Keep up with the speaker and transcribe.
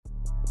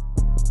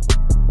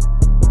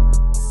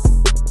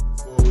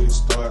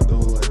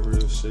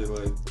shit,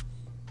 like,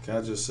 can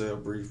I just say a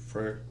brief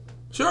prayer?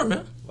 Sure,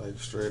 man. Like,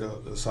 straight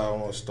up. That's how I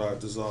want to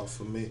start this off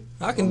for me.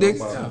 I can dig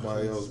it. About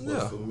nobody else,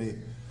 but for me.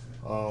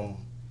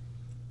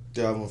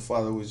 Dear Heavenly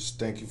Father, we just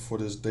thank you for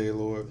this day,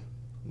 Lord.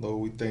 Lord,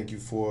 we thank you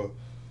for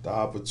the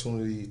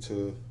opportunity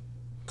to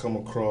come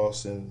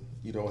across and,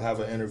 have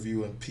an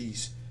interview in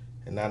peace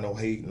and not no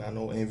hate, not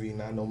no envy,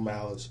 not no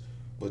malice,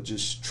 but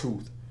just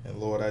truth. And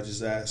Lord, I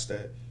just ask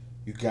that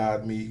you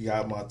guide me,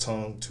 guide my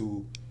tongue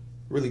to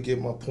really get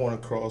my point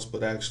across,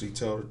 but actually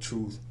tell the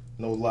truth.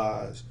 No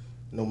lies,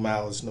 no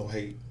malice, no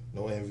hate,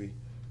 no envy,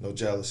 no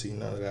jealousy,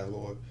 none of that,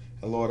 Lord.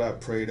 And Lord, I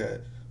pray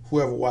that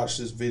whoever watched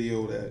this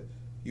video, that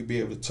you be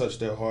able to touch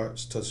their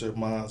hearts, touch their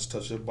minds,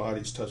 touch their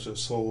bodies, touch their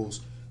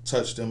souls,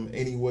 touch them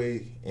any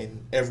way,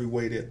 in every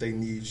way that they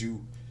need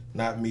you.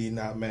 Not me,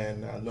 not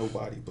man, not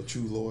nobody, but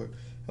you, Lord.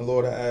 And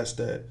Lord, I ask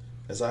that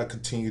as I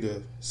continue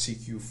to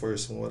seek you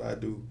first in what I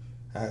do,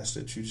 I ask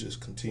that you just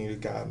continue to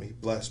guide me,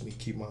 bless me,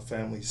 keep my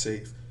family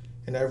safe,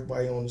 and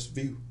everybody on this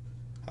view.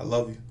 I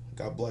love you.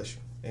 God bless you.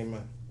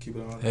 Amen. Keep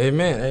it on.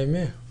 Amen.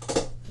 Amen.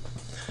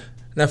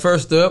 Now,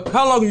 first up,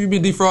 how long have you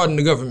been defrauding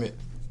the government?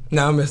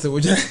 Nah, I'm messing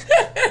with you.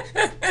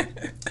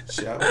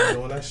 Shit, I've been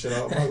doing that shit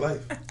all my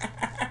life.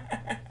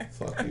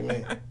 Fuck you,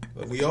 man.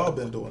 But we all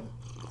been doing it.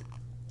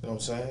 You know what I'm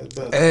saying? It's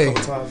been a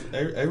couple times.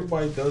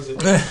 Everybody does it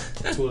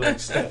to an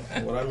extent.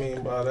 What I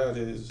mean by that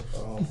is,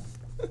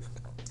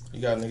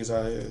 you got niggas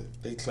out here,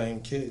 they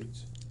claim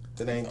kids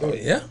that ain't good.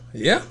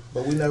 Yeah.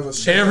 But we never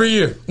share. Every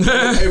year.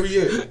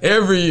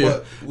 Every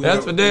year.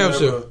 That's for damn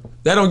sure.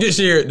 That don't get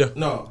shared though.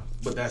 No,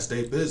 but that's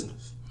their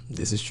business.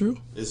 This is true.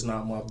 It's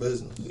not my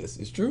business. This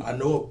is true. I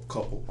know a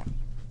couple,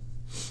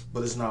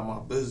 but it's not my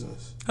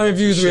business. How many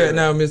views we at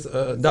now, Miss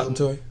Dr.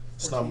 Toy?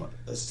 It's not my.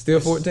 Still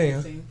 14,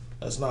 huh?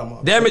 That's not my.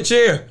 Damn it,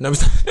 chair. No,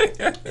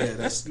 yeah,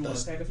 that's. You want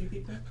to tag a few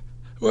people?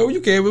 Well,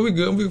 you can, but we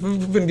good. We're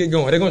finna get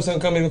going. They're going to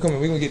come in. We're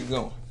going to get it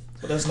going.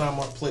 But that's not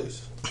my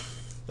place.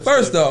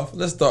 First off,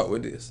 let's start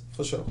with this.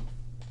 For sure.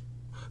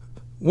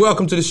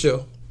 Welcome to the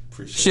show.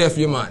 Appreciate Chef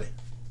Yamani.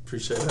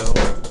 Appreciate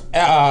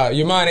that.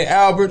 Yamani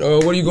Albert, or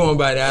what are you going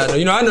by now?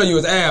 I know you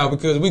was Al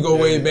because we go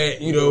way back.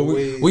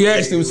 We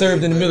actually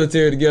served in the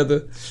military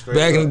together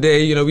back in the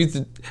day. We used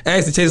to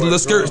actually chase little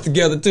skirts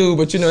together too.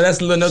 But that's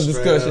another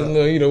discussion.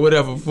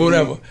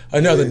 Whatever,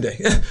 another day.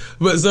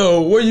 But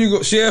so where you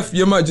go, Chef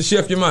Yamani? Just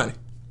Chef Yamani.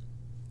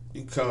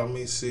 You call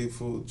me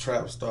Seafood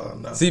Trap Star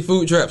now.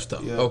 Seafood Trap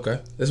Star. Yeah. Okay,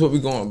 that's what we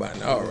going by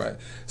now. All right.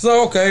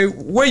 So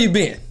where you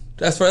been?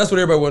 That's what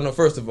everybody want to know.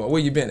 First of all,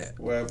 where you been at?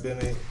 Where I've been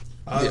at.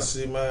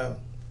 Honestly, man,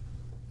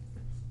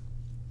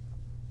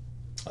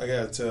 I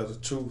gotta tell the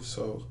truth.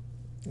 So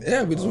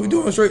yeah, we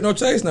doing straight no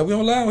chase now. We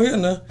don't lie on here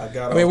now.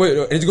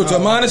 Wait, did you go to a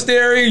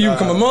monastery? You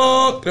become a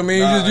monk? You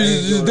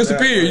just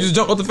disappear. You just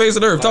jump off the face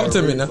of the earth. Talk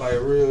to me now. Like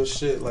real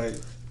shit. Like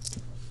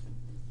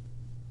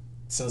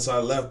since I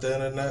left the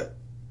internet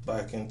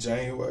back in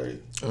January,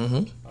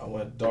 I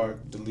went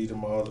dark, deleted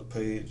my other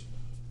page.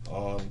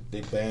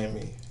 They banned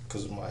me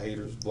because my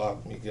haters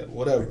blocked me.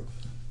 Whatever.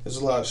 There's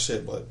a lot of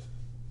shit, but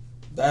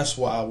that's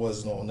why I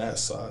wasn't on that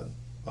side.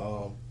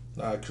 Now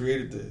I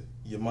created the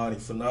Yamani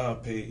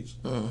Fanon page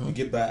to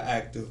get back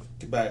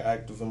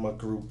active in my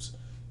groups,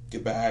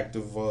 get back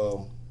active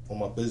on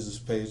my business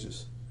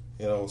pages,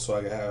 so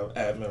I can have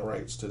admin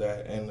rights to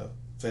that and the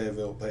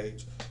Fayetteville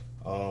page.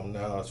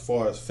 Now as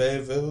far as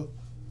Fayetteville,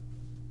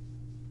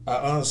 I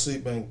honestly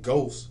been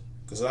ghost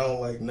because I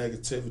don't like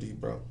negativity,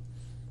 bro.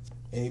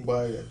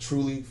 Anybody that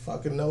truly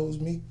fucking knows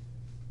me,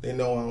 they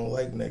know I don't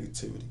like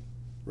negativity.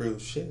 Real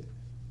shit.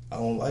 I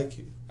don't like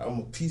it. I'm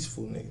a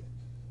peaceful nigga.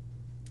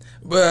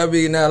 But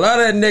now a lot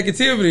of that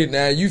negativity,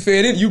 now you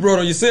fed in, you brought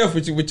on yourself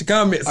with your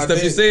comments and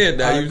stuff you said.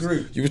 Now I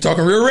agree. You were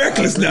talking real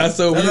reckless now.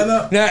 So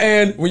no. Now,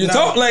 and when you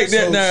talk like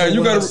that, now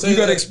you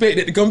gotta expect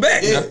it to come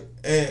back. Yeah, now.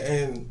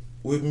 And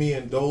with me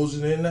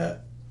indulging in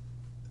that,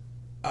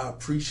 I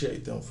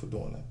appreciate them for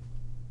doing that.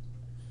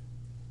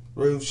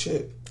 Real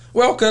shit.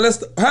 Well, okay.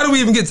 How do we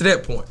even get to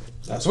that point?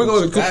 We're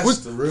going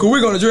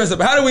to address it.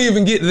 But how do we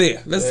even get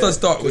there? Let's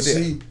start with that.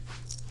 See,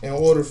 in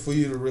order for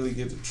you to really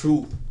get the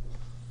truth,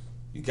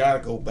 you gotta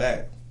go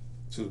back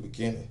to the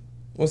beginning.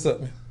 What's up,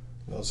 man? You know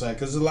what I'm saying?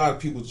 Because a lot of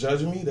people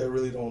judging me that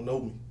really don't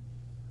know me.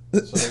 So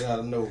they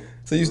gotta know.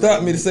 So you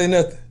stopped me to say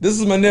nothing. This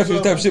is my nephew,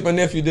 the type of shit my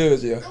nephew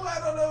does, yeah. No, I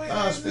don't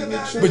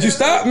know. But you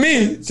stopped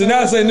me to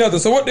not say nothing.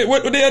 So what the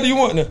hell do you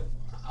want now?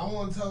 I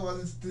want to talk about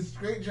this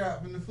straight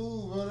drop in the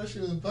food, bro. That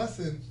shit was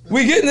busting.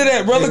 We getting to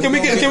that, brother. Can we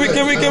do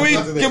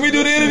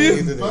the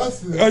interview?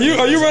 Are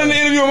you running the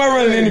interview or am I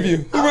running the interview?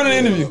 Who running the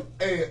interview?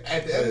 Hey,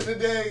 at the end of the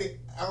day,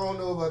 I don't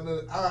know about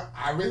nothing.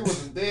 I really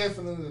wasn't there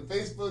for none of the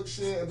Facebook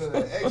shit and none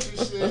of the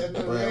extra shit and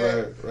none of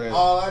that. Right.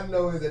 All I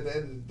know is at the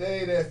end of the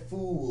day, that food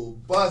will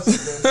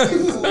bust. That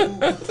food,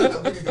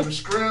 I'm thinking them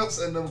scrimps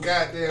and them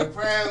goddamn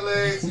crab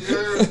legs. You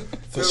heard?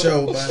 For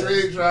sure, man.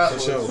 Straight drop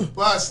was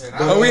busting.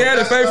 But we had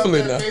it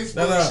faithfully now.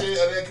 Facebook shit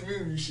or that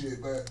community shit,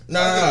 but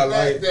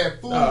that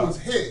food was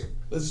hit.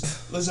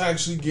 Let's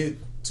actually get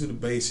to the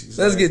basics.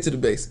 Let's get to the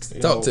basics.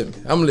 Talk to me.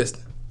 I'm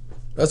listening.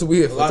 That's what we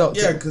here for.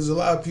 Yeah, because a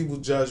lot of people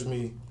judge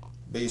me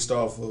based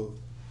off of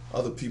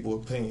other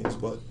people's opinions,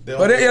 but they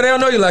But they don't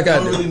know you like they I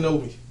don't do. really know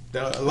me.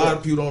 A lot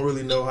of people don't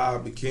really know how I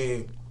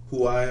became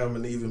who I am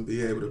and even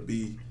be able to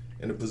be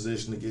in a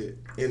position to get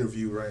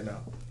interviewed right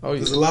now. Oh, yeah.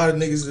 Because a lot of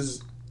niggas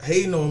is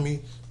hating on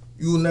me.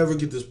 You will never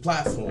get this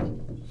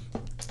platform.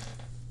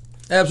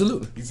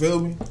 Absolutely. You feel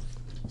me?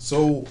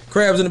 So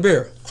Crabs in the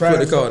barrel. That's what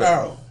they call it.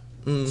 barrel.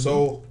 Mhm.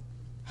 So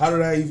how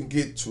did I even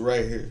get to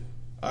right here?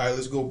 All right,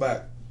 let's go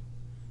back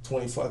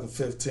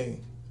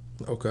 2015.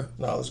 Okay.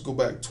 Now let's go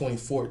back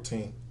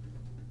 2014.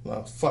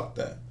 Nah, fuck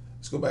that.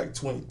 Let's go back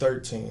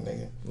 2013,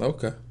 nigga.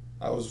 Okay.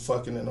 I was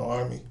fucking in the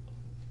army,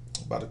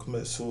 about to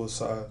commit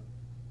suicide.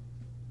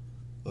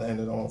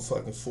 Landed on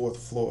fucking 4th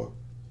floor.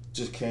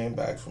 Just came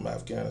back from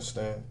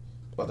Afghanistan.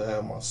 About to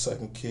have my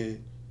second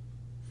kid.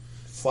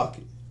 Fuck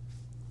it.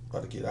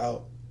 About to get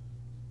out.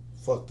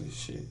 Fuck this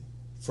shit.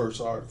 First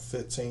Article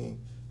 15.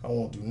 I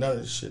won't do none of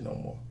this shit no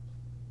more.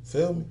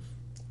 Feel me?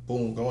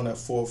 Boom, go on that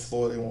 4th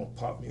floor. They won't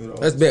pop me with all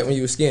That's back when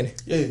you were skinny.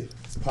 Yeah,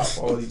 pop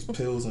all these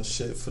pills and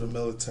shit for the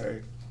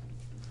military.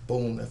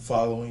 Boom, that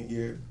following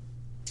year,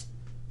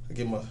 I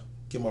get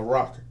my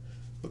rocker,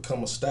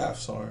 become a staff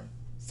sergeant,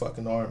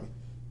 fucking army,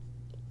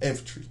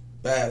 infantry,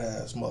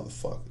 badass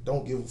motherfucker.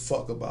 Don't give a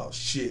fuck about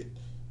shit.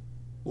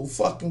 Will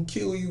fucking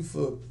kill you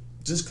for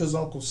just cause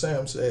Uncle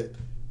Sam said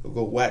he'll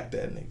go whack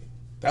that nigga.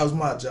 That was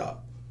my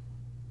job.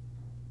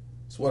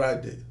 It's what I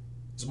did.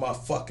 It's my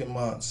fucking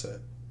mindset.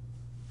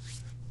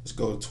 Let's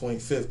go to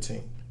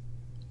 2015.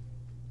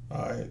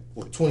 All right.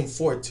 Well,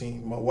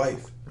 2014, my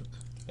wife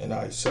and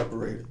I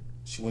separated.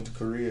 She went to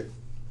Korea.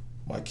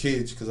 My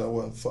kids, because I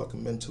wasn't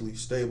fucking mentally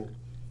stable,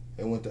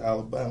 and went to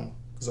Alabama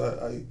because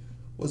I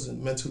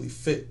wasn't mentally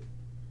fit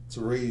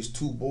to raise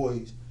 2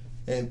 boys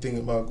and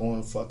thinking about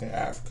going to fucking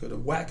Africa to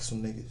whack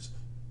some niggas.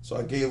 So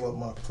I gave up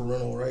my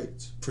parental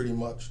rights pretty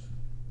much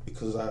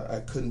because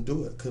I couldn't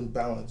do it. Couldn't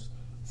balance.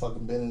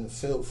 Fucking been in the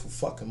field for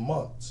fucking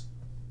months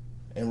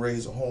and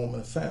raise a home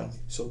and a family.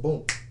 So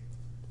boom,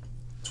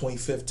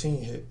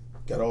 2015 hit.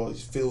 Got all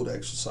these field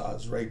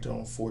exercises right there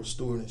on Fort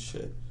Stewart and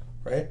shit,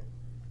 right?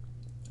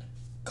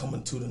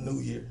 Coming to the new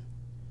year,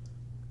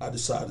 I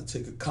decided to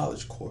take a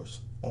college course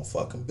on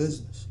fucking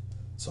business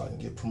so I can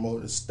get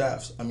promoted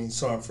to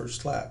sergeant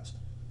first class.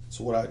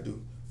 So what I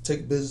do,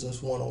 take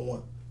business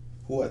 101.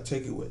 Who I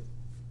take it with?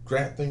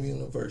 Grantham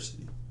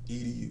University,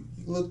 EDU.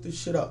 You look this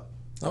shit up.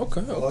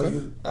 Okay. While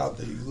you're out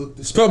there, you look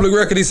this It's public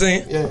record he's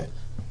saying. Yeah.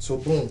 So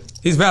boom,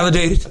 He's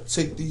validated. I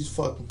take these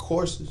fucking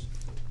courses.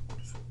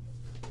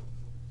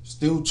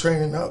 Still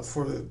training up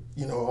for the,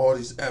 all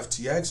these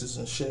FTXs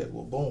and shit.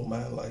 Well, boom,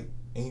 man, like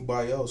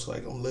anybody else,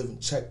 like I'm living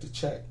check to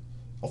check.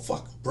 I'm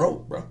fucking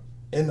broke, bro.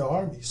 In the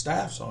army,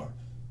 staff sergeant,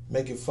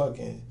 making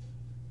fucking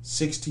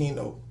 16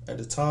 at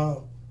the time,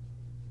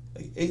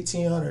 like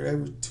 1,800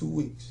 every 2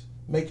 weeks,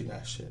 making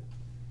that shit.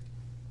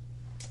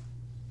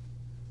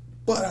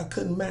 But I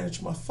couldn't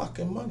manage my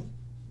fucking money.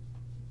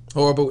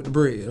 Horrible with the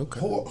bread. Okay.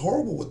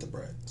 Horrible with the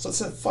bread. So I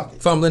said, fuck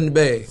it. Fumbling the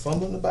bag.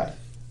 Fumbling the bag.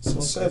 So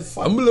I said,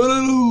 fuck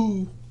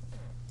it.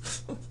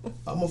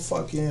 I'm a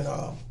fucking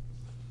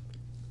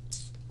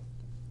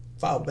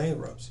file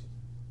bankruptcy.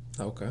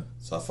 Okay.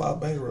 So I filed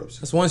bankruptcy.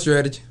 That's one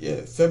strategy.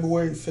 Yeah,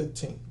 February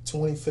 15,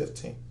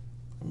 2015.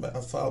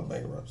 I filed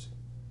bankruptcy.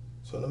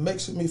 So in the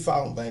mix of me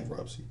filing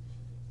bankruptcy,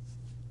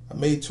 I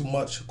made too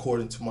much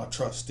according to my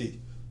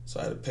trustee. So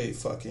I had to pay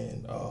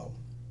fucking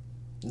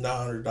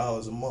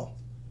 $900 a month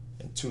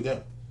and to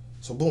them.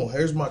 So boom,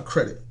 here's my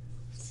credit.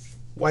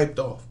 Wiped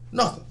off.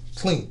 Nothing.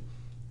 Clean.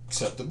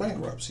 Except the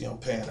bankruptcy I'm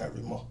paying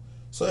every month.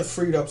 So that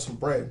freed up some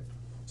bread.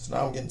 So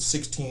now I'm getting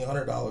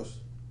 $1,600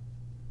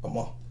 a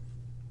month.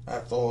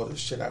 After all this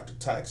shit, after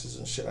taxes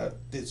and shit, I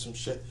did some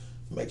shit.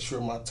 Make sure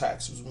my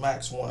tax was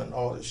max 1 and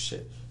all this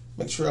shit.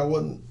 Make sure I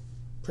wasn't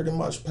pretty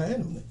much paying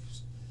them niggas.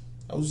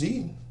 I was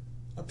eating.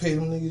 I paid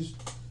them niggas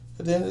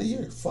at the end of the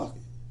year. Fuck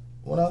it.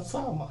 When I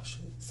filed my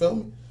shit. Feel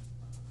me?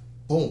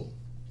 Boom.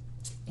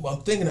 Well,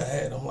 I'm thinking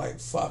ahead. I'm like,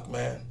 fuck,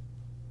 man.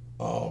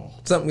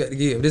 Something got to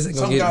give. This ain't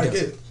gonna Something get gotta it.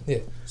 get it. Yeah.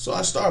 So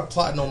I started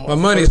plotting on My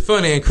money is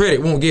funny and credit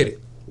won't get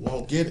it.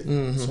 Won't get it.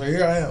 Mm-hmm. So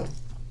here I am.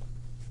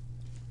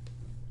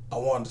 I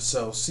wanted to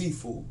sell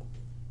seafood.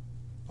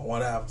 I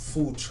wanted to have a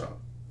food truck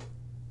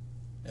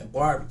and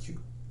barbecue.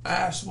 I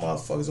asked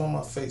motherfuckers on my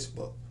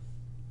Facebook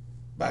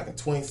back in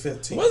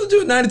 2015. Wasn't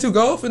you at 92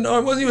 Golf and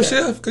wasn't you a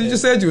chef? Because you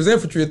just said you was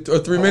infantry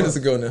 3 minutes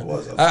ago now. I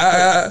was.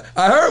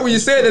 I heard when you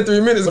said that 3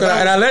 minutes ago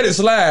and I let it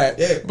slide.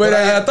 Yeah, but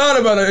I thought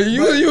about it.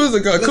 You was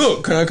a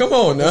cook. Come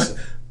on now. Listen,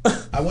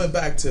 I went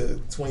back to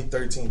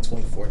 2013,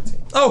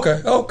 2014.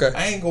 Okay.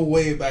 I ain't go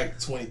way back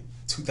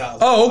 2000.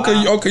 Oh,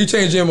 okay. You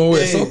changed your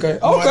MOS. Yeah, Okay.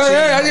 no,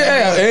 I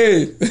Yeah.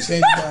 Hey.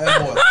 Changed my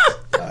MOS.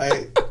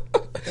 Alright.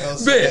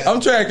 Bet.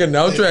 I'm tracking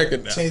now.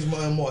 Changed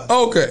my MOS.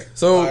 Okay.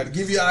 So. Alright, to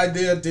give you an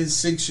idea, I did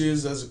 6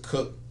 years as a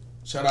cook.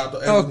 Shout out to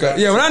everybody.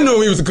 Okay. Yeah, when I knew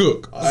him, he was a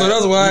cook. So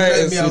that's why I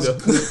asked I was a you.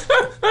 cook.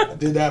 I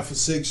did that for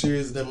 6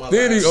 years. Then my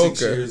Did last he?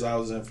 6 Okay. years, I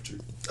was infantry.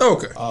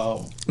 Okay.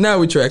 Now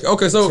we track.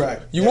 Okay, so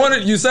you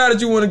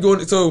decided you want to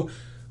go. So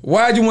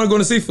why did you want to go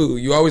into seafood?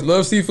 You always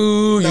loved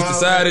seafood. You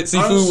decided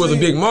seafood was a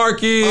big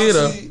market.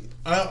 Honestly,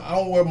 I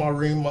don't wear my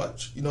ring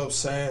much, you know what I'm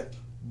saying?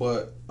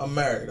 But I'm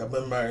married. I've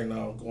been married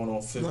now going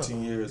on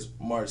 15 years,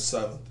 March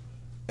 7th.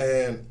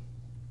 And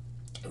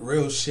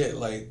real shit,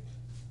 like,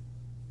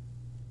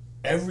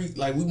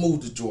 we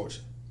moved to Georgia.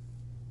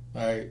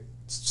 All right?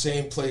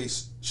 Same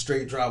place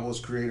Straight Drive was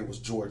created was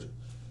Georgia.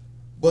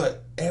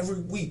 But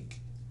every week,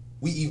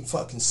 we eat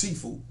fucking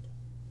seafood.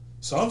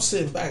 So I'm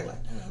sitting back like,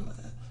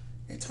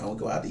 every time we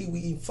go out to eat, we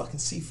eat fucking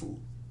seafood.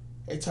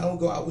 Every time we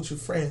go out with your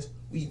friends,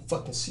 we eat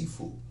fucking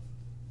seafood.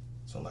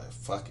 So I'm like,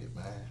 fuck it,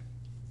 man.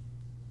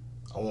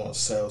 I want to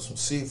sell some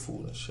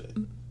seafood and shit.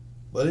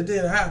 But it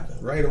didn't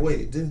happen right away.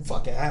 It didn't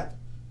fucking happen.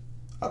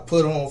 I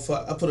put a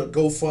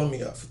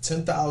GoFundMe up for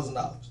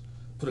 $10,000.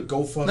 Put a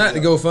GoFundMe Not the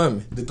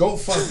GoFundMe. The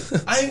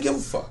GoFundMe. I didn't give a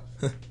fuck.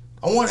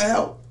 I want to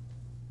help.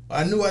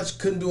 I knew I just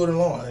couldn't do it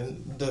alone.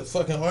 And the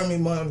fucking Army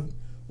money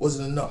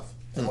wasn't enough.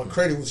 And my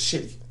credit was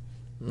shitty.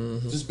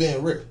 Just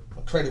being real.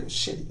 My credit was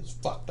shitty. It was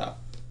fucked up.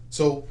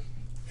 So,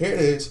 here it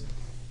is.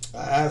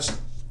 I asked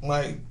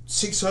my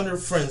 600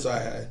 friends I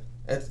had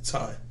at the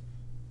time.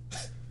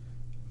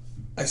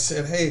 I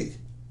said, hey,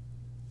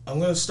 I'm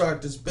going to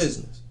start this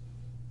business.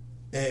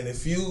 And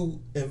if you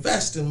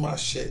invest in my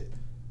shit,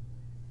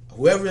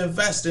 whoever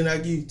invests in, I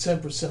give you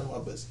 10% of my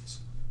business.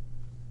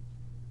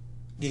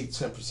 Give you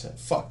 10%.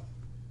 Fuck.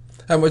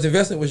 How much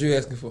investment was you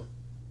asking for?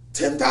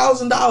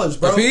 $10,000,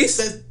 bro. A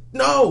piece?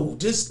 No,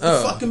 just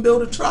to fucking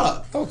build a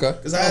tribe. Okay.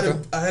 Because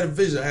I had a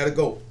vision. I had a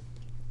goal.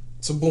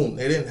 So boom,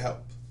 they didn't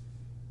help.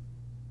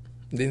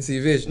 Didn't see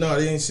vision. No,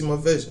 they didn't see my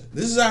vision.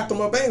 This is after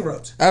my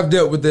bankruptcy. I've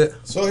dealt with that.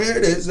 So here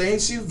it is. They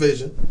ain't see the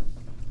vision.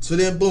 So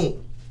then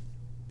boom.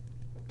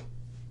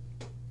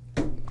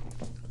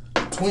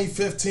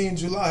 2015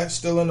 July,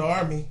 still in the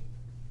Army.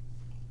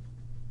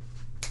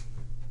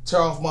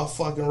 Tear off my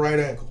fucking right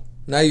ankle.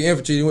 Now you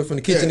infantry. You went from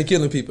the kitchen to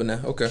killing people now.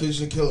 Okay.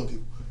 Kitchen to killing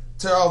people.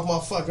 Tear off my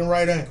fucking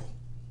right ankle.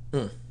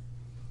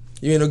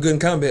 You ain't no good in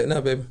combat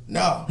now, baby.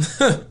 Nah.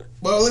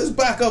 Well, let's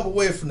back up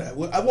away from that.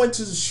 I went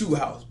to the shoot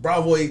house,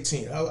 Bravo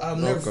 18. I'll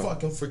never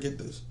fucking forget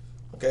this.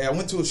 Okay, I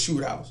went to a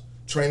shoot house,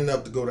 training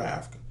up to go to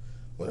Africa.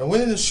 When I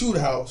went in the shoot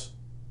house,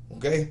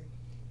 okay,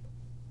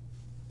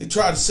 they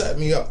tried to set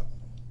me up.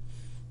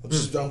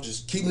 I'm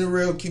just keeping it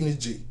real, keeping it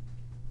G.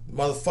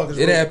 Motherfuckers.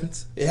 It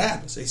happens. It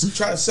happens. They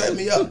try to set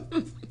me up.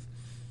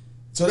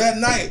 So that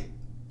night,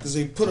 because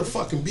they put a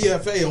fucking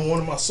BFA on one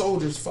of my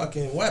soldiers'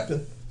 fucking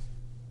weapon,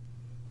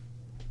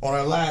 on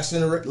our last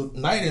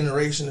night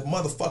iteration, the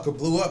motherfucker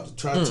blew up to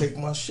try to take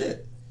my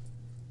shit.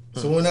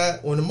 So when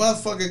the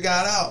motherfucker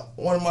got out,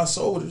 one of my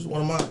soldiers,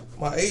 one of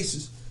my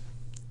aces,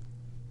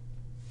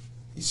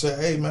 he said,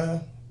 hey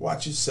man,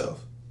 watch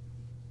yourself.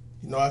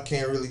 You know, I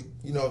can't really,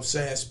 you know what I'm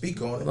saying, speak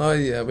on it. Oh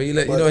yeah, but you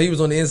know he was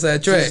on the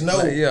inside track. Just know,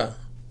 like, yeah.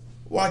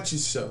 Watch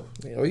yourself.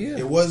 Oh yeah.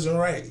 It wasn't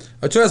right.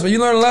 Trust me, you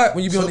learn a lot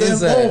when you be on the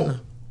inside. Boom,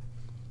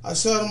 I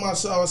said to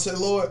myself, I said,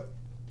 Lord,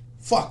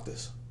 fuck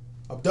this.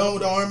 I'm done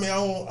with the Army. I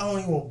don't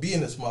even want to be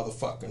in this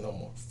motherfucker no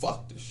more.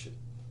 Fuck this shit.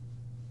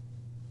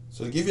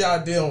 So to give you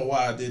an idea on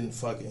why I didn't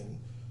fucking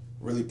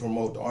really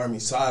promote the Army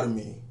side of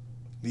me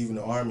leaving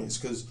the Army, is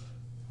because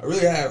I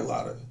really had a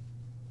lot of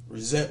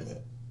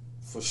resentment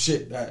for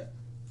shit that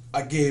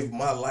I gave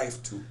my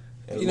life to.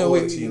 And you know,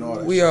 loyalty and all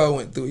that we shit. all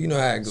went through. You know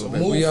how it goes, So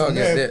man. We all got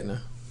there, that now.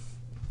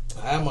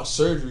 I had my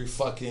surgery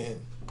fucking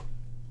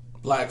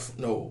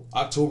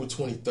October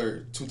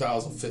 23rd,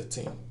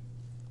 2015.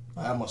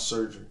 I had my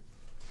surgery.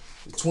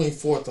 The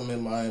 24th, I'm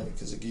in Miami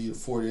because it give you the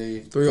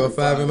 48.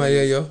 305 in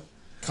Miami, yo.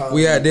 Content.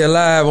 We out there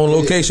live on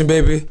location,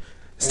 baby.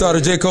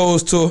 Started J.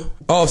 Cole's tour,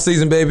 off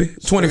season, baby.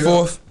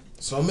 24th.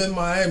 So I'm in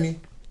Miami,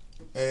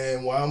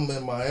 and while I'm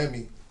in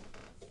Miami,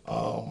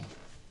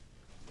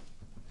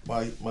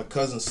 my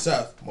cousin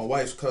Seth, my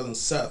wife's cousin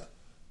Seth,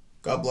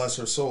 God bless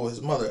her soul,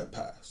 his mother had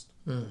passed.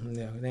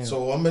 Yeah, damn.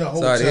 So I'm in a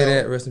hotel. Sorry to hear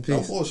that. Rest in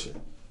peace. No bullshit.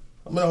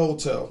 I'm in a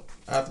hotel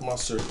after my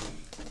surgery.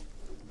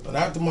 And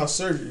after my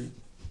surgery,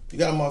 you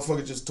got a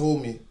motherfucker just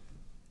told me,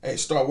 hey,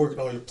 start working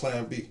on your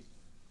plan B.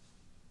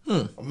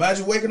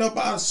 Imagine waking up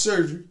out of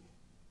surgery,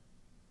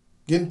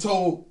 getting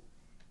told,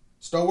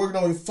 start working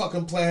on your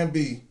fucking plan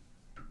B,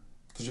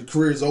 because your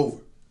career is over.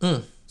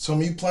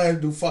 Some of you plan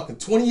to do fucking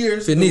 20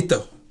 years.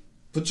 Finito.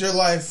 Put your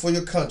life for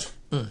your country.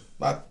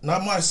 Not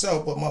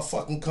myself, but my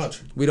fucking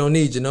country. We don't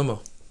need you no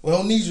more. We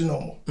don't need you no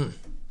more.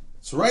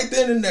 So right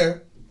then and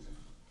there,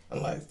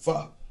 I'm like,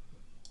 fuck,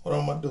 what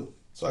am I gonna do?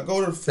 So I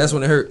go to the funeral. That's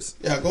when it hurts.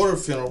 Yeah, I go to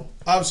the funeral.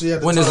 Obviously,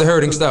 at the When time, does the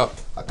hurting stop?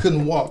 I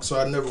couldn't walk, so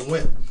I never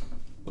went.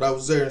 But I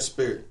was there in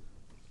spirit.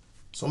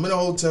 So I'm in a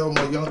hotel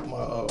with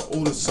my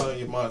oldest son,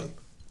 Yamani.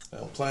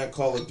 And I'm playing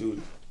Call of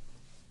Duty.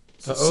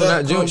 So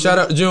not Junior. Shout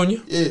out to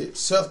Junior. Yeah,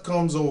 Seth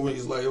comes over and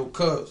he's like, yo,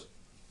 cuz,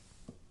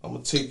 I'm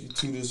gonna take you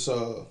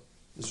to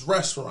this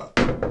restaurant.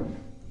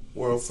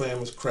 World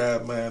famous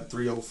Crab Man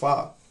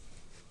 305.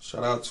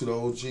 Shout out to the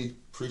OG.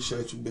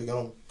 Appreciate you, big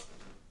homie.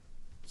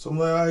 So I'm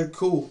like, all right,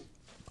 cool.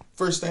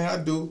 First thing I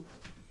do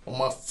on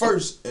my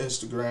first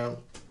Instagram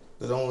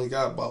that I only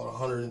got about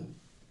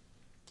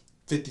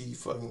 150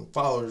 fucking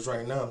followers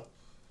right now,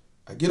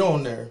 I get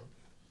on there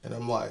and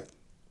I'm like,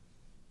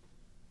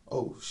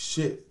 oh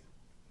shit.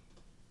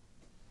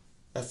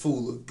 That food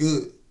look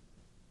good.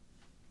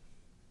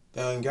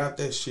 They ain't got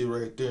that shit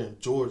right there in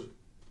Georgia.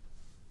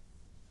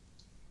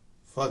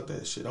 Fuck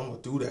that shit. I'm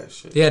gonna do that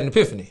shit. You had an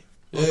epiphany.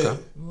 Yeah.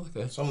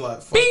 Okay. So I'm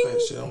like, fuck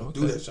that shit. I'm gonna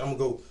do that shit. I'm gonna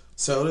go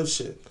sell this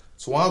shit.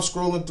 So while I'm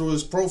scrolling through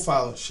his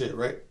profile and shit,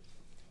 right?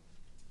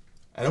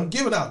 And I'm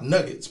giving out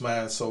nuggets,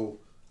 man. So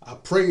I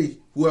pray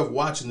whoever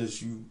watching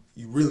this, you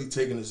really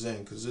taking this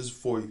in, because this is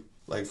for you.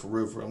 Like, for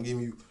real. I'm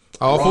giving you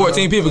All raw,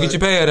 14 people, uncut.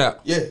 get your pad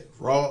out. Yeah,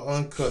 raw,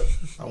 uncut.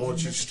 I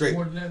want you straight.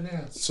 More than that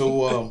now.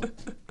 So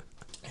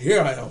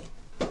here I am.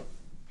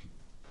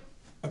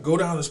 I go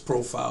down his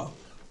profile.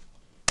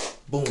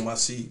 Boom, I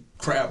see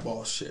Crab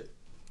Boss shit.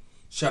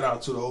 Shout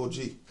out to the OG,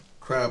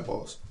 Crab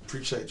Boss.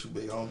 Appreciate you,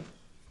 big homie.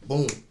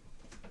 Boom.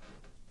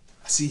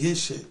 I see his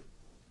shit.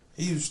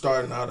 He was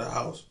starting out of the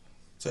house.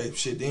 Type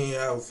shit. Then he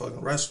have a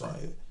fucking restaurant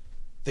here.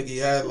 Think he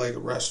had like a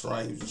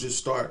restaurant. He was just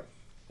starting.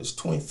 It's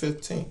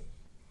 2015.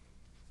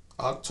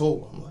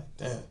 October. I'm like,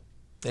 damn.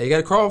 Yeah, you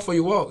gotta crawl before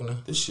you walk now.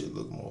 This shit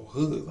look more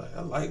hood. Like,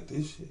 I like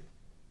this shit.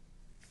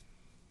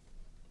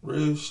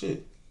 Real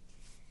shit.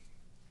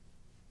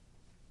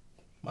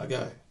 My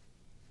guy.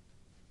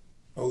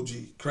 OG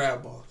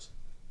Crab Boss.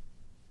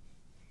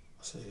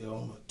 I said, yo,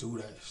 I'm gonna do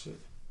that shit.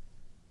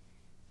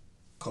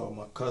 Called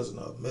my cousin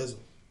up, Mizm.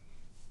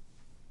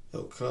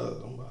 Yo,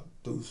 cuz, I'm about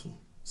to do some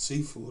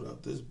seafood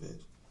up this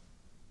bitch.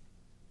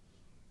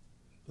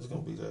 It's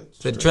gonna be that.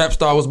 So the trap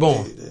star was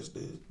born. Yeah,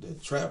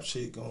 that trap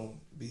shit gonna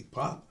be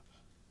popping.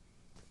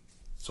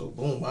 So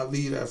boom, I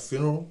leave that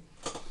funeral.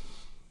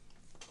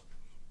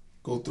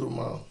 Go through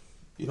my,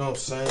 you know what I'm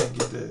saying,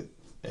 get that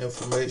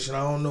information.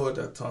 I don't know at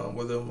that time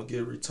whether I'm gonna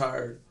get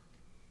retired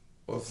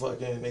or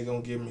fucking they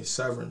gonna give me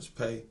severance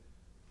pay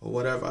or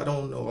whatever. I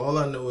don't know. All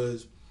I know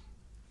is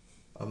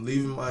I'm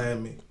leaving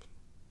Miami.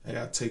 I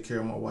gotta take care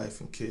of my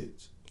wife and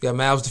kids. Got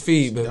mouths to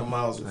feed, baby. Got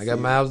mouths to I got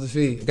feed. mouths to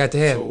feed. Got to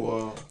have it.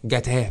 So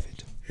Got to have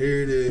it.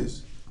 here it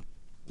is,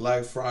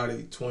 Black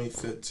Friday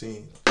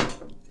 2015.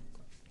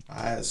 I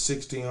had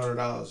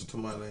 $1,600 to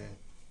my name.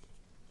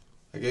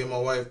 I gave my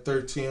wife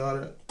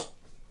 $1,300.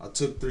 I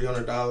took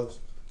 $300.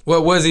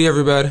 What was he,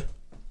 everybody?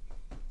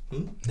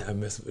 Hmm? Nah, I'm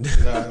messing with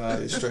that. Nah,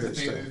 it's straight.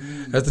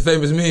 That's the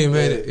famous meme, ain't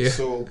it? Yeah.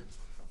 So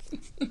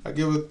I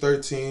give her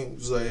 13.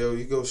 She's like, yo,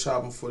 you go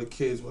shopping for the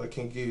kids, but I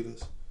can't give you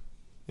this.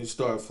 You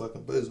start a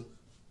fucking business.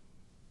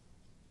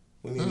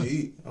 We need to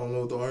eat. I don't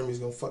know if the Army's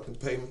gonna fucking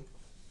pay me.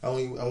 I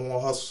want to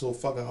hustle so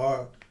fucking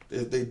hard.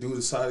 If they do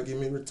decide to give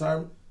me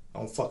retirement, I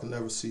don't fucking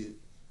never see it.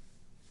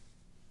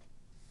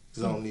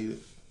 Because I don't need it.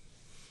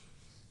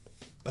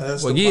 And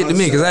that's Well, the give it to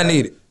me, mindset because I had.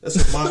 need it.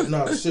 That's a mind,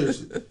 no,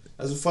 seriously.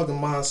 That's a fucking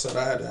mindset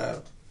I had to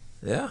have.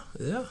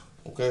 Yeah.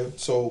 Okay?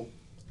 So,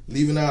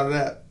 leaving out of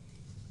that,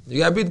 You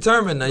gotta be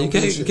determined now. You No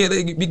can't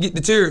bullshit. get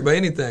deterred by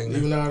anything.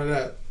 leaving out of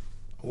that,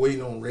 I'm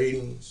waiting on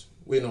ratings,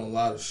 waiting on a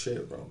lot of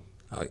shit, bro.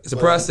 It's a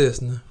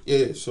process now.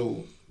 Yeah,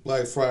 so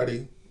Black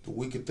Friday, the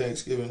week of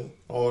Thanksgiving,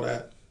 all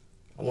that.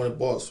 I went and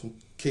bought some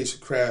case of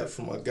crabs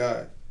from my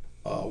guy,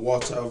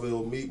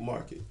 Walterville Meat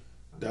Market,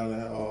 down in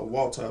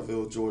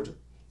Walterville, Georgia,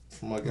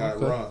 from my guy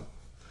Okay. Ron.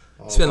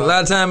 Spent a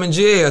lot of time in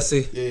jail, I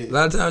see. Yeah. A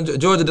lot of time.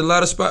 Georgia did a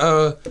lot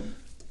of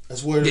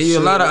That's where gave this you a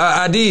shit, lot of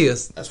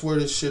ideas. that's where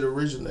this shit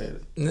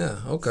originated. Yeah,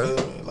 okay.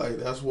 Feel me? Like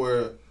that's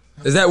where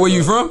Is that where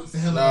you from? It's the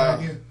hell Nah.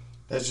 out here.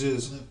 that's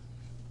just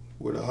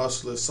where the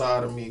hustler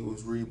side of me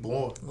was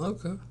reborn.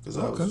 Okay. Because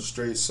I was a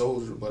straight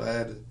soldier, but I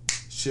had to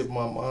shift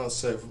my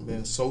mindset from being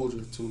a soldier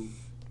to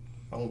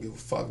I don't give a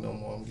fuck no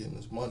more. I'm getting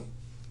this money.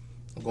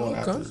 I'm going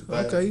after this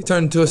bag. Okay. You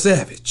turned into a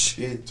savage.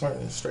 Yeah,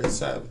 turning straight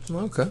savage.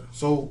 Okay.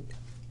 So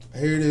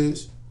here it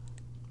is.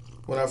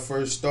 When I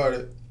first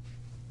started,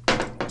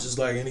 just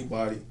like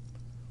anybody,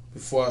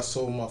 before I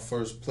sold my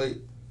first plate,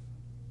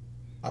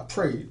 I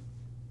prayed.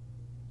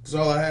 Because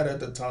all I had at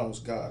the time was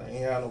God. I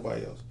ain't had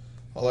nobody else.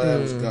 All I had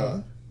was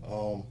God.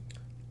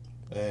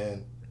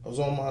 And I was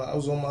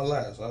on my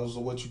last. I was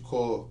what you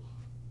call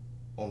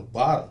on the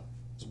bottom.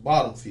 It's a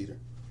bottom feeder.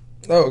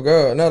 Oh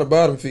God, not a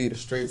bottom feeder.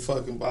 Straight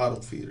fucking bottom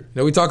feeder.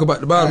 Now we talk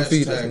about the bottom Hashtag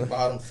feeders. Now.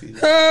 bottom feeder.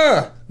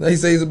 Ah, now he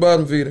says he's a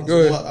bottom feeder.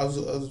 Go ahead. I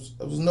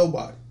was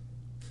nobody.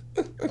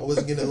 I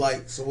wasn't getting the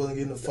likes. I wasn't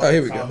getting the fucking Oh,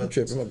 here we go. I'm comments.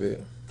 tripping. My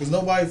bad. Because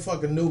nobody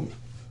fucking knew me.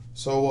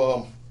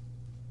 So,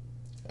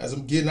 as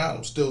I'm getting out,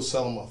 I'm still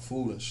selling my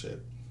food and shit.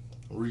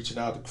 I'm reaching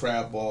out to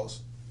Crab Boss.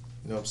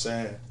 You know what I'm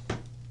saying?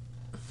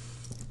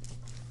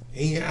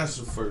 He ain't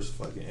answered the first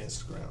fucking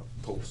Instagram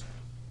post.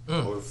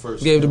 Or the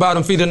first. Gave the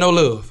bottom feeder no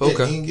love. Yeah,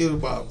 Okay. he ain't give the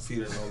bottom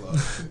feeder no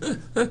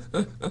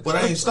love. But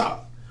I ain't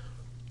stopped.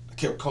 I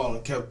kept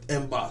calling, kept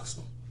inboxing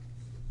him.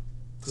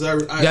 Because I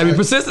You gotta be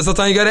persistent.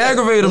 Sometimes you gotta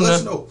aggravate them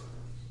let's now. know.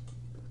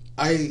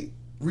 I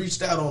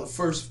reached out on the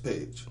first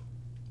page,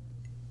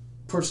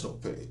 personal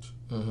page.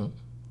 Mm-hmm.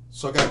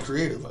 So I got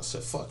creative. I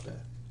said, fuck that.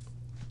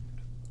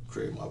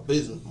 Create my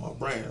business, my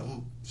brand.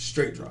 I'm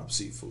straight drop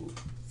seafood.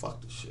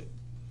 Fuck this shit.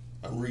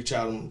 I reach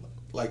out and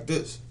like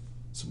this.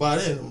 So by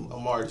then,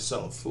 I'm already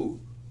selling food.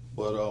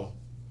 But,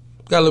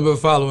 Got a little bit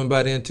of following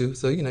by then too.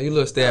 So, you know, you're a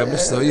little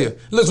established. So, yeah.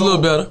 Looks a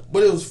little better.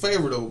 But it was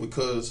favor though,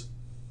 because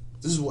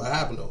this is what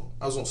happened though.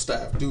 I was on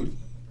staff duty.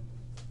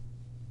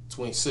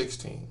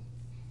 2016.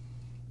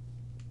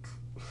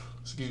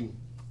 Excuse me.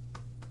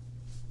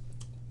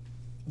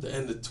 The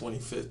end of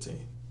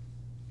 2015.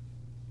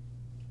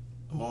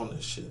 I'm on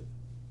this shit.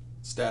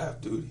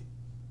 Staff duty.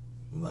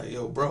 I'm like,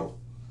 yo, bro,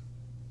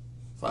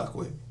 fuck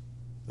with me.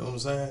 You know what I'm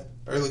saying?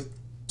 Early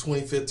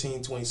 2015,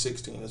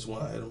 2016 is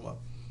when I hit him up.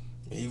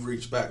 And he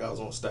reached back. I was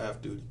on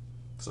staff duty.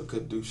 So I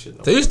couldn't do shit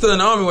no So you still in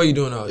the army while you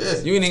doing all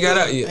this? You ain't even got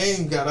out yet? I ain't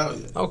even got out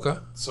yet. Okay.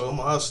 So I'm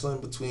hustling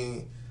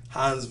between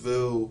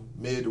Hinesville,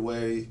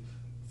 Midway,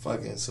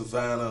 fucking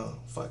Savannah,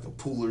 fucking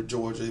Pooler,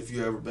 Georgia. If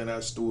you ever been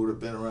at Stewart or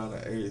been around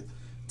that area.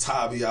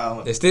 Tybee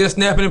Island. They still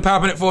snapping and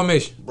popping at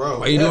formation.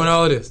 Bro. Why you doing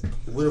all of this?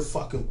 With a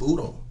fucking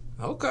boot on.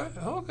 Okay.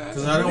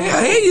 Because I don't know.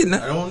 I hear you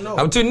now. I don't know.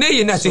 I'm too near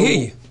you not to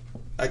hear you.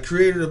 I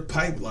created a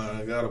pipeline.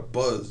 I got a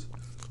buzz.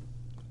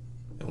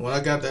 And when I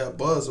got that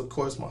buzz, of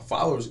course, my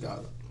followers got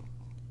it.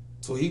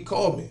 So he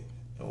called me.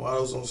 And while I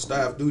was on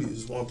staff duty,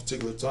 this one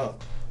particular time.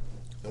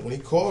 And when he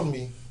called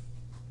me,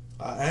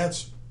 I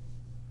answered.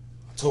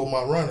 I told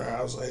my runner,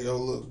 I was like, yo,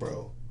 look,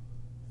 bro.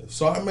 If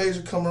Sergeant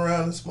Major come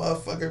around this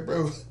motherfucker,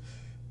 bro,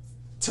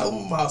 tell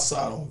him I'm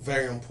outside on a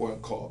very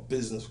important call.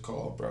 Business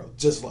call, bro.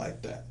 Just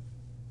like that.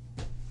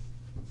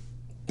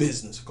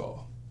 Business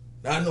call.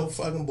 Not no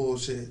fucking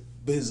bullshit.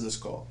 Business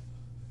call.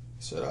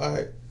 He said, all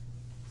right.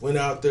 Went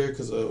out there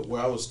because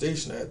where I was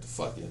stationed at, the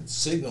fucking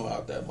signal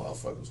out that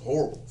motherfucker was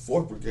horrible.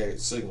 4th Brigade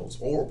signal was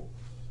horrible.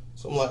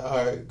 So I'm like,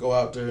 all right, go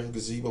out there in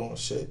gazebo and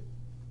shit.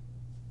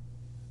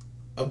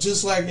 I'm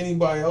just like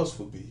anybody else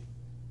would be.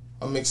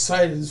 I'm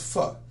excited as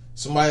fuck.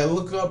 Somebody I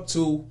look up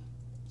to,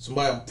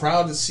 somebody I'm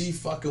proud to see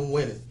fucking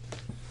winning.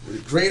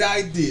 With a great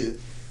idea,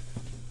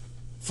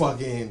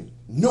 fucking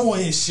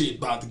knowing his shit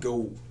about to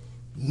go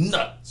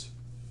nuts.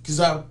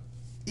 Because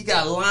he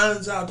got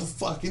lines out the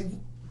fucking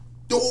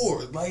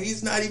door. Like,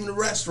 he's not even a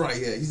restaurant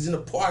yet. He's in a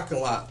parking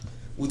lot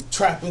with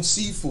trapping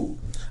seafood.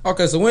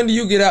 Okay, so when do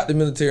you get out the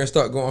military and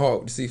start going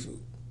hard with the seafood?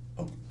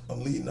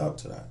 I'm leading up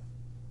to that.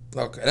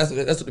 Okay, that's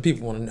what the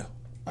people want to know.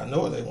 I know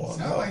what they want.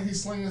 Sound like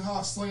he's slinging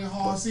hard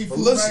seafood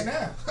listen, right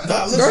now.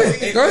 Nah,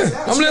 listen, Go ahead.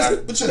 I'm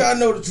listening. But you gotta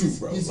know the truth,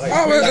 bro. Like,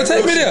 All right,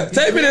 take me there.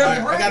 Take me there.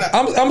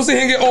 I'm gonna sit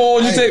here and get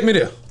oil. You take me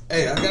there.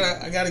 Hey,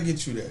 I gotta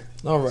get you there.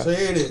 All right. So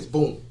here it is.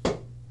 Boom.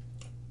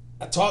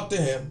 I talked to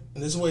him,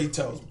 and this is what he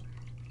tells me.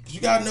 Cause you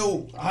gotta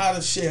know how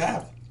this shit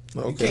happened.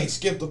 Okay. You can't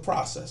skip the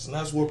process, and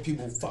that's where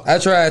people fuck. I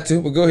tried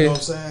to, but go ahead. You know what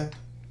I'm saying?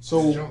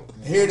 So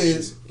here it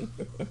is.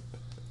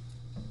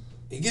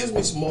 He gives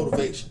me some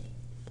motivation.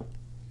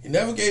 He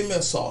never gave me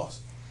a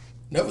sauce.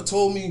 Never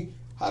told me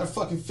how to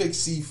fucking fix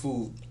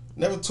seafood.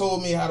 Never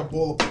told me how to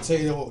boil a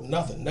potato.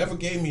 Nothing. Never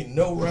gave me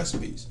no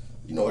recipes.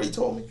 You know what he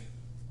told me?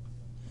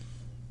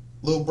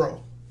 Little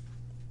bro,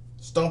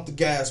 stomp the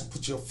gas and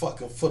put your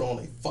fucking foot on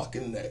their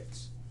fucking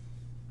necks.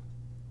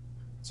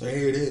 So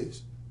here it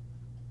is.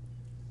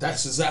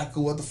 That's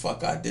exactly what the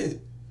fuck I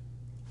did.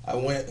 I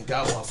went and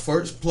got my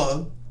first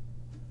plug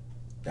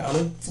down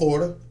in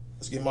Florida.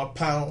 Let's get my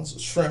pounds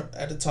of shrimp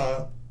at the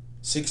time.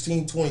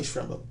 1620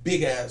 shrimp, a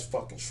big ass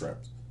fucking shrimp.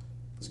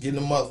 Was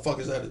getting the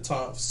motherfuckers at the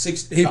time.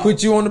 $60. He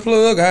put you on the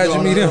plug. Or how'd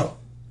you meet him?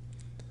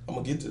 I'm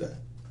gonna get to that.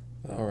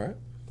 All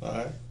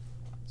right.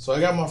 So I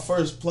got my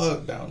first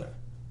plug down there.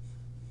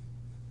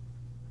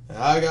 And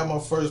how I got my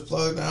first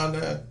plug down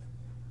there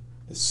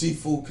is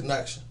Seafood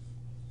Connection,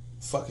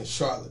 fucking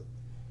Charlotte.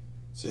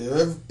 So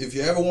if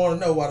you ever want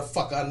to know why the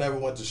fuck I never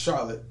went to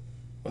Charlotte,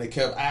 when they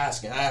kept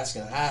asking,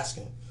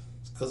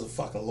 it's because of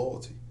fucking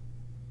loyalty.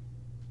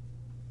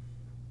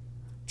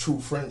 True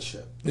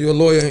friendship. You a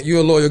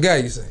loyal guy,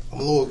 you say?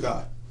 I'm a loyal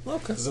guy.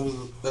 Okay.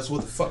 That's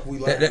what the fuck we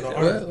learned in the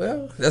army.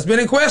 Well, that's been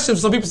in question.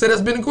 Some people say that's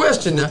been in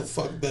question now.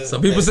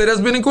 Some people say that's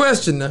been in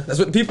question now. That's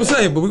what the people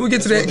say, but we're going to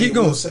get to that. Keep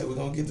going. We're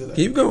going to get to that.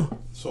 Keep going.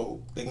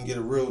 So they can get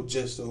a real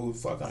gist of who the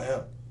fuck I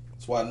am.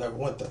 That's why I never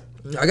went there.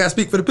 I got to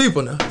speak for the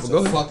people now. So go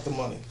ahead. Fuck the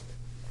money.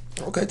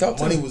 Okay, talk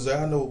to me. Money was there.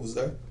 I know it was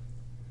there.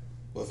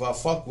 But if I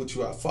fuck with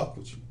you, I fuck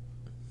with you.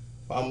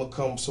 If I'm going to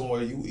come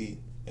somewhere you eat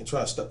and try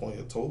to step on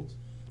your toes.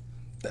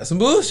 That's some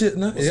bullshit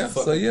now. What's Yeah, the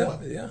so fucking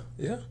yeah.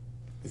 point?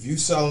 If you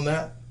selling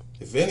that,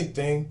 if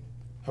anything,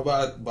 how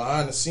about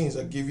behind the scenes?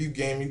 I give you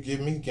game, you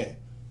give me game.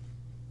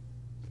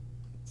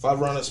 If I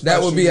run a special,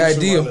 That would be you should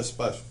ideal. run a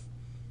special.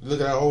 You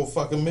look at our whole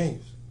fucking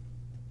menus.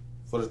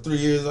 For the 3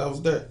 years I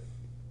was there,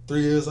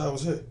 3 years I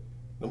was here.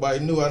 Nobody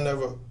knew I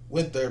never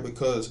went there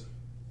because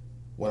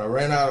when I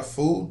ran out of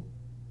food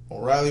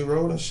on Riley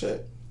Road and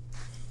shit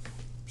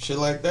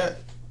like that,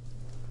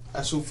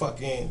 that's who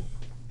fucking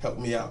helped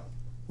me out.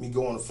 Me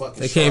going to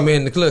fucking They Charlotte. came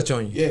in the clutch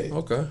on you. Yeah.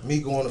 Okay.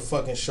 Me going to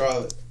fucking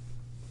Charlotte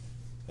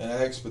in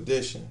an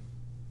expedition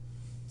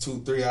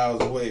 2-3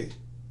 hours away,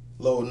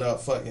 loading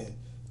up fucking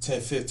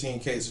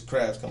 10-15 cases of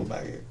crabs coming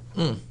back here.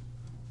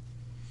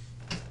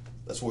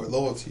 That's where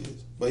loyalty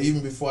is. But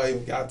even before I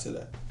even got to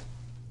that,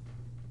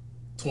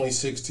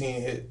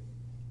 2016 hit.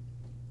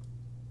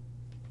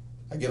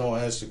 I get on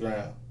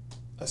Instagram.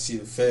 I see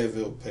the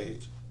Fayetteville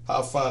page.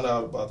 How I found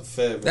out about the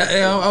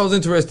Fayetteville. I was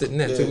interested in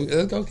that Yeah. too.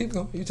 Let's go, keep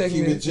going. You take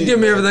me. G, You give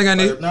me man. everything I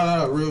need.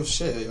 No, real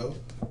shit, yo.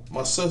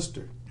 My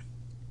sister,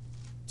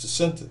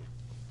 Jacinta,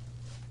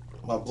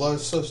 My blood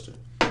sister.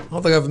 I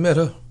don't think I ever met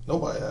her.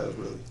 Nobody has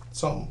really.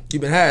 Something. You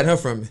been hiding her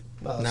from me.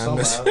 Nah,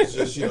 Nah, somehow it's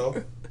just, you know,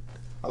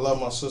 I love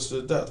my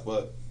sister to death,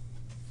 but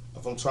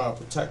if I'm trying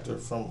to protect her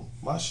from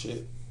my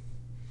shit,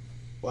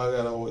 why I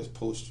gotta always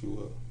post you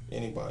or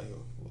anybody?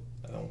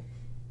 I don't.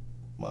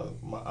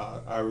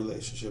 Our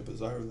relationship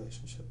is our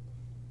relationship.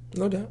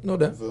 No doubt, no You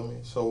doubt. feel me?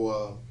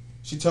 So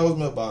she tells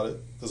me about it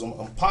because I'm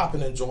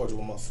popping in Georgia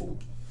with my food.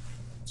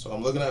 So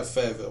I'm looking at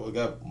Fayetteville. We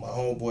got my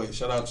homeboy.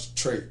 Shout out to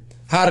Trey.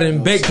 Hotter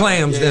than baked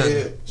clams Yeah, down yeah.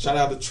 there. Shout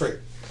out to Trey.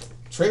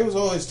 Trey was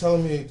always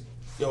telling me,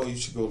 yo, you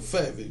should go to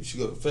Fayetteville. You should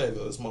go to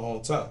Fayettille. It's my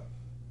hometown.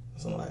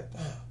 So I'm like,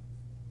 damn.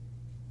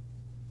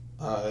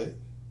 All right,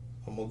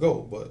 I'm going to go.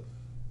 But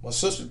my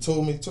sister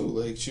told me, too.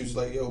 Like, she was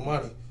like, yo,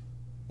 Monty,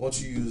 why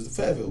don't you use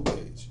the Fayettille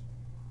page?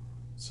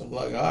 So I'm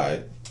like, all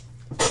right,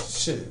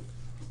 shit.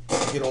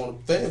 Get on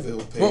the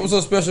Fayettille page. What was so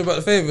special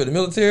about the Fayettille? The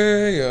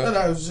military? Or?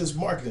 No, it was just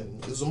marketing.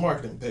 It was a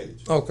marketing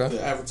page. Okay.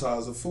 To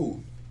advertise the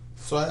food.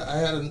 So I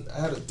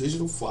had a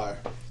digital flyer.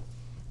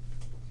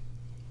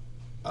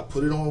 I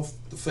put it on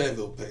the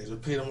Fayettille page. I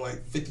paid them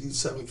like $50 to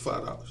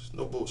 $75.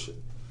 No bullshit.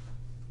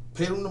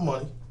 Paid them the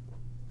money.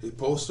 He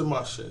posted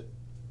my shit.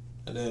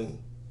 And then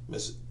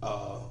Miss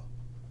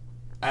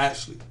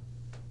Ashley,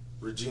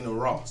 Regina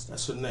Ross,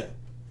 that's her name.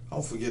 I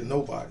don't forget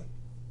nobody.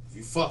 If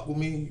you fuck with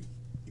me,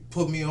 you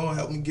put me on,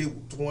 help me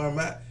get to where I'm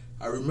at,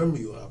 I remember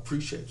you and I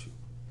appreciate you.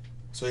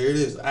 So here it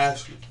is,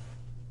 Ashley.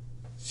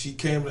 She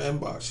came to the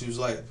inbox. She was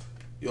like,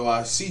 yo,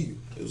 I see you.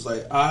 It was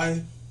like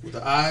I with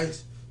the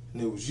eyes,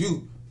 and it was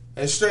you.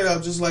 And straight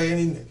up, just like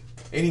any nigga,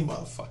 any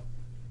motherfucker.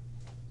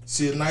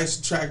 See a nice,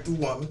 attractive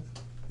woman,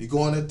 you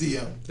go on a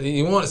DM. So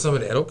you wanted some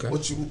of that, okay.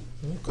 What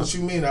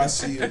you mean? I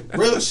see you.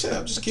 Real shit.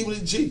 I'm just keeping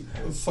it G.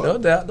 Fuck. No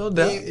doubt, no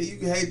doubt. You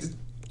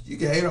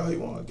can hate all you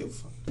want. Give a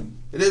fuck.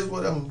 It is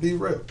what I'm. Be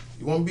real.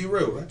 You want to be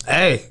real, right?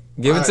 Hey,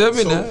 give it to All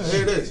me right, now. So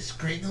here it is. It's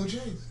great, no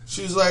James.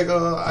 She was like,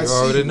 I You see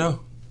already you. know.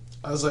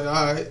 I was like,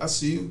 all right, I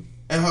see you.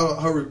 And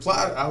her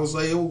reply, I was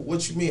like, yo,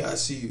 what you mean I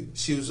see you?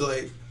 She was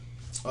like,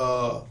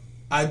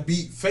 I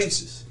beat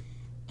faces.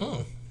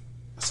 Mm.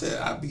 I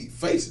said, I beat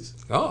faces.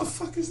 Oh. What the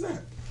fuck is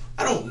that?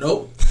 I don't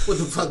know what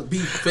the fuck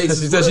beat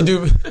faces She said she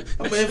do.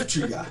 I'm an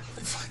infantry guy.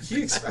 Fuck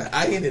you expect?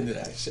 I ain't into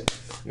that shit.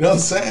 You know what I'm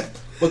saying?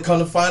 But come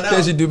to find out,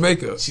 Yeah, she do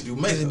makeup. she do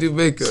makeup. She do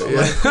makeup, So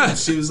yeah. like,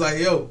 she was like,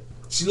 yo,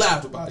 she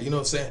laughed about it. You know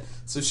what I'm saying?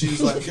 So she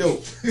was like,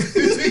 yo.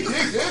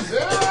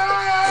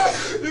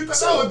 You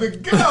thought I was the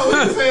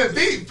girl. You said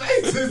deep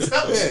faces.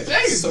 That was Yeah.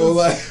 Jesus. So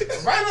like,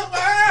 Right up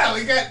my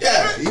alley. Got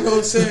yeah, you know what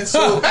I'm saying?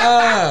 So,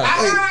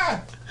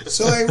 Ah.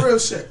 so like real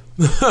shit.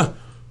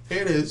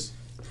 Here it is.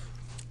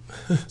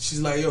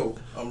 She's like, yo,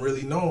 I'm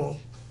really known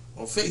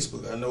on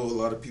Facebook. I know a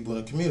lot of people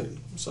in the community.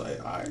 So like,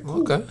 all right,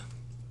 cool. Okay.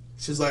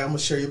 She's like, I'm gonna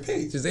share your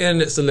page. She's an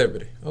internet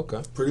celebrity.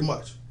 Okay. Pretty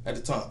much at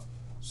the time.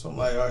 So I'm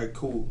like, all right,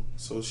 cool.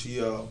 So she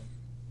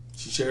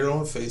shared it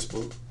on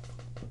Facebook.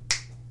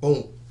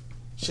 Boom,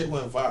 shit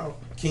went viral.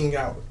 King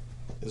Albert.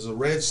 It was a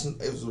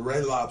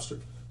red lobster,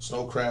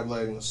 snow crab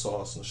leg, and the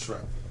sauce and the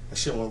shrimp. That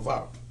shit went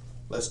viral.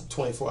 Less than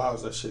 24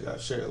 hours, that shit got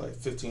shared like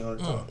 1,500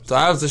 times. So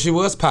obviously she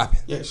was popping.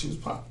 Yeah, she was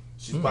popping.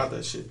 She's about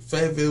that shit.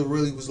 Fayetteville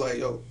really was like,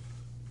 yo,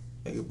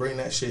 nigga, bring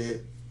that shit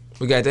here.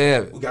 We got to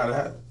have it. We gotta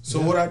have it.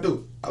 So what I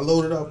do, I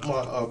loaded up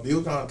my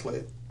Buick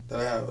Enclave that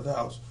I have at the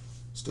house,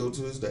 still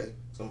to this day.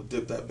 So I'm gonna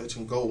dip that bitch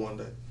in gold one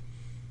day,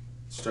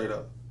 straight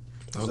up.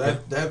 So Okay.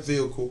 that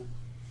vehicle,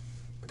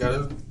 I got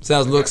it.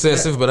 Sounds a little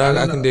excessive, but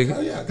I can dig Oh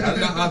it. yeah, I got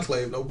in the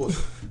Enclave, no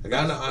bullshit. I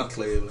got in the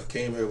Enclave and I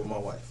came here with my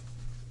wife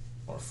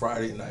on a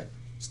Friday night,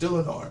 still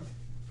in the Army.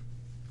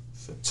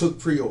 So took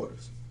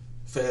pre-orders.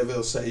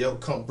 Fayetteville said, yo,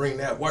 come bring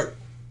that work.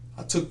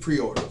 I took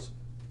pre-orders.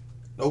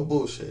 No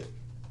bullshit.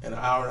 In an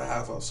hour and a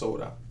half, I was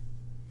sold out.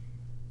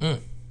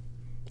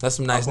 That's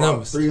some nice I brought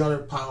numbers.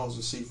 300 pounds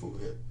of seafood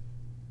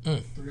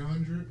here.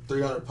 300.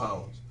 300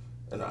 pounds.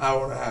 In an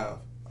hour and a half,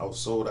 I was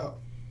sold out.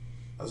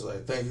 I was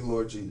like, thank you,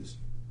 Lord Jesus.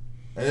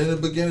 And in the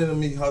beginning of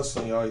me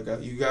hustling, y'all,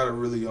 you got to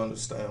really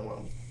understand where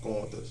I'm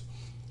going with this.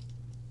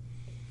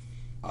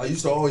 I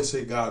used to always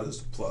say God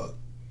is the plug.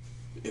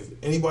 If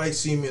anybody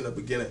see me in the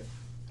beginning,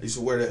 I used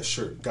to wear that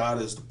shirt,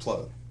 God is the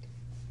plug.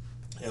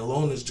 And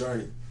along this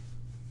journey,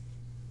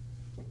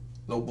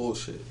 no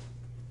bullshit.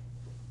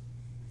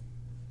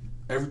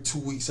 Every 2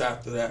 weeks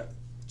after that,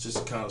 just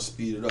to kind of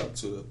speed it up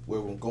to where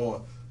I'm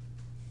going,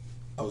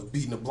 I was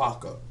beating the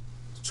block up,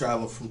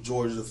 traveling from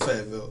Georgia to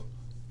Fayetteville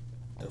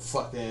in a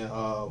fucking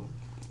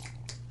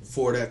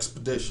Ford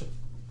Expedition.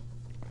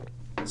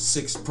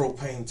 6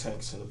 propane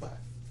tanks in the back.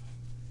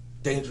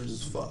 Dangerous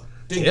as fuck.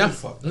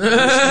 Dangerous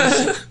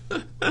as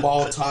fuck.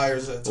 Ball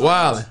tires at times.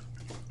 Wildin'.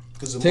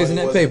 Because Chasing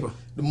that paper.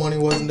 The money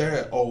wasn't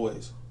there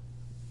always.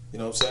 You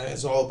know what I'm saying?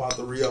 It's all about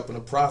the re-up and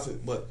the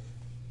profit, but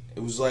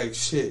it was like,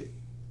 shit,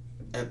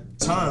 at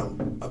the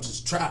time, I'm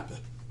just trapping.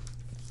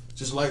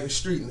 Just like a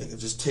street nigga,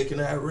 just taking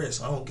that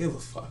risk. I don't give a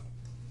fuck.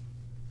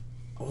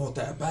 I want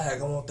that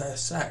bag, I want that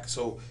sack.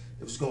 So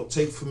if it's gonna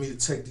take for me to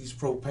take these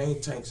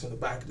propane tanks in the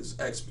back of this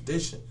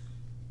expedition,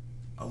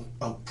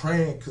 I'm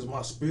praying because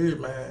my spirit,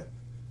 man,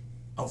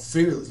 I'm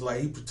fearless.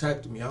 Like, he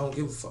protected me. I don't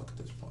give a fuck at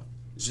this point.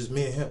 It's just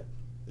me and him.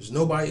 There's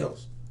nobody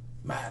else.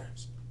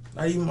 Matters.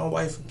 Not even my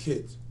wife and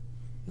kids.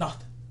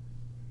 Nothing.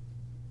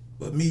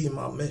 But me and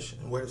my mission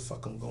and where the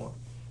fuck I'm going.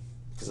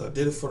 Because I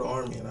did it for the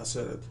Army, and I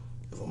said,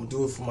 if I'm going to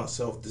do it for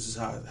myself, this is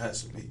how it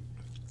has to be.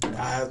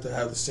 I have to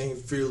have the same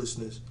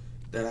fearlessness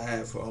that I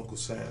had for Uncle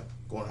Sam,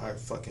 going out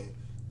fucking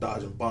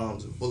dodging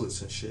bombs and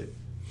bullets and shit.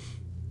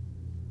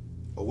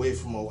 Away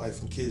from my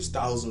wife and kids,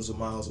 thousands of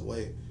miles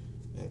away,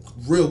 in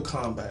real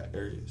combat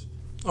areas.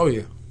 Oh,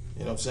 yeah.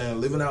 You know what I'm saying?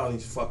 Living out in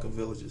these fucking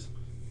villages.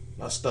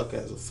 Not stuck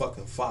as a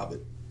fucking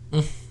fobbit.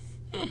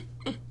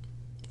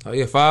 Oh,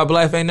 yeah, Five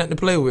Life ain't nothing to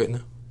play with now.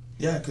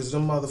 Yeah, because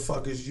them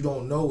motherfuckers, you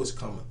don't know what's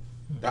coming.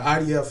 The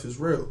IDF is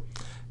real.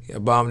 Yeah,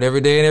 bombed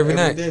every day and every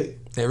night. Day.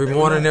 Every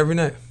morning and every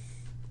night.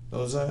 You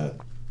know what I'm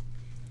saying?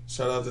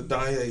 Shout out to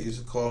Danye. He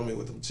used to call me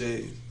with them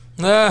J's.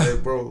 Ah. Hey,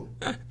 bro,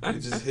 you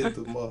just hit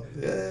the mark.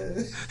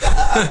 Yeah.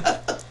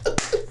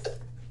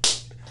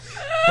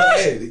 But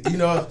hey, you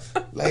know,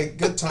 like,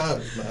 good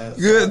times, man.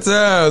 Good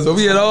times. But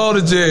we had all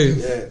the J's.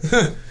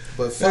 Yeah.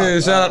 But fuck.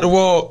 Hey, shout out to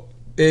Walt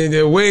and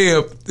the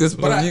Web. This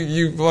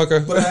you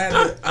fucker. But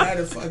I had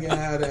to fucking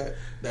have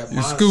that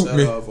You scooped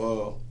me. mindset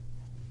of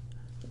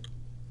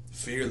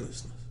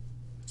fearlessness.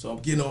 So I'm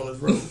getting on this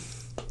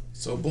road.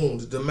 So boom,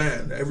 the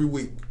demand every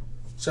week.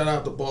 Shout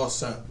out to Boss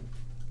Sam.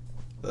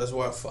 That's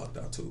where I fucked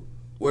out too.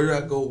 Where did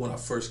I go when I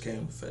first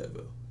came to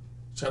Fayetteville?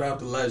 Shout out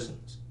to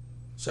Legends.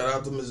 Shout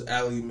out to Ms.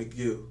 Allie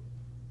McGill.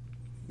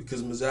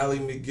 Because Ms. Allie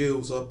McGill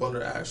was up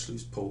under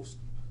Ashley's post.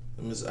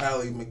 And Ms.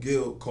 Allie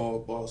McGill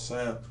called Boss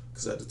Sam,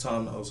 because at the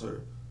time that was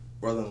her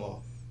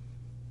brother-in-law.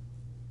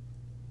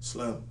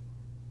 Slim.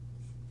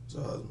 His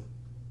husband.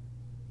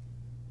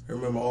 I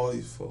remember all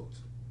these folks.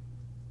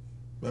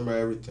 Remember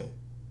everything.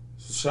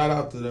 So shout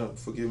out to them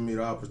for giving me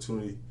the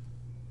opportunity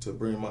to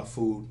bring my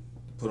food,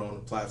 put on the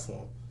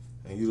platform,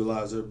 and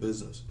utilize their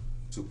business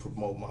to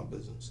promote my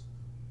business.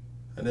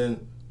 And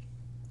then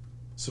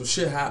some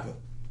shit happened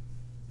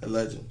at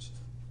Legends.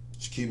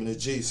 Just keeping it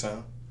G,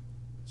 Sam.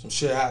 Some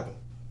shit happened.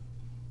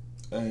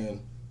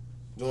 And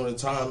during the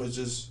time, it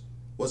just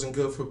wasn't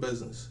good for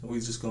business. And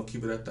we just gonna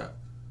keep it at that.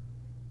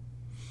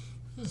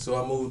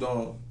 So I moved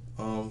on.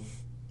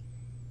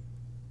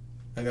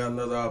 I got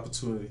another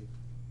opportunity.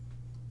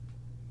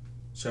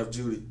 Chef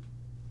Judy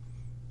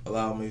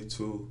allowed me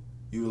to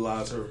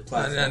utilize her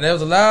platform. Now, there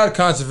was a lot of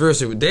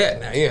controversy with that.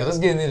 Now, yeah, let's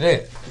get into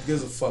that. Who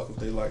gives a fuck if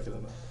they like it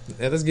or not?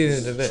 Yeah, let's get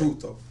into It's that. truth,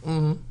 though.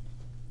 Mm-hmm.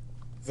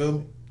 Feel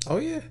me? Oh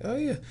yeah, oh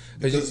yeah.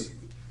 Because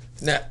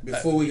Now,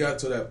 before we got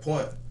to that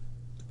point,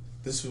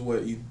 this is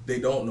what they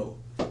don't know.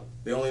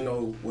 They only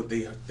know what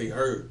they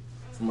heard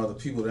from other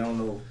people. They don't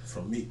know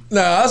from me.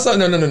 I saw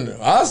no.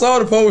 I saw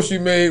the post you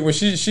made when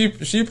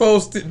she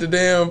posted the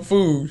damn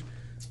food.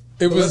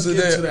 It But was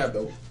let's get the to that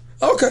though.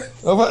 Okay.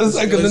 No.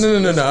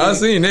 I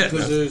seen that.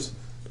 Because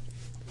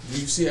do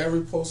you see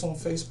every post on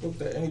Facebook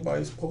that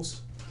anybody's posted?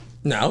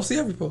 No, I don't see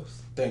every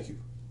post. Thank you.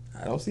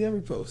 I don't see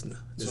every post now.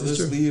 So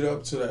let's lead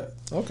up to that.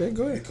 Okay,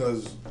 go ahead.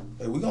 Because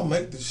we're going to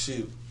make this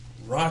shit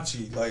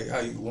raunchy like how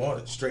you want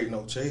it, straight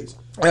no chase.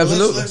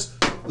 Absolutely.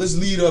 Let's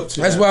lead up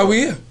to That's that. why we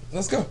here.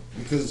 Let's go.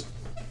 Because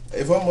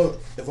if I'm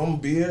gonna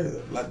be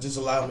here, like, just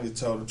allow me to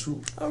tell the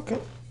truth. Okay.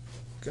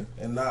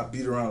 And not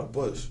beat around the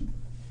bush.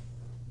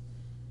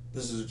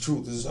 This is the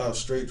truth. This is how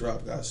Straight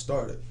Drop got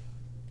started.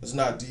 Let's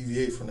not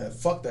deviate from that.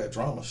 Fuck that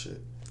drama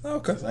shit.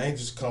 Okay. 'Cause I ain't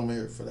just come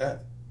here for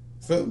that.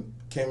 Feel me?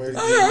 Came here to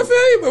Oh yeah, I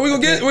feel you, but we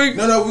gonna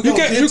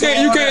get. You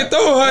can't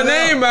throw her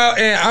name out,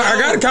 and I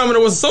got a comment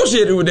that was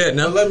associated with that.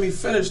 Now let me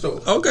finish though.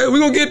 Okay, we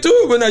gonna get to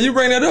it, but now you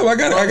bring that up. I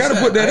gotta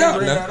put that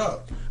out now. That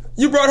up.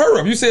 You brought her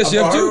up. You said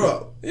Chef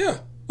Judy. Yeah.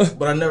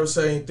 But I never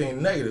said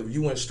anything negative.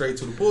 You went straight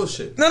to the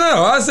bullshit. No.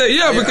 I said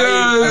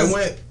because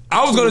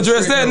I was gonna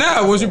address that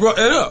now once you brought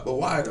that up. But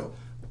why though?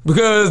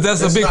 Because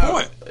that's a big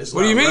point.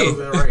 What do you mean?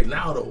 Right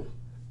now though.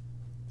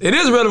 It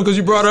is relevant because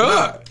you brought her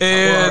up,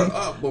 and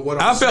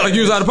I felt like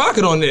you was out of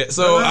pocket on that.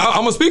 So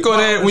I'm gonna speak on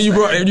that when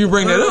you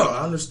bring that up. I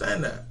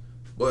understand that,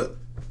 but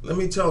let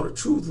me tell the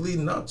truth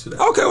leading up to that.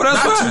 Okay, well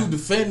that's fine. Not to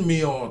defend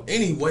me on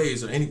any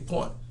ways or any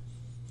point.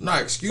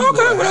 Not excuse.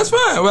 Okay, well that's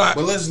fine.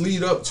 But let's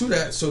lead up to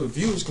that so the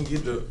viewers can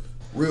get the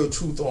real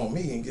truth on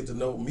me and get to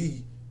know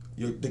me,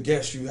 the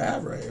guest you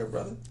have right here,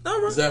 brother.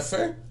 All right. Is that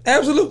fair?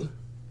 Absolutely.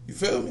 You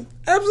feel me?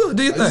 Absolutely.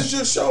 Do your thing. This is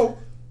your show.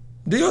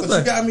 Do your thing.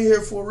 You got me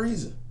here for a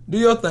reason. Do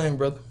your thing,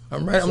 brother.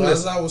 I'm right. So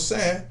as I was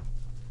saying,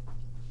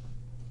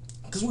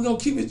 because we're gonna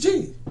keep it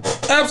G.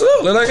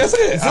 Absolutely. Like I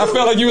said, I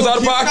felt like you was out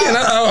of pocket, and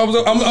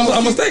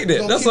I'm mistake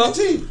that. That's all.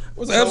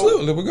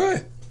 Absolutely. But go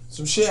ahead.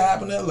 Some shit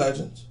happened at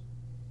Legends.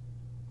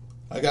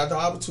 I got the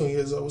opportunity,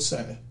 as I was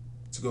saying,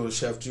 to go to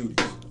Chef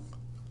Judy's.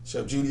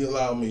 Chef Judy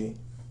allowed me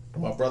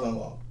and my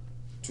brother-in-law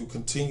to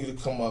continue to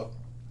come up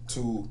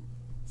to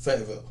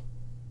Fayetteville.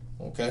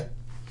 Okay?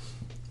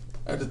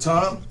 At the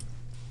time,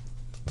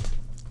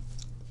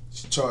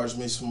 she charged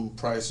me some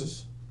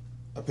prices.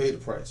 I paid the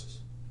prices.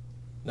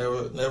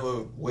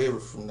 Never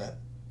wavered from that.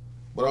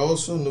 But I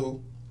also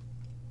knew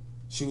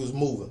she was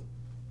moving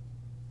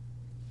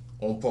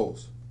on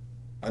post.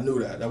 I knew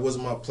that. That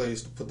wasn't my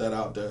place to put that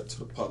out there to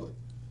the public.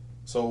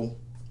 So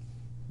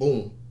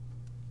Boom.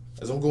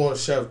 As I'm going to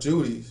Chef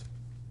Judy's,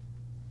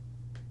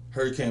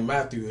 Hurricane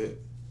Matthew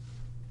hit.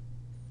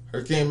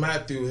 Hurricane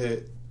Matthew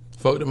hit.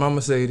 Fucked up my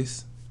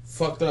Mercedes.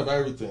 Fucked up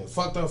everything.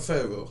 Fucked up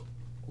Fayetteville.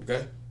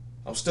 Okay?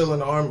 I'm still in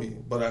the Army,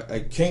 but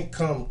I can't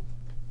come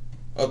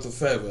up to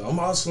Fayetteville. I'm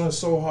hustling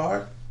so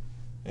hard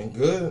and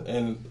good,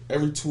 and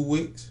every 2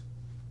 weeks,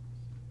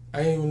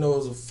 I didn't even know it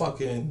was a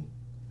fucking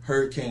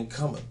hurricane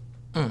coming.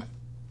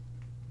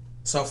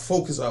 That's how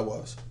focused I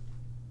was.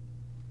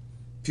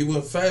 People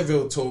in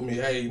Fayetteville told me,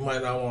 hey, you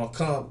might not want to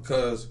come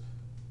because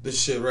this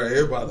shit right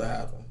here about to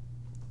happen.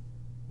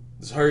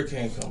 This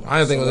hurricane coming. I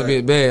didn't think it was gonna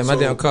be bad. My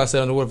damn car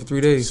sat on the water for 3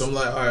 days. So I'm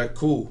like, all right,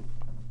 cool.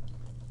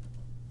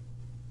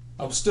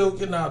 I'm still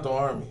getting out the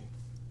Army.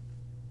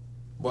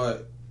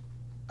 But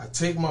I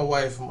take my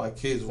wife and my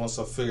kids once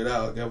I figured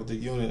out, I got with the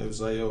unit, it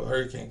was like, yo,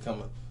 hurricane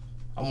coming.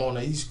 I'm on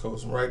the East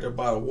Coast. I'm right there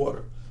by the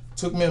water.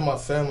 Took me and my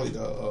family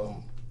to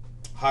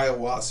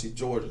Hiawassee,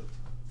 Georgia.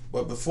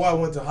 But before I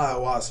went to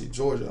Hiawassee,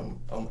 Georgia,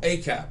 I'm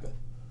A-capping.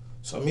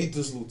 So I meet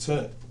this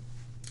lieutenant.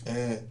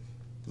 And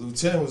the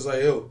lieutenant was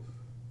like, yo,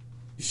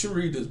 you should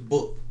read this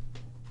book.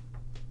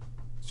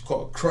 It's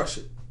called Crush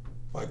It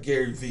by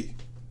Gary Vee.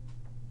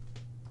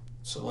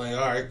 So like,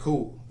 all right,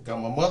 cool. Got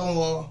my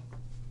mother-in-law,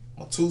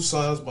 my 2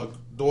 sons, my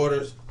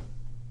daughters,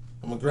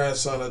 and my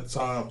grandson at the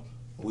time.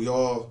 We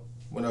all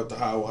went up to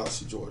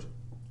Hiawassee, Georgia.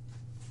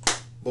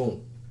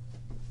 Boom.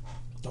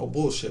 No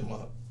bullshit,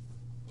 man.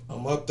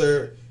 I'm up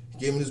there, he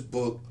gave me this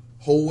book,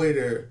 whole way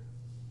there,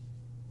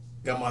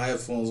 got my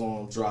headphones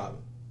on, I'm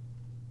driving.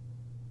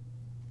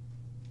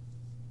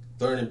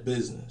 Learning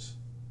business.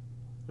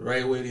 The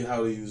right way to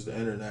how to use the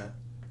internet.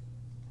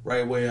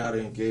 Right way how to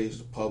engage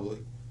the public.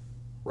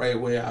 Right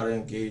way how to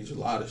engage a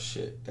lot of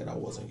shit that I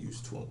wasn't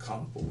used to and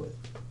comfortable with.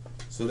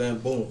 So then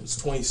boom, it's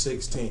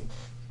 2016.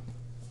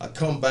 I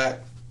come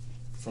back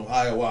from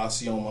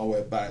Hiawassee on my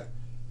way back.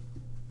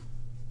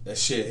 That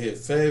shit hit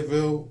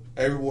Fayetteville,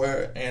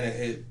 everywhere, and it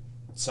hit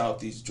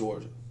Southeast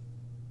Georgia.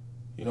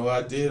 You know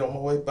what I did on my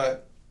way back?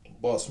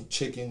 Bought some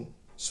chicken,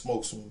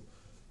 smoked some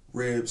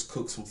ribs,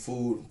 cooked some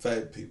food, and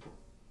fed people.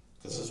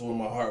 Because that's where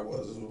my heart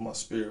was, that's where my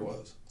spirit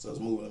was. So I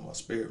was moving in my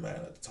spirit, man,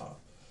 at the time.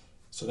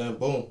 So then,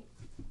 boom.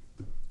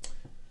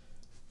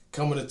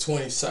 Coming to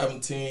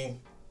 2017,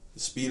 to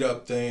speed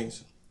up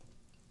things,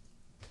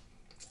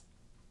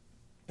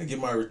 I get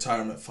my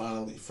retirement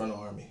finally from the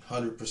Army.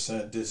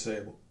 100%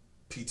 disabled.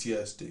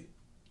 PTSD.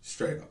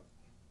 Straight up.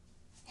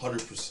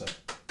 100%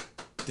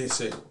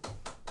 disabled.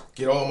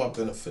 Get all my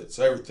benefits,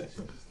 everything.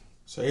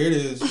 So here it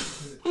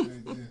is.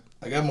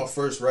 I got my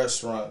first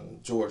restaurant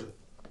in Georgia.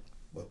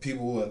 But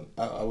people, and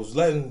I was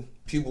letting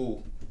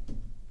people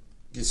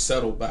get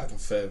settled back in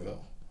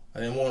Fayetteville.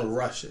 I didn't want to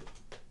rush it.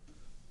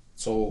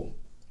 So,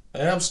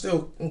 and I'm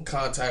still in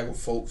contact with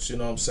folks, you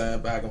know what I'm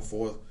saying, back and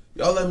forth.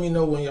 Y'all let me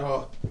know when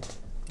y'all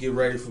get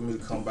ready for me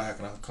to come back,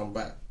 and I'll come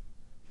back.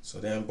 So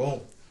then, boom.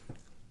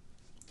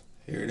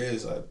 Here it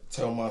is. I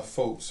tell my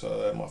folks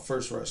at my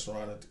first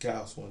restaurant at the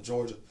Castle in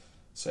Georgia,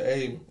 say,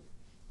 hey,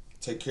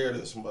 take care of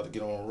this. I'm about to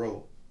get on the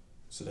road.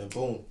 So then,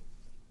 boom.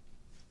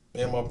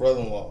 Me and my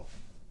brother-in-law,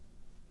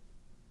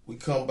 we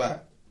come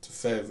back to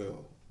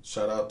Fayetteville.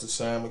 Shout out to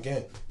Sam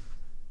again.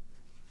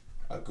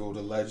 I go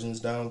to Legends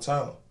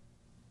downtown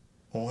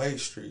on Hay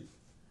Street.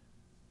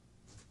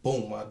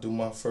 Boom, I do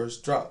my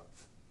first drop.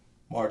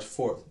 March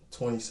 4th,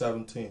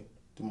 2017.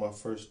 Do my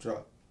first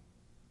drop.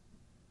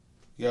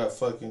 You got a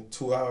fucking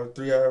 2 hour,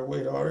 3 hour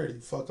wait already.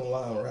 Fucking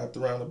line wrapped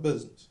around the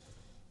business.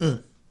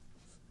 It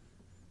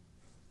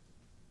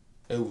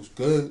was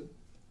good.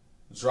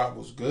 The drop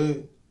was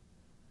good.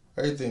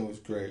 Everything was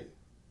great.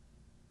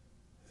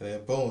 And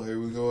then boom, here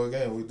we go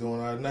again. We're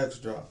doing our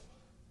next drop.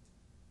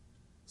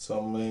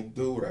 Something ain't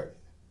do right.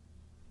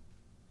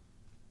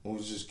 We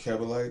just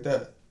kept it like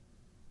that.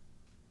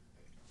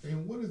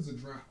 And what is a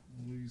drop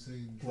when you say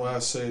drop? When I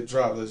say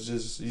drop, that's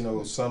just, you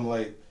know, something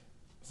like,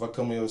 if I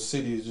come in your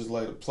city, it's just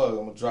like a plug.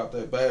 I'm going to drop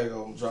that bag off.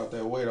 I'm going to drop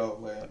that weight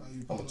off. Like,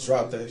 I'm going to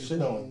drop that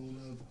shit on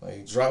you.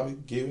 Like, drop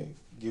it, give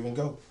and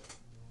go.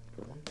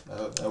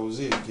 That was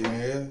it. Get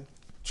in here,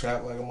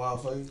 trap like a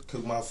motherfucker,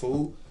 cook my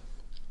food,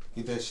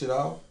 get that shit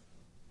out,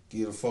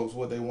 give the folks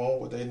what they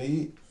want, what they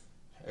need.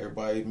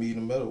 Everybody meet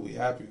in the middle. We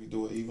happy. We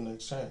do an even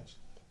exchange.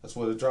 That's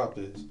what a drop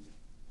is.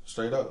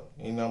 Straight up.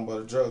 Ain't nothing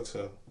but a drug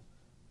sale.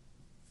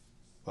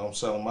 But I'm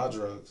selling my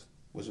drugs,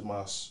 which is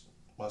my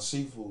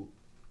seafood.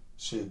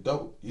 Shit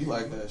dope. You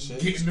like that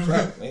shit. Getting the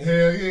crack, man.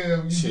 Hell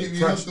yeah. You Shit get me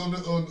crushed.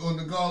 hooked on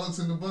the garlics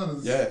and the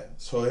butters. Yeah.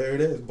 So here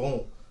it is.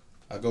 Boom.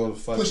 I go to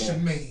fucking... Push your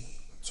man.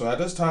 So at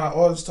this time,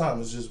 all this time,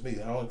 it's just me.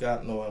 I don't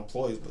got no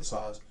employees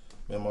besides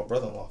me and my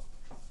brother-in-law.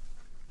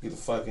 Get to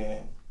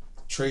fucking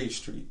Trade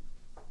Street.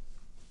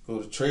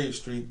 Go to Trade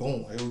Street.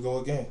 Boom. Here we go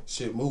again.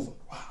 Shit moving.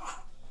 Wow.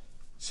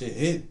 Shit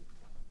hitting.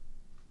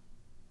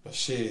 But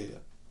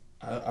shit,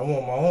 I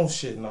want my own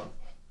shit now.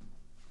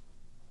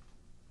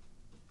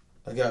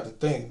 I got to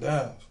think,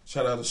 damn,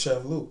 shout out to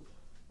Chef Luke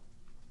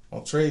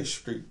on Trade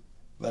Street.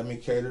 Let me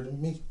cater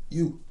to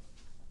you.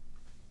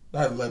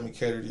 Not let me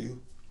cater to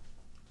you.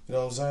 You know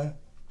what I'm saying?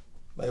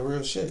 Like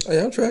real shit. Oh,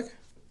 yeah, I'm tracking.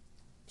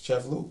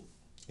 Chef Lou,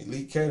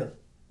 Elite Catering.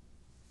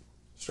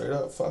 Straight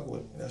up, fuck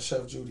with me. That's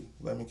Chef Judy.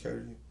 Let me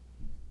cater you.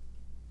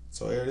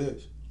 So here it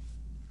is.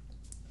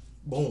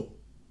 Boom.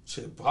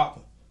 Shit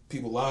popping.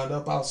 People lined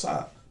up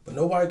outside. But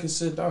nobody could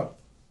sit down.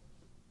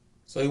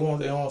 So they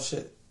want their own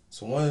shit.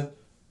 So one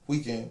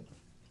weekend,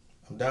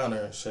 I'm down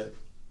there and shit.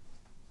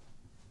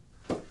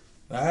 And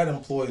I had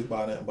employees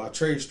by then. By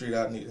Trade Street,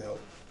 I needed help.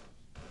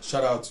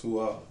 Shout out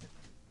to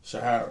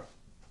Shahara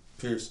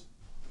Pearson.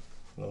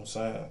 You know what I'm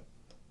saying?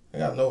 I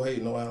got no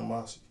hate, no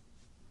animosity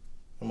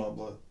in my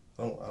blood.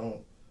 I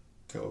don't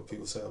care what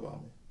people say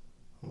about me.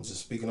 I'm just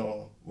speaking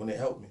on when they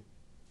help me.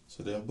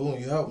 So then, boom,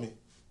 you help me.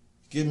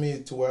 Get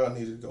me to where I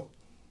needed to go.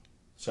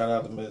 Shout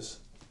out to Miss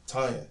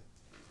Tanya.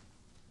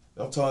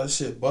 I'm telling this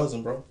shit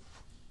buzzing, bro.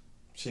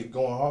 Shit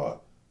going hard.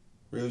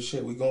 Real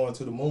shit. We going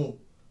to the moon.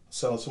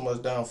 Selling so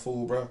much damn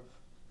food, bro.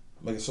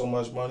 Making so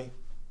much money.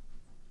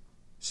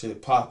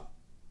 Shit pop.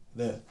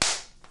 Then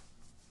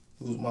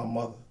lose my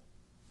mother.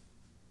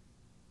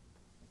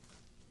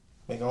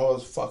 Making all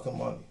this fucking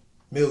money.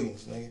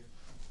 Millions, nigga.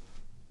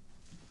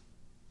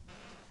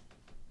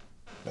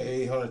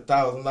 Made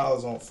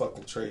 $800,000 on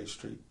fucking Trade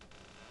Street.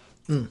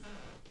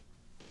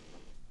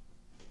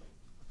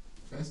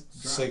 That's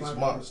 6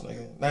 months,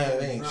 nigga. Nah,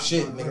 it ain't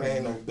shit, nigga. There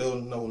ain't no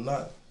building, no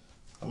nothing.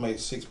 I made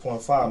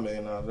 $6.5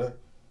 million out of that.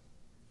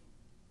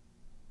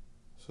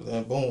 So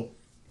then, boom.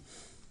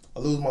 I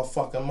lose my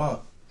fucking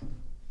mind.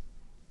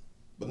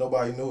 But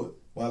nobody knew it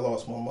when I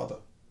lost my mother.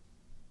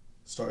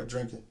 Started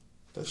drinking.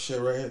 That shit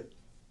right here.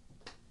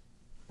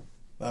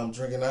 Now I'm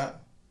drinking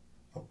that.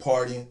 I'm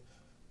partying.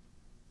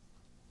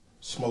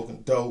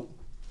 Smoking dope.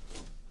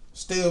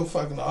 Still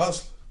fucking a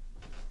hustler.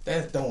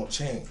 That don't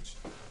change.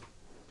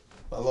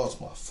 I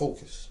lost my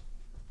focus.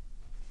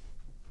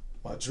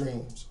 My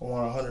dreams. I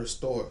want 100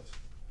 stores.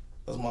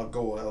 That's my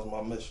goal. That was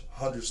my mission.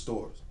 100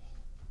 stores.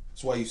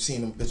 That's why you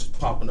seen them bitches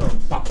popping up.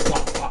 Pop,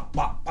 pop, pop,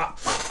 pop,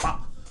 pop, pop,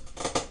 pop.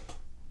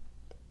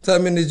 So how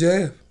many did you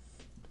have?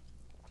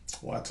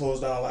 When I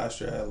closed down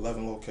last year, I had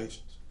 11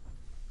 locations.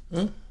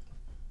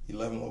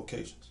 11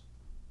 locations.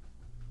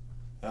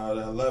 Out of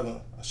that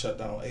 11, I shut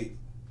down 8.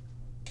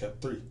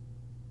 Kept 3.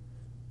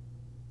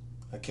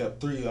 I kept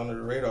 3 under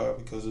the radar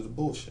because of the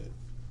bullshit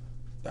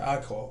that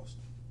I caused.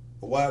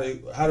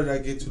 But how did I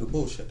get to the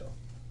bullshit, though?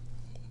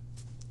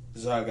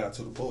 This is how I got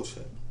to the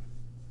bullshit.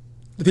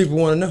 The people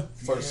want to know.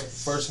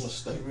 First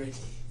mistake.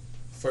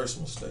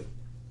 First mistake.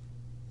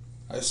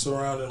 I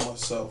surrounded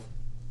myself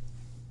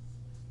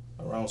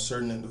around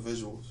certain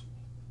individuals,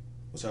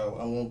 which I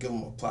won't give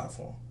them a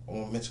platform. I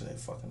won't mention their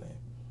fucking name.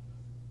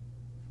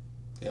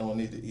 They don't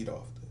need to eat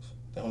off this.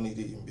 They don't need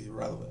to even be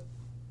relevant.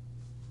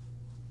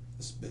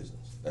 This is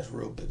business. That's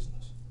real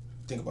business.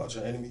 Think about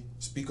your enemy,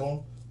 speak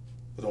on,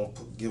 but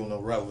don't give them no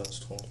relevance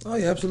to them. Oh,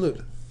 yeah,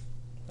 absolutely.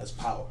 That's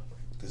power.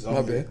 Because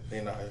My bad.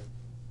 They not here.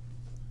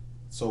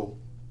 So,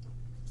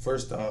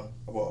 first time,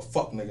 I brought a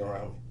fuck nigga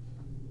around me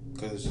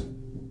because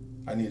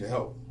I needed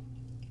help.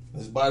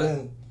 Because by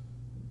then,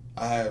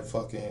 I had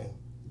fucking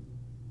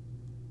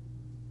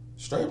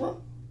straight,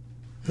 bro.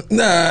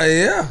 Nah,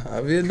 yeah.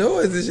 I mean,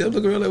 noise and shit. I'm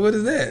looking around like, what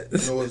is that?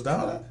 You know what's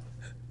down at?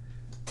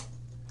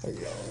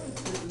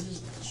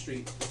 Just the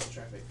street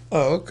traffic.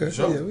 Oh, okay.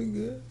 Sure. Yeah, we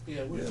good.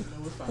 Yeah, we're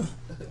fine.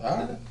 All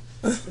right.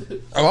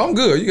 Oh, I'm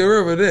good. You can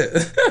remember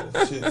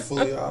that. Shit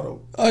fully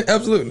auto. Oh,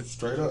 absolutely.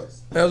 Straight up.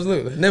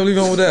 Absolutely. Never leave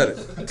home without it.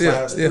 Yeah,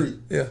 Class yeah, 3.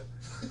 yeah.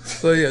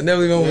 So, yeah,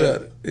 never leave home Yeah.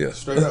 without it. Yeah.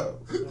 Straight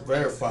up.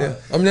 Verified. Yeah.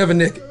 I'm never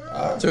naked.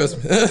 All right.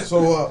 Trust me.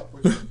 So,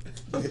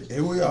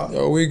 here we are.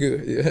 Oh, we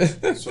good.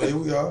 Yeah. So here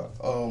we are.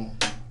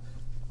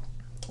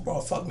 I brought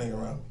a fuck nigga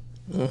around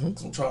me.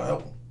 Cause I'm trying to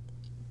help him.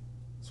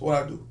 So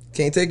what I do?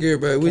 Can't take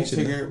everybody with Can't you.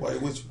 take now. everybody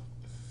with you.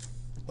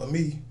 But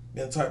me,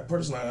 being the type of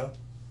person I am,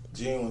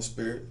 genuine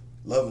spirit,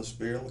 loving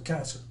spirit, I'm a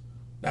Cancer.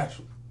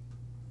 Natural.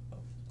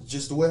 It's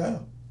just the way I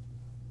am.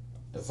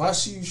 If I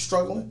see you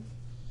struggling,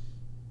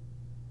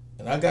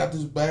 and I got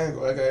this bag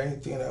or I got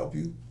anything to help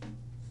you,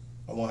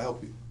 I want to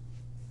help you.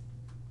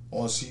 I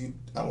want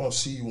to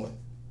see you win.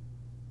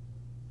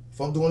 If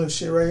I'm doing this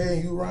shit right here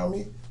and you around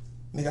me,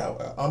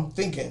 nigga, I'm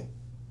thinking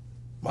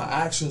my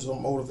actions are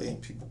motivating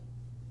people.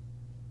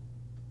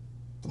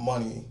 The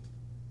money.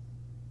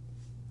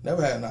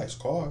 Never had nice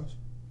cars.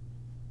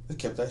 They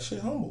kept that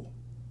shit humble.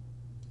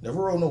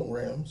 Never rode no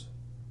rims.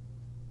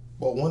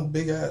 Bought one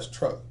big ass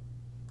truck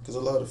because I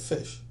love to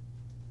fish.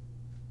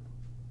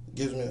 It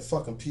gives me a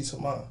fucking peace of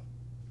mind.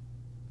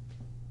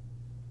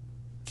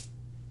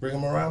 Bring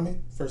them around me,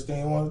 first thing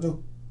you want to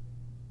do.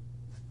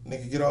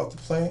 Nigga get off the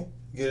plane,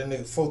 get a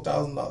nigga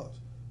 $4,000.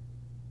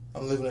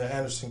 I'm living in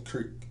Anderson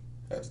Creek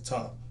at the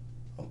time.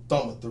 I'm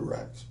thumbing through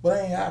racks, but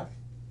I ain't happy.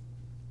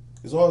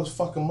 Because all this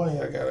fucking money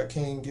I got, I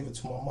can't even give it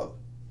to my mother.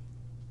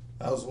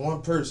 I was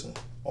one person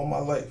all my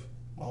life,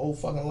 my whole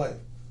fucking life.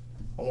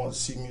 I wanted to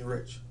see me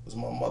rich. It was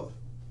my mother.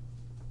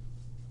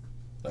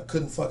 And I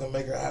couldn't fucking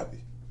make her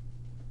happy.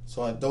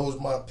 So I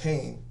indulged my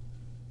pain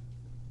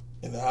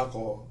in the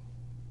alcohol.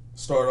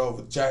 Started off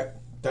with Jack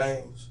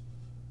Daniels.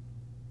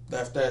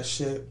 Left that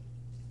shit.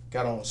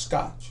 Got on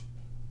scotch.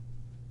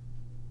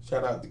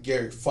 Shout out to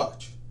Gary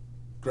Futch.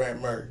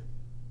 Grant Murray.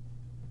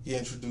 He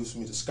introduced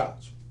me to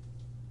Scotch.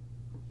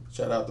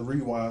 Shout out to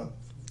Rewind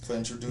for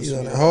introducing He's me.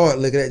 on the hard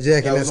lick of that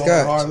Jack and that was on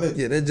the hard Scotch. lick.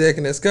 Yeah, that Jack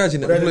and that Scotch. You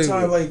But never at the played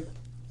time, with. like,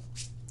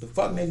 the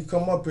fuck nigga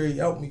come up here, he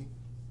helped me.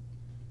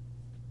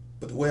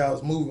 But the way I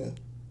was moving,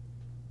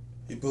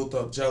 he built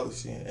up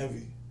jealousy and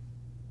envy.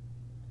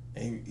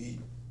 And he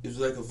it was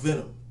like a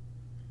venom.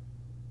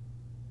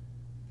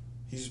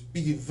 He's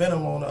speaking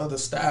venom on the other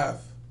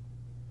staff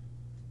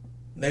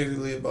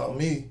negatively about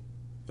me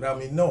without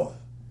me knowing.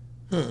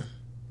 And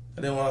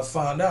then when I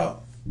find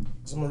out,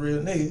 'cause I'm a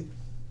real nigga,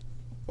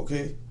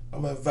 okay,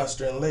 I'm an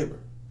investor in labor.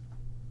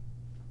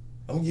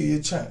 I'm gonna give you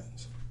a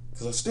chance.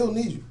 Cause I still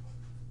need you.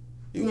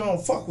 Even though I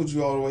don't fuck with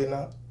you all the way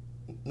now,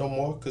 no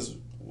more, cause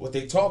what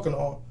they talking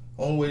on,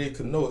 the only way they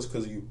could know is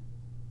cause of you.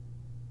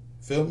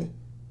 Feel me?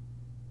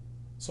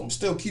 So I'm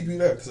still keep you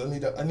there, cause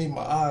I need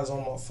my eyes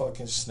on my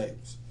fucking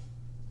snakes.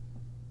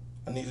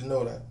 I need to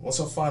know that. Once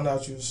I find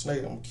out you're a snake,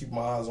 I'm gonna keep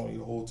my eyes on you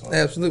the whole time.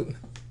 Absolutely.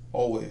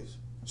 Always.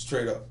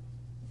 Straight up.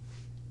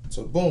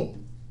 So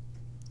boom.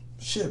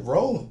 Shit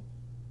rolling.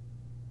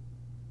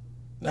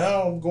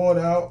 Now I'm going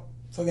out,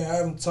 fucking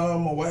having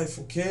time with my wife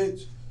and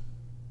kids.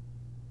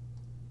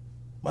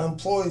 My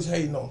employees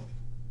hating on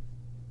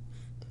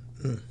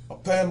me. I'm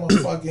paying my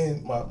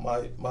fucking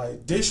my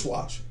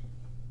dishwasher.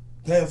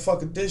 Paying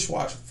fucking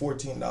dishwasher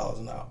 $14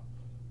 an hour.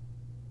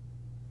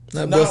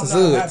 Not Now I'm busting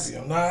not suds.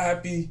 happy. I'm not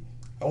happy.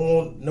 I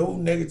want no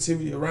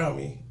negativity around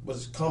me, but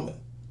it's coming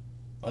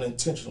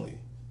unintentionally.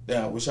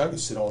 Now I wish I could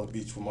sit on the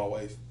beach with my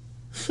wife.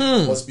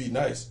 Must be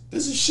nice.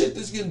 This is shit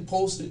that's getting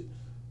posted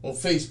on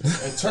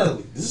Facebook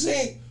internally. This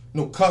ain't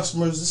no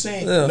customers. This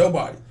ain't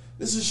nobody.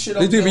 This is shit.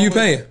 These people you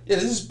paying? Yeah,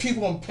 this is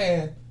people I'm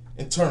paying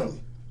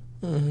internally.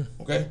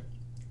 Okay,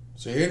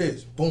 so here it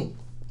is. Boom.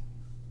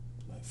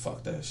 Like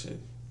fuck that shit.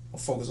 I'm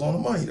focused on the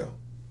money though.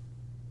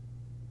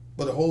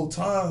 But the whole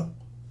time,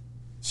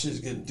 shit's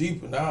getting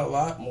deeper. Now a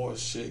lot more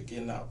shit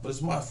getting out, but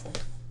it's my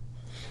fault.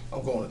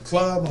 I'm going to the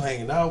club. I'm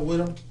hanging out with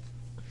them.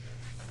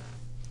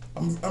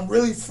 I'm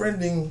really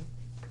friending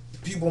the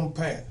people I'm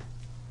paying.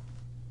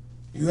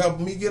 You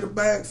helping me get a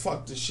bag?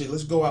 Fuck this shit.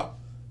 Let's go out.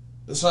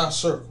 This is our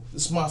circle.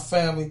 This is my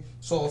family.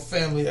 It's all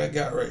family I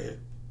got right here.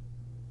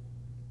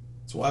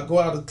 So when I go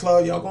out to the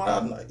club, y'all going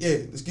out tonight? Yeah,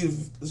 let's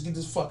get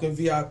this fucking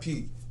VIP.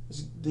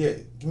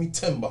 Give me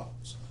 $10.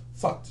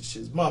 Fuck this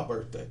shit. It's my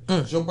birthday.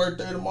 It's your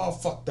birthday tomorrow?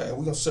 Fuck that.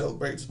 We're gonna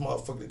celebrate this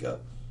motherfucker together.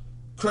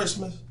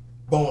 Christmas,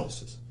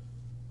 bonuses.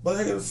 But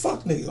I get a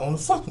fuck nigga on the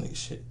fuck nigga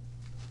shit.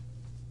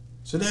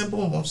 So then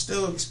boom, I'm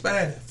still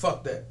expanding.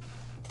 Fuck that.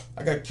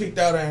 I got kicked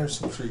out of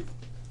Anderson Creek.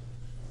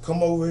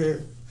 Come over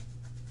here,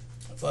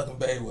 fucking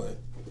Baywood.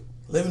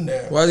 Living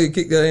there. Why did you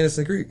kick that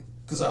Anderson Creek?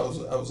 Cause I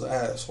was an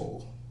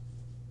asshole.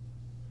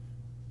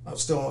 I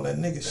was still on that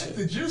nigga shit. That's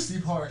the juicy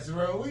parts,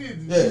 bro.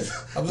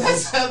 That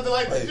sounded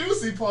like the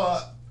juicy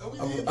part.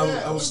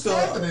 I was still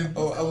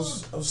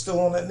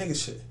on that nigga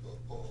shit.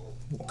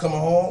 I'm coming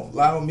home,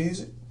 loud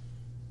music,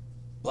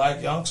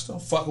 black youngster,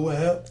 fucking with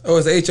him. Oh,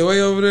 it's the HOA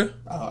over there?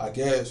 I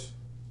guess.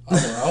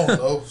 I don't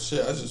know.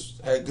 Shit, I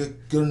just had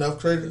good enough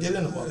credit to get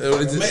in the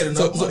motherfucker. I made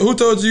enough money. Who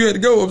told you had to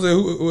go? I'm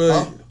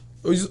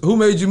saying, who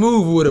made you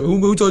move or whatever?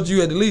 Who told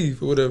you had to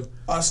leave or whatever?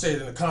 I stayed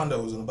in the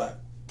condos in the back.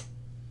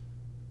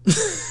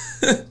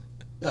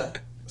 Yeah,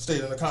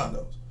 stayed in the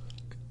condos.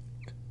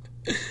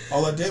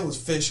 All I did was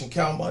fish and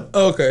count money.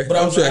 Okay. But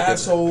I was an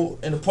asshole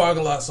in the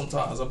parking lot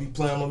sometimes. I'll be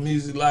playing my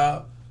music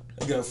loud.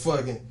 I got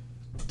fucking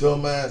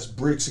dumbass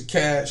bricks of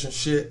cash and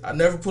shit. I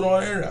never put on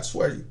the internet, I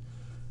swear to you.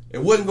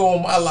 It wouldn't go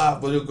on my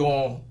live, but it'll go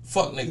on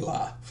fuck nigga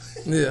live.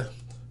 Yeah.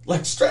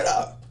 Like straight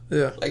up.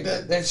 Yeah. Like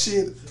that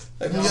shit.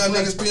 Like young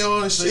niggas be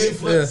on and So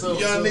shit.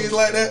 Young niggas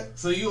like that.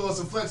 So you on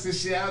some flex and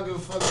shit. I don't give a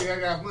fuck. Nigga, I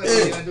got money.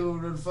 Yeah. I do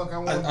whatever the fuck I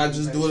want. I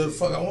just do whatever the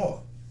fuck I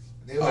want.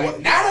 They like,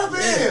 not up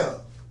in here.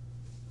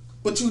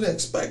 But you'd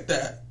expect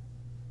that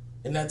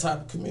in that type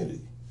of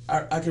community.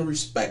 I can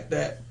respect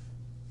that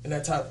in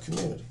that type of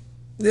community.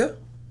 Yeah.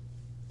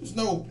 There's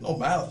no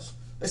malice.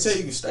 They say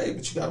you can stay,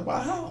 but you gotta buy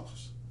a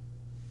house.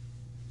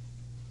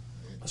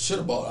 I should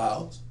have bought a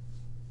house,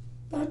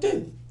 but I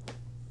didn't.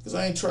 Because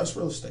I ain't trust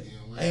real estate.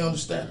 I ain't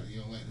understand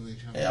it.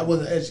 And I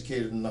wasn't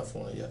educated enough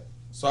on it yet.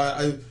 So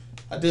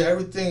I did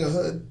everything a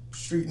hood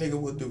street nigga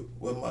would do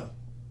with money.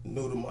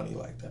 Knew the money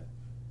like that.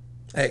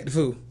 Act the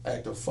fool.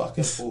 Act a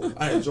fucking fool.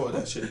 I enjoy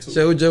that shit too.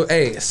 Showed your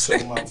ass. Show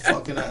my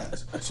fucking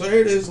ass. So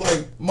here it is,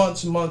 like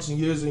months and months and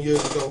years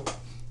ago.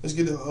 Let's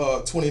get to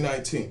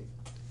 2019.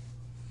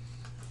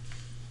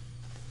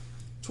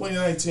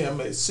 2019, I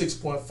made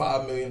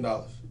 $6.5 million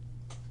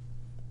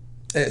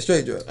At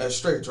Straight Drop. at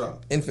Straight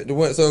Drop. The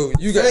one. So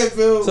you got.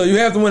 Fayetteville. So you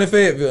have the one in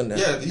Fayetteville now.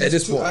 Yeah, At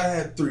this point. I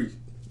had 3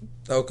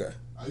 Okay.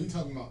 Are you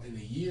talking about in a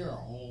year or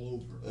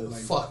all over? in a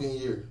fucking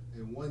year.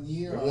 In 1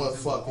 year? In or one is it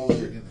fucking all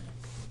year. together?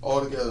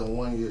 All together in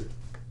 1 year.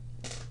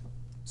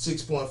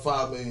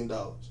 $6.5 million.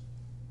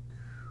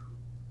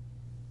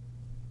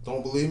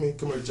 Don't believe me?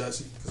 Come here,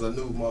 Jesse. Because I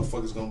knew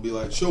motherfuckers gonna be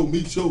like, show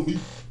me.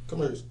 Come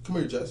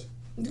here, Jesse.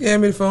 You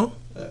hand me the phone.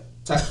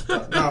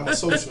 Nah, my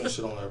social and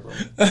shit on there, bro.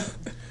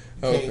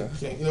 Okay.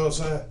 Can't, you know what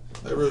I'm saying?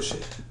 That real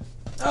shit.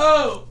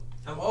 Oh,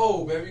 I'm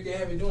old, baby. You can't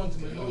have me doing too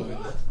much moving.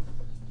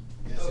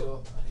 Yes,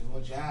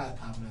 what your eyes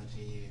popping out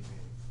your head,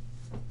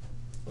 man?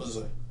 What's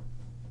that?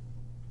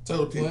 Tell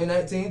the people.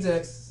 2019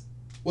 Texas.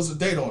 What's the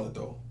date on it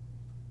though?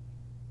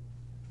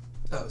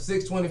 Oh,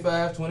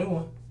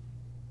 6/25/21.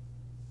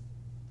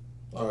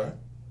 All right.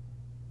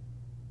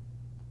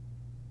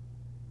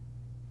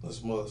 That's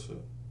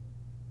motherfucker.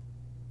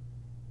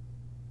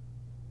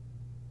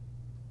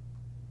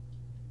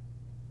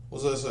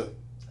 What's that say?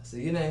 I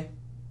see your name.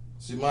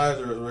 See my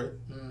address,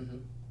 right? Mm-hmm.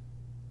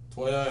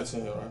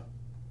 2019, right?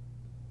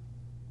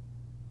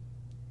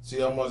 See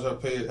how much I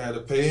had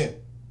to pay in.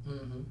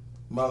 Mm-hmm.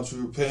 Amount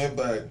you were paying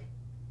back.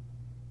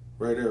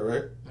 Right there,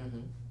 right?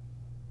 Mm-hmm.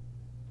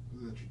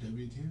 Was that your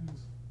W-2s?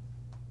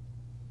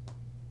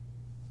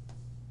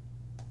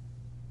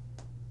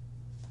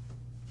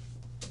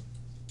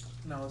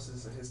 No, this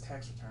is his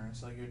tax return.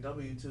 So your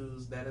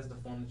W-2s, that is the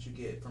form that you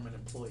get from an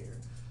employer.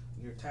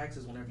 Your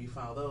taxes, whenever you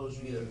file those,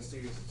 you get a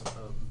series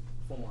of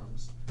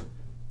forms.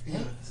 Yeah.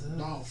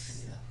 No.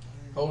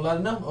 Whole lot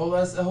of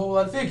numbers. A whole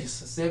lot of figures.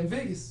 7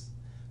 figures.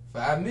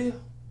 5 mil.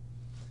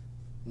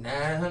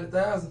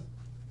 900,000.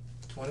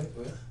 20.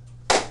 Well,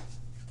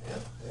 yeah.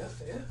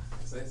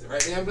 It's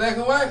right there in black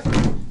and white.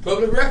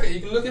 Public record. You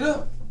can look it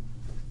up.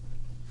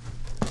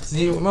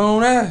 See it with my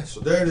own eyes.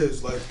 So there it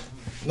is. Like,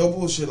 no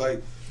bullshit.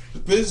 Like, the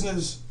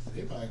business,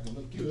 They probably can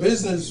look you the up.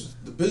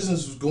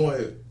 business was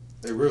going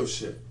their real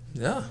shit.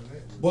 Yeah.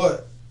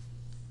 But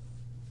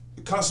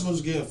the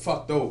customers getting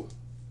fucked over.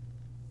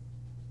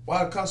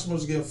 Why the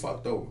customers getting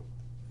fucked over?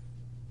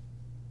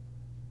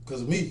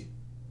 Because of me.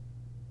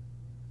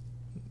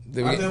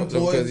 Did I we didn't because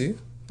employ- of you?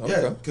 Yeah,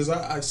 Okay. because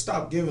I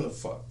stopped giving a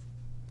fuck.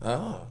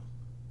 Ah.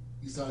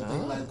 You started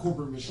thinking like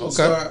corporate machine.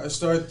 Okay. I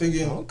started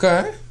thinking.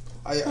 Okay.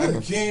 I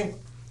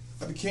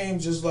became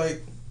just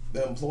like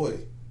the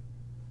employee.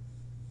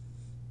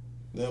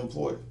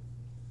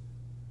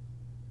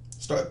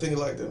 Start thinking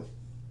like them.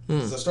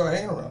 Because I started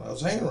hanging around. I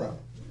was hanging around.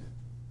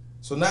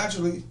 So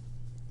naturally,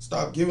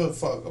 stopped giving a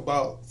fuck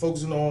about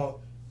focusing on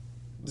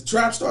the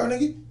trap star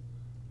nigga.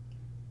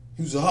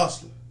 He was a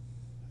hustler.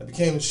 I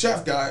became a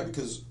chef guy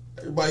because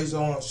everybody's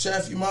on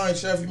Chef Imani.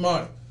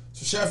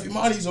 So Chef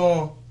Imani's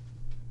on.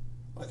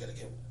 I gotta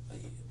get,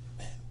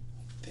 man,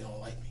 they don't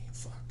like me.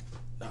 Fuck.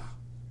 Nah, I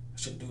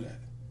shouldn't do that.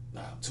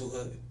 Nah, I'm too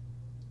hood.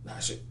 Nah, I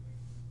should.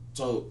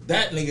 So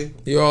that nigga,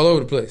 You're all over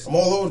the place. I'm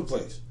all over the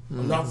place.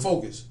 I'm not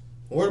focused.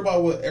 I'm worried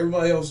about what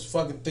everybody else is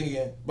fucking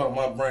thinking about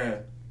my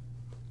brand.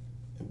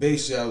 And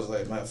basically, I was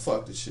like, man,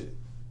 fuck this shit.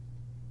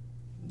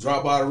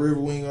 Drop by the river,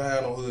 we ain't gonna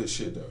have no hood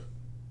shit there.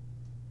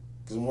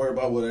 Because I'm worried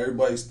about what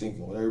everybody's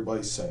thinking, what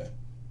everybody's saying.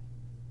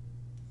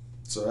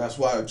 So that's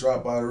why I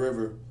dropped by the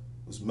river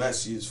was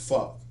messy as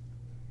fuck.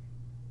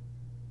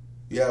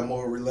 You have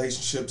more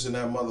relationships in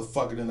that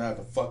motherfucker than I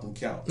can fucking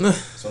count.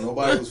 So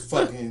nobody was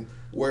fucking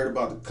worried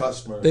about the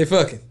customer. They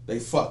fucking. They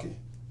fucking.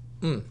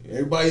 Mm.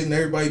 Everybody in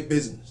everybody's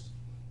business.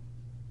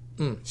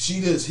 Mm. She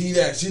this, he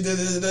that, she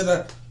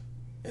that.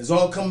 It's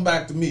all coming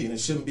back to me, and it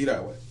shouldn't be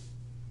that way.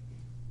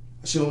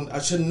 I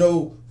shouldn't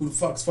know who the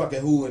fuck's fucking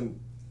who, and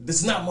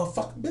this is not my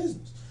fucking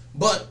business.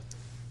 But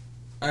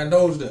I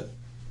indulged in.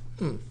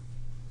 Mm.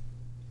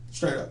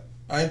 Straight up,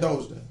 I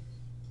indulged in.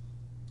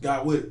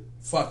 Got with it.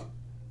 Fuck it.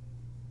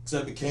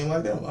 Except it became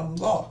like that. I'm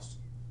lost.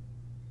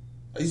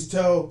 I used to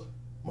tell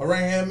my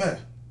right hand man,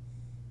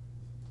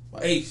 my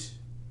ace,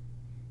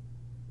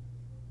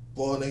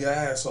 blow a nigga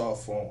ass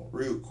off for him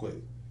real quick.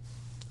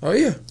 Oh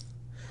yeah.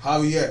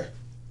 Javier.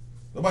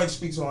 Nobody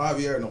speaks on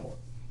Javier no more.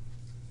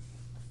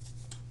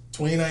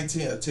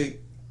 2019, I take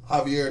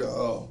Javier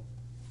to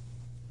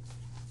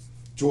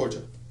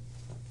Georgia.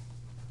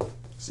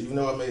 So even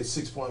though I made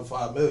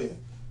 $6.5 million,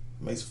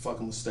 I made some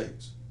fucking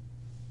mistakes.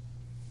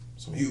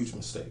 Some huge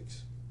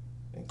mistakes.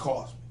 And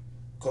cost me.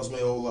 Cost me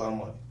a whole lot of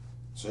money.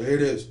 So here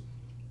it is.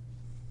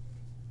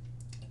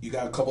 You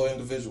got a couple of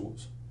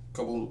individuals, a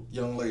couple of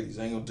young ladies.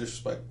 I ain't gonna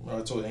disrespect.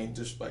 Remember I told you I ain't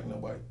disrespecting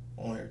nobody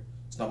on here.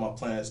 It's not my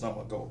plan, it's not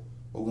my goal.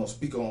 But we're gonna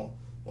speak on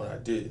what I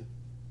did.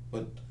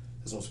 But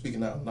as I'm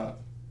speaking out, I'm not.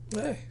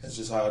 Hey. That's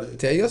just how it is.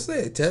 Tell your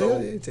side. Tell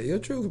So, your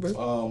truth,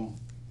 bro.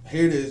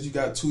 Here it is. You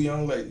got two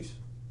young ladies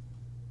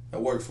that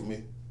work for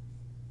me.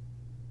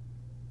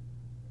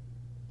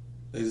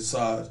 They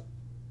decide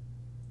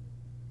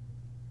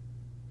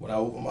when I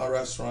open my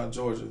restaurant in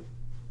Georgia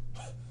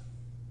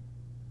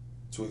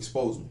to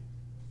expose me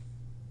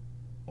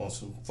on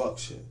some fuck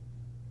shit,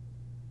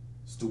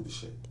 stupid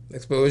shit.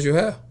 Expose you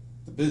how?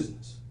 The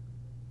business.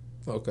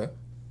 Okay.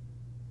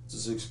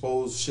 Just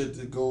expose shit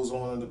that goes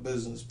on in the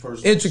business.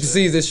 Personal Intricacies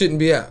shit. that shouldn't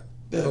be out.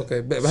 Yeah.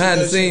 Okay. See Behind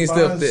the that scenes shit, stuff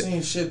behind the that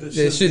scenes shit that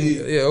shouldn't.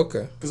 shouldn't be. Yeah.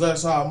 Okay. Because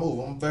that's how I move.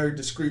 I'm a very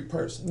discreet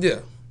person. Yeah.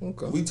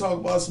 Okay. We talk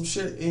about some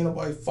shit, ain't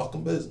nobody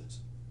fucking business.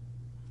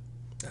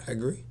 I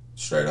agree.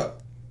 Straight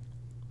up.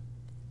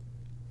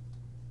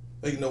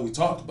 They can know we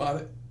talked about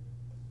it.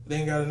 They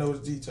ain't gotta know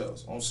the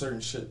details on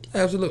certain shit.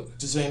 Absolutely.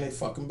 Just ain't they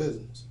fucking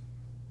business.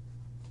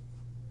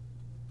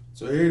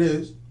 So here it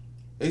is.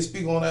 They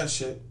speak on that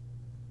shit.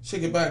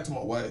 Shit get back to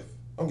my wife.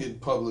 I'm getting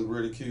public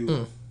ridicule.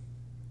 Mm.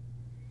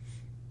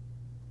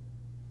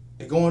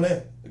 It going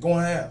in. They're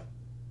going ham.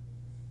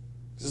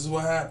 This is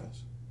what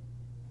happens.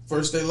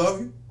 First they love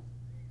you,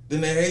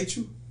 then they hate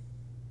you,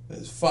 then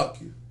it's fuck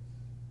you.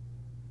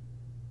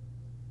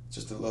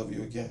 Just to love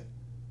you again.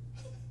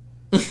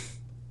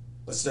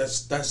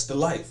 That's the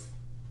life.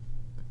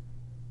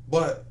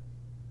 But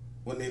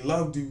when they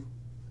loved you,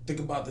 think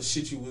about the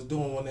shit you was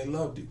doing when they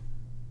loved you.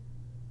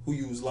 Who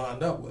you was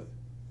lined up with.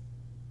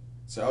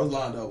 So I was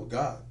lined up with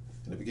God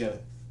in the beginning.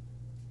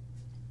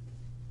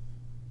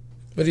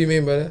 What do you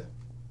mean by that?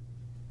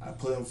 I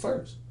put him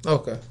first.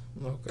 Okay.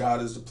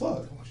 God is the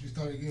plug.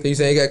 So you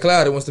saying he got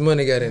clouded once the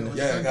money got in there?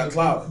 Yeah, I got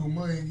clouded.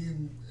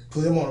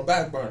 Put him on the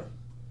back burner.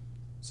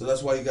 So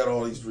that's why you got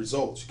all these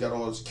results. You got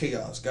all this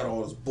chaos. Got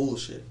all this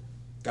bullshit.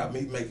 Got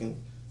me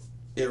making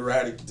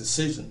erratic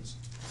decisions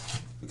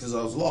because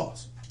I was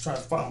lost. Trying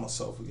to find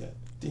myself again.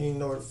 Didn't even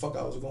know where the fuck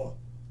I was going.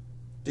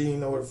 Didn't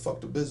even know where the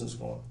fuck the business was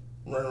going.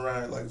 Running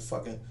around like a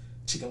fucking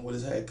chicken with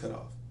his head cut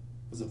off.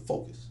 Wasn't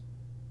focused.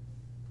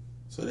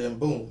 So then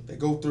boom, they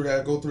go through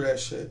that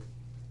shit.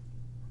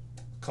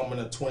 Coming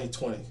to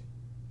 2020.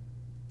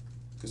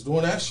 Because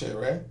doing that shit,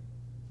 right?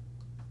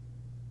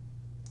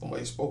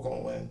 Nobody spoke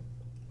on when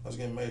I was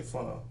getting made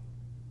fun of.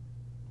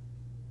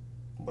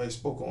 Nobody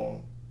spoke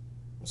on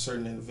when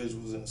certain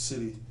individuals in the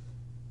city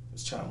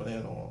was chiming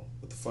in on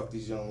what the fuck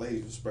these young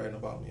ladies were spreading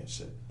about me and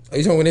shit. Are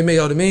you talking when they made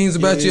all the memes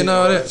about you and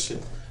all that?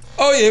 Shit.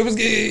 Oh yeah,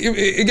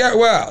 it got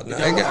wild. It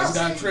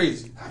got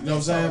crazy. You know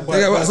what I'm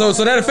saying?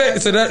 So that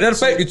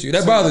affected you.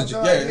 That bothered you.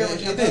 Yeah,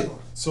 it did.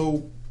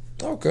 So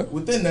okay.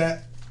 Within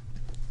that,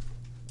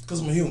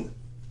 because I'm a human.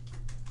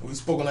 We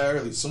spoke on that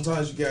earlier.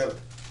 Sometimes you gotta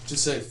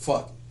just say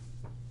fuck it.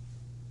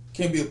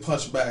 Can't be a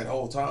punch bag the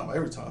whole time,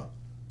 every time.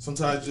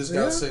 Sometimes you just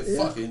gotta say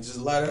fuck it and just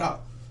let it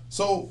out.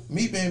 So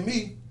me being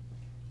me,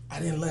 I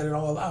didn't let it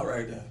all out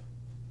right then.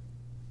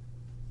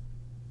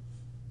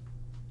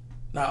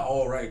 Not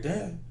all right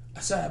then. I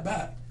sat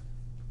back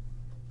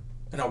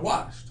and I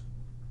watched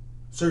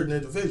certain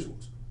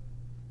individuals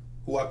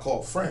who I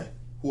called friend,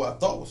 who I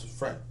thought was a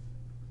friend,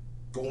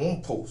 go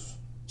on posts,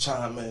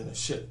 chime in and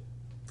shit.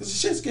 Because the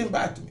shit's getting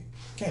back to me.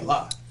 Can't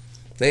lie.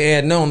 They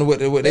adding on to what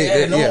they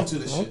adding on to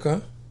the shit.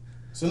 Okay.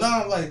 So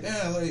now I'm like,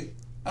 damn, like,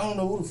 I don't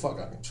know who the fuck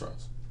I can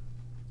trust.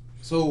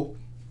 So,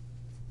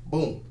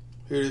 boom,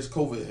 here it is,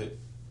 COVID hit.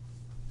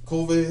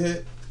 COVID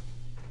hit,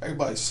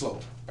 everybody's slow.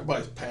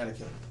 Everybody's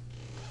panicking.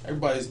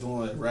 Everybody's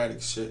doing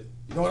erratic shit.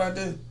 You know what I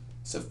did? I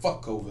said,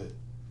 fuck COVID.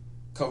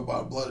 Covered by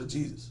the blood of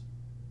Jesus.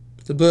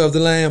 The blood of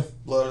the Lamb.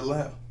 Blood of the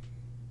Lamb.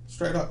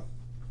 Straight up.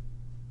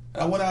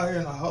 And I went out here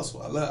and I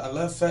hustled. I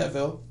left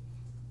Fayetteville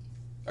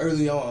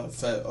early on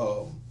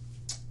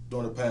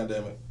during the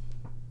pandemic.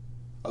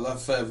 I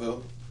left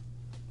Fayetteville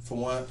for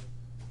one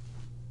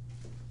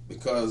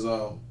because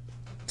so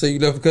you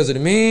left because of the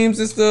memes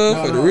and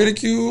stuff, or the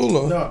ridicule,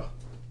 or no,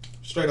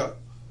 straight up.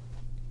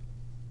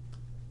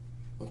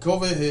 When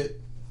COVID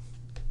hit,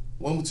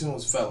 Wilmington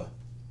was felon.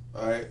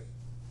 All right,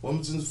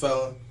 Wilmington's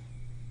felon.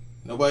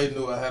 Nobody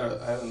knew I had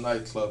a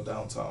nightclub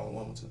downtown in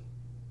Wilmington.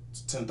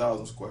 It's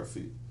 10,000 square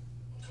feet.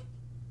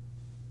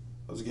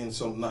 I was getting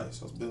something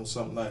nice. I was building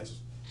something nice.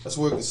 That's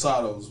where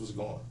Casados was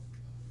going,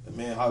 and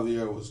me and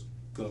Javier was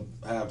gonna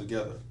have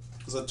together.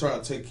 Because I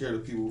tried to take care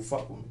of the people who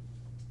fuck with me.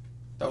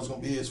 That was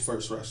gonna be his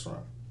first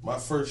restaurant. My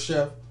first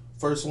chef,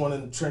 first one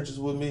in the trenches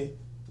with me,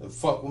 that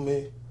fuck with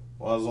me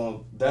when I was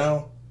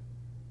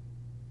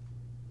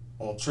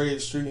on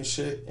Trade Street and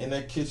shit, in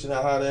that kitchen,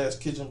 that hot ass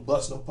kitchen,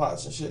 busting them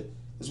pots and shit.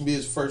 This would be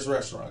his first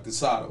restaurant,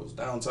 Casados,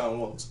 downtown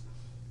Wilmington.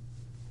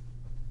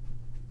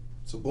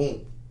 So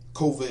boom,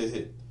 COVID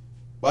hit.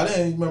 By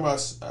then, you remember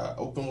I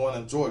opened one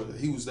in Georgia.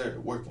 He was there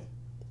working.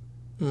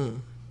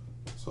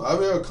 So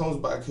Javier comes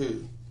back here.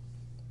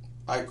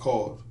 I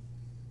called.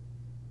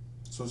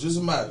 So just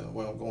imagine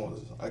where I'm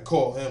going. I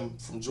call him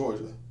from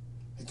Georgia.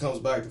 He comes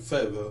back to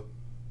Fayetteville.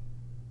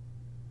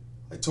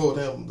 I told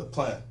him the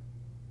plan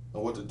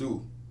and what to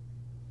do.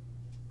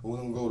 We're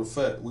gonna go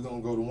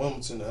to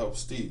Wilmington to help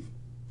Steve.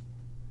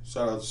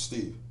 Shout out to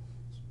Steve.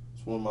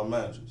 He's one of my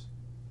managers.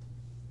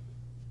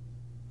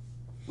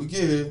 We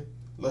get here.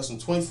 Less than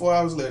 24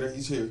 hours later,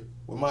 he's here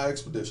with my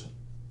expedition,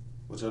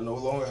 which I no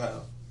longer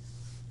have.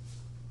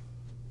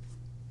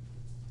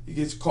 He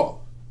gets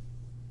caught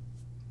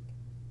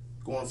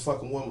going to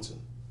fucking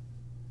Wilmington.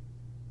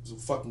 Some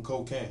fucking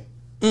cocaine.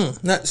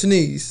 Not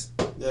sneeze.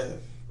 Yeah.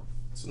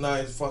 So now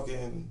he's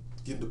fucking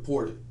getting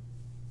deported.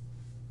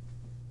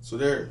 So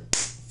they're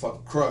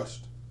fucking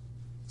crushed.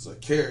 It's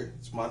like, Kerry,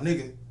 it's my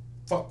nigga.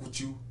 Fuck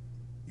with you.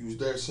 You was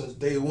there since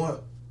day one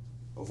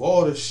of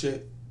all this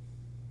shit.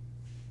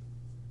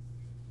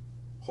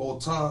 Whole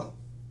time,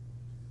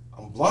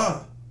 I'm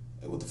blind.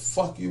 Like, what the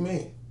fuck you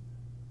mean?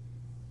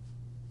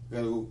 I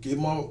gotta go get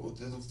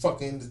the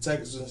fucking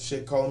detectives and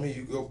shit calling me.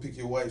 You go pick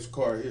your wife's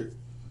car here.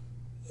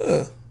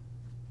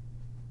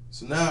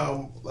 So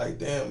now I'm like,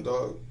 damn,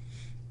 dog.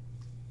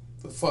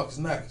 The fuck's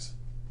next?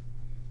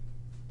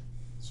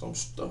 So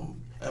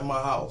I'm at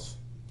my house.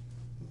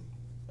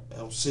 And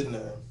I'm sitting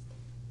there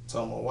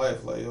telling my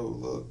wife, like, yo,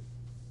 look.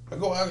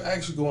 I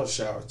actually go in the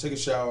shower, take a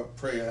shower,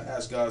 pray, and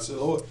ask God. I said,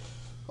 Lord,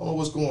 don't know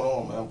what's going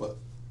on, man, but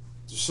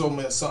just show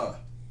me a sign.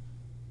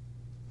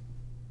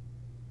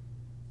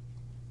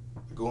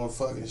 I go and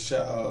fucking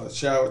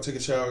shower, take a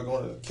shower, go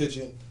into the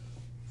kitchen.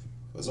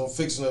 As I'm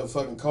fixing a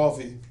fucking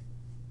coffee,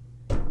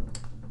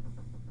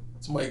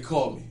 somebody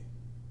called me.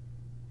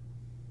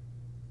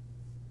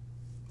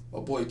 My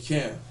boy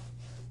Cam,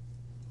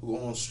 who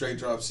owns Straight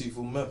Drop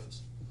Seafood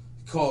Memphis.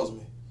 He calls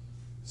me.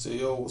 Say,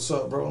 yo, what's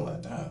up, bro? I'm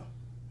like, damn.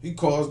 He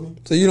calls me.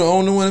 So you don't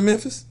own the one in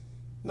Memphis?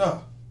 Nah,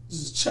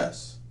 this is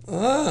Chess.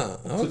 Ah,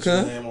 okay. Put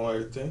your name on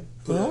everything.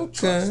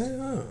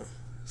 Okay.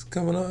 It's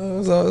coming up.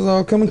 It's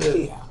all coming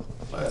clear.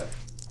 Right.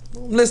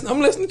 I'm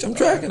listening. I'm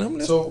tracking. I'm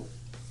listening. So,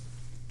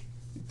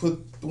 you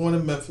put the one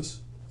in Memphis.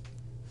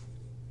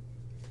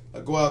 I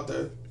go out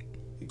there.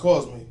 He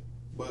calls me.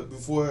 But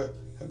before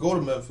I go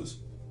to Memphis,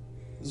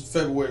 this is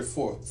February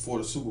 4th, before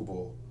the Super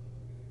Bowl.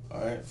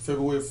 All right?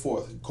 February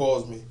 4th, he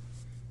calls me.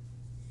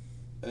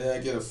 And then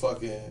I get a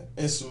fucking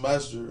instant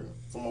messenger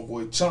from my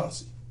boy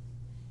Chauncey.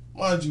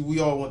 Mind you, we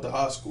all went to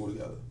high school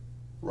together.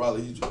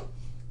 Raleigh, Egypt.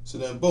 So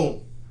then,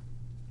 boom.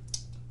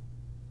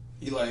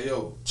 He like,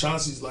 yo,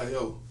 Chauncey's like,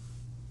 yo,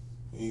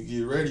 when you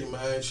get ready,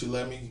 man, you should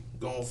let me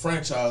go and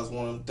franchise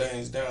one of them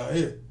things down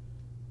here.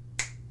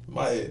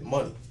 My head,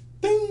 money.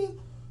 Ding!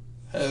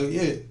 Hell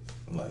yeah.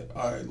 I'm like,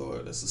 all right,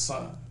 Lord, that's a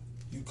sign.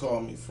 You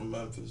called me from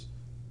Memphis.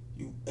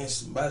 You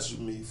instant messaged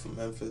me from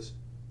Memphis.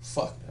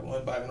 Fuck. I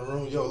went back in the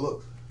room. Yo,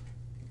 look.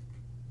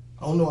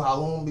 I don't know how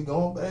long I'll be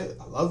gone, babe.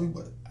 I love you,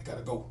 but I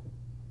gotta go.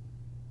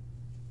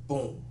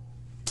 Boom.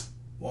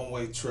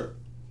 One-way trip.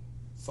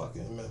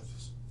 Fucking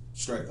Memphis.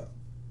 Straight up.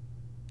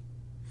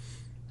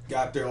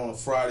 Got there on a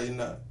Friday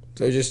night.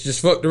 So just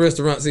fuck the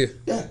restaurants here.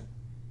 Yeah.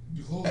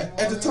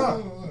 At the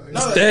time.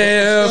 No,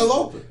 Damn. it was still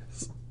open.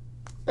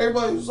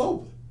 Everybody was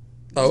open.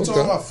 Oh, I'm okay.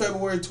 talking about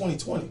February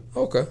 2020.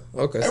 Okay.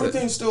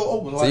 Everything's still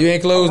open. So you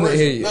ain't closing it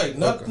here yet? Like,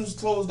 nothing's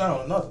closed down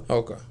or nothing.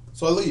 Okay.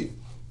 So I leave.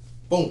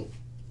 Boom.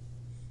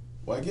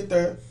 When I get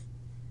there,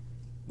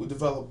 we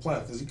develop a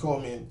plan because he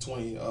called me in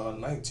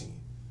 2019.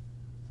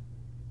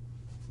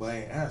 But I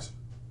ain't answered.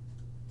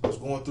 I was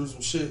going through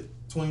some shit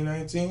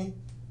 2019.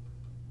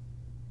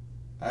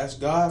 I asked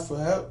God for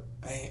help.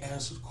 I ain't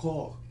answered the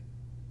call.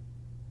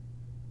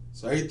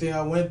 So everything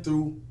I went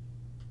through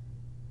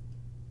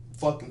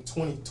fucking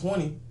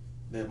 2020,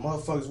 that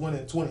motherfuckers went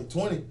in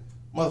 2020,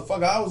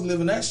 motherfucker, I was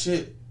living that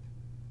shit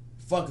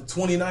fucking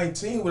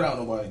 2019 without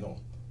nobody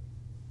knowing.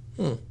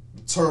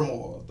 The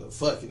turmoil,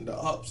 the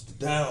ups, the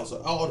downs,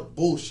 all the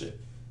bullshit.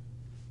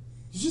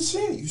 You just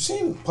seen it. You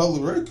seen it.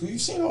 Public record. You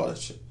seen all that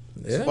shit.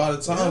 Yeah. So by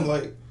the time,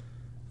 like...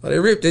 Oh,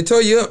 they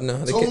tore you up now.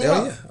 They tore me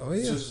up. Oh,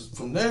 yeah. Just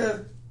from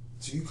there,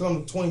 till you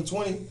come to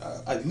 2020,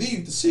 I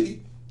leave the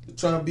city to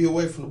try to be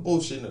away from the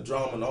bullshit and the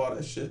drama and all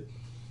that shit.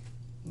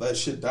 Let that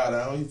shit die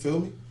down, you feel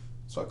me?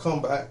 So I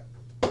come back,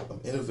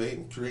 I'm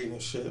innovating, creating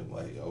and shit. I'm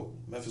like, yo,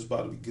 Memphis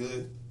about to be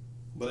good.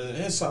 But in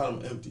the inside,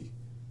 I'm empty.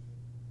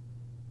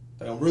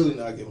 Like, I'm really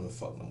not giving a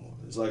fuck no more.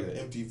 It's like an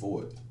empty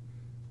void.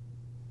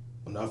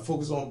 I'm not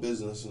focused on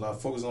business, I'm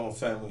not focused on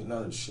family,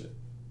 none of this shit.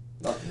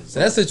 Nothing. So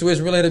that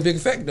situation really had a big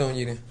effect on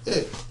you then?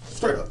 Yeah,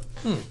 straight up.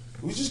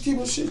 We just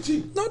keeping shit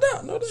cheap. No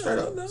doubt. Straight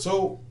up.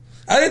 So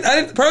I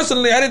didn't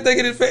personally. I didn't think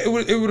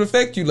it would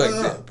affect you like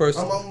that.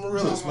 Personally, I'm a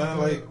realist, man.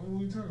 Like,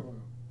 what are you talking about?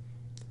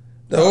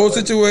 the whole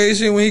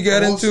situation when he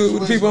got into it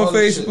with people on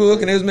Facebook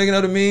and they was making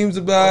other memes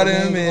about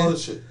him and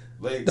shit.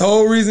 Like, the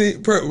whole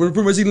reason,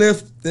 pretty much he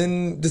left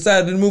and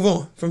decided to move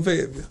on from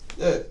Fayetteville.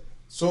 Yeah.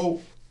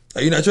 So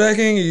Are you not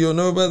tracking? You don't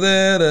know about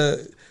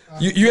that?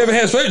 You haven't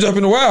had straight drop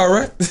in a while,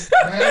 right?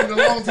 I had it a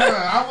long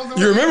time.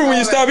 You remember when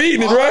you stopped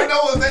eating it, right?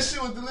 All I know is that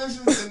shit was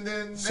delicious, and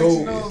then next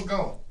you know it's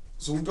gone.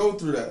 So we go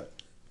through that.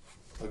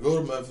 I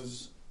go to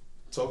Memphis,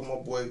 talk to my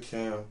boy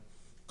Cam,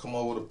 come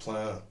up with a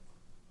plan.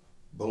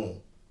 Boom.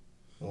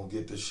 We're going to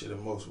get this shit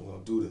in motion. We're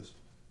going to do this.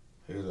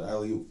 Here's the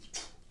alley-oop.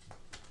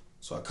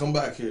 So I come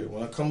back here.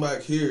 When I come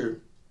back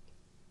here...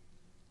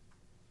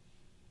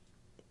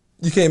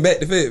 You came back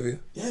to Fayetteville?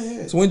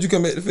 Yeah. So when did you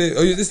come back to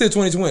Fayetteville? Oh, it's still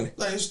 2020?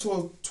 Like, it's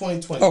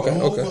 2020.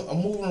 Okay.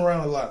 I'm moving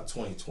around a lot in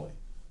 2020.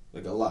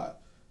 Like, a lot.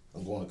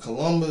 I'm going to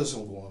Columbus.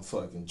 I'm going to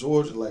fucking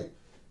Georgia. Like,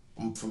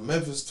 I'm from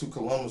Memphis to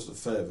Columbus to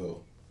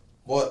Fayetteville.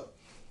 But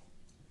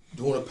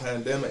during the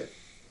pandemic,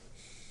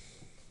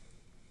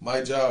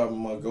 my job and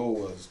my goal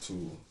was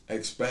to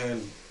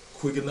expand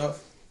quick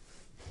enough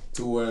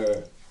to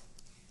where,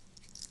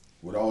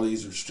 with all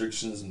these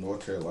restrictions in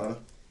North Carolina,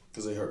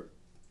 because they hurt.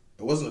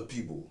 It wasn't the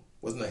people.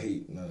 It wasn't the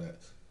hate, none of that.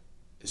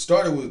 It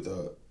started with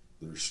the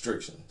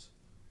restrictions.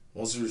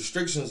 Once the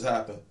restrictions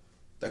happened,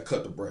 that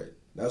cut the bread.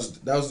 That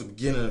was the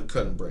beginning of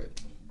cutting bread.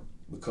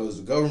 Because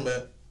the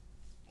government,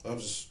 I'll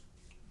just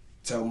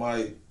tell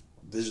my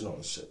vision on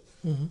the shit.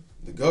 Mm-hmm.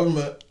 The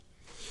government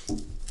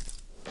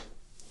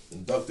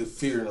inducted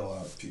fear in a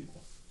lot of people.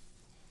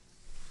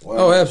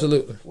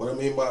 Absolutely. What I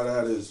mean by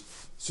that is,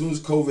 as soon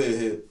as COVID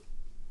hit,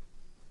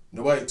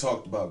 nobody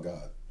talked about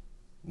God.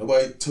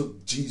 Nobody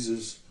took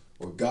Jesus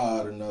or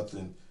God or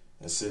nothing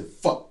and said,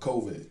 fuck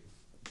COVID.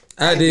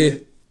 I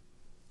did.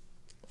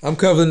 I'm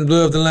covered in the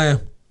blood of the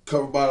Lamb.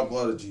 Covered by the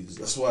blood of Jesus.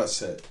 That's what I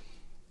said.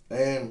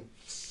 And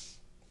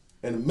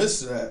in the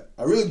midst of that,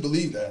 I really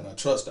believe that and I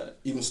trust that,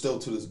 even still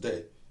to this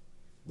day.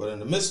 But in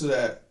the midst of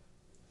that,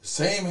 the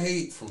same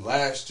hate from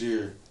last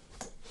year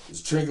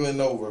is trickling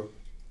over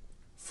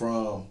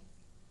from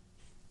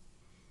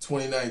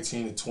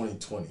 2019 to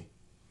 2020.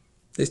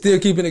 They still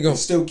keeping it going.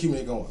 They're still keeping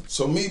it going.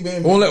 So me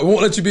being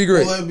won't let you be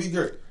great. Won't let it be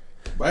great.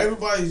 But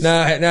everybody's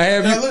now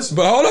have you? listen.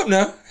 But hold up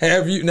now.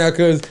 Have you now?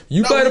 Because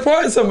you played a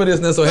part in some of this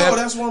now. So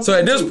that's what I'm so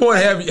at this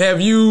point, have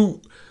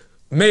you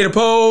made a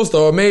post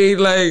or made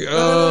like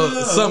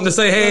something to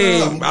say,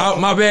 hey,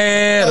 my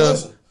bad?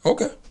 Listen.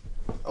 Okay.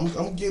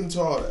 I'm getting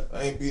to all that.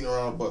 I ain't beating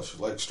around the bush,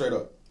 like straight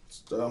up.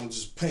 I'm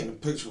just painting a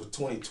picture of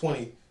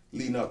 2020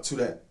 leading up to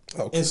that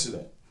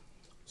incident.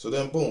 So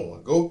then, boom,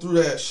 I go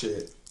through that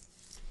shit.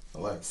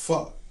 I'm like,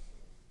 fuck.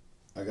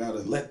 I gotta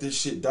let this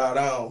shit die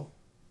down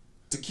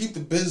to keep the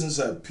business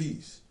at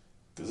peace.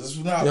 Cause this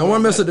was not. You don't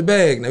want to mess with the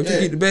bag. Now you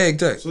keep the bag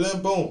tight. So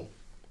then, boom,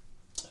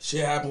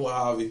 shit happened with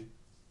Javi.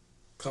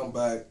 Come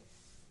back,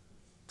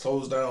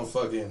 close down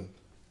fucking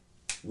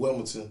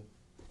Wilmington.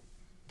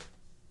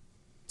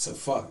 So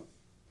fuck it.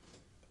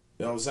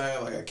 You know what I'm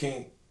saying? Like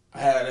I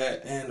had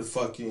that and the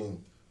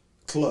fucking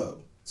club.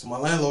 So my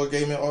landlord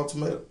gave me an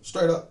ultimatum,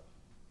 straight up.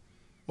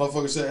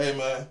 Motherfucker said, hey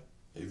man,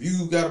 if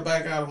you gotta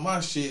back out of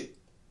my shit,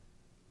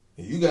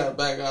 you gotta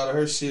back out of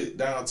her shit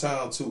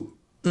downtown too.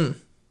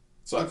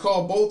 So I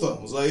called both of them.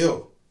 I was like,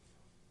 yo,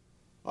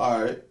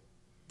 alright,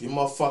 get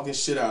my fucking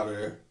shit out of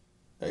there.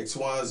 X,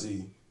 Y, and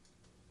Z.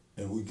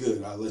 And we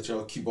good. I'll let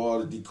y'all keep all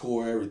the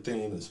decor,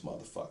 everything in this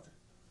motherfucker.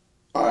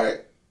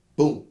 Alright,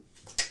 boom.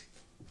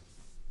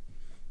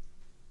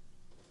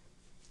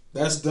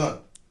 That's done.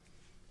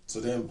 So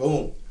then,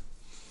 boom.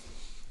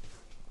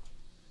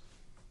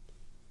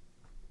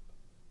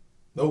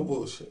 No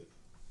bullshit.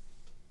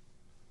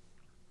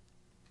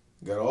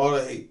 Got all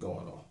the hate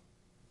going on.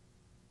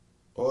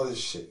 All this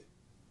shit.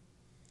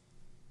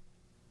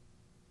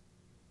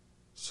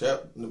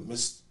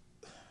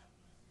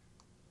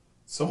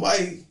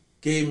 Somebody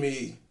gave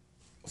me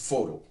a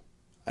photo.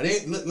 I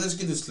didn't. Let's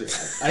get this clear.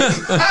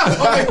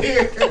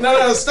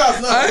 No,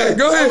 stop. No, right,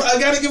 go ahead. I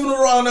gotta give it a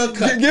raw and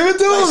uncut. Give it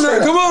to us now.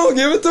 Come on,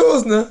 give it to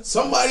us now.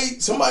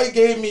 Somebody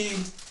gave me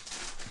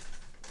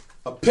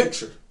a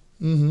picture.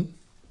 Mm-hmm.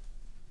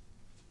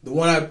 The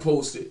one I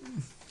posted.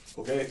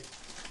 Okay,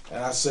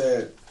 and I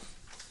said,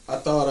 I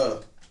thought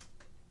a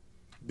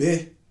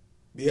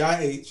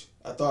B-I-H.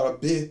 I thought a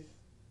bit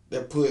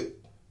that put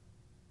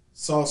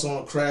sauce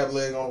on a crab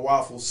leg on a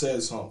waffle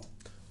said something.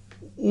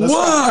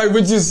 Why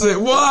would you say?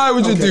 Why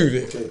would you do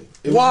that? Okay.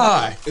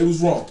 Why? It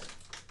was wrong.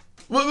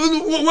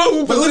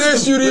 What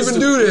possessed you to even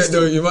do that,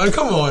 though, you man?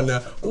 Come on now.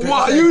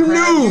 Why? You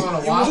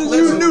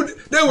knew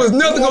there was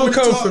nothing gonna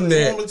come from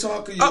that.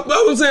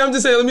 I was saying, I'm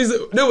just saying. Let me say,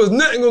 there was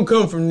nothing gonna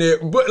come from that.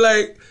 But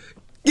like,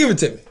 give it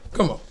to me.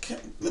 Come on.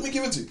 Let me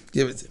give it to you.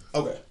 Give it to me.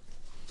 Okay.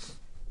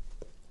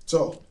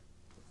 So,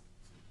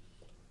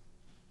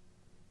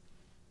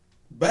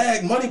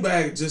 Money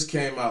Bag just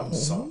came out with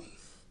something.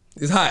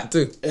 It's hot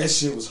too. That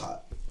shit was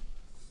hot.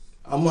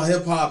 I'm a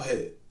hip hop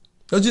head.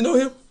 Don't you know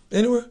him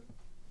anywhere?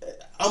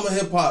 I'm a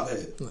hip hop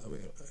head.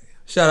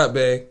 Shout out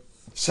Bag.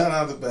 Shout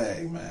out to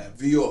Bag, man.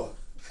 VR.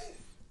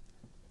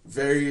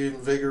 Very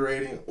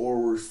invigorating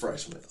oral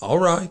refreshment. All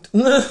right.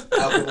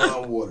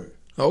 Alkaline water.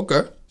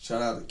 Okay.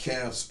 Shout out to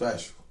Cam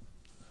Special.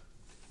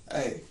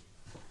 Hey.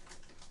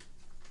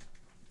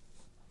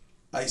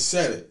 I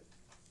said it.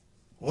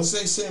 Once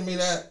they sent me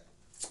that,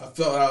 I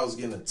felt I was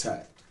getting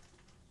attacked.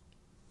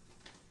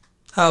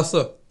 How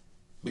so?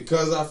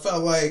 Because I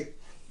felt like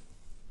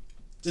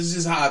this is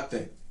just how I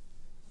think.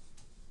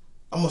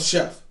 I'm a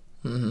chef.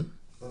 Mm-hmm.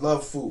 I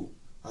love food.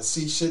 I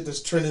see shit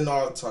that's trending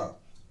all the time.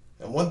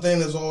 And one thing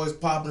that's always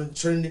popping and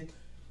trending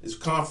is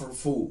comfort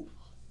food.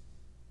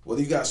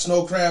 Whether you got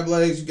snow crab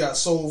legs, you got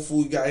soul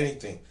food, you got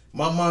anything.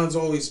 My mind's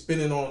always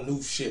spinning on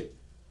new shit.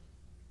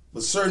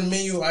 But certain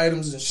menu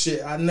items and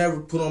shit, I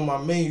never put on my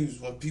menus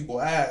when people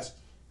ask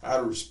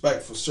out of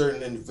respect for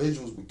certain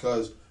individuals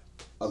because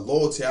of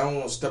loyalty. I don't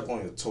want to step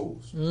on your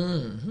toes.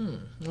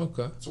 Mm-hmm.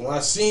 Okay. So when I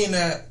seen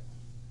that,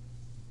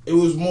 it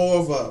was more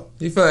of a...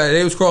 You felt like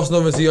they was crossing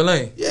over into your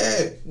lane?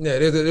 Yeah. Yeah,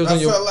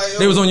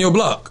 they was on your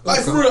block.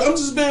 Like, for real, I'm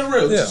just being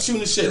real. Yeah. Just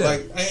shooting the shit. Yeah.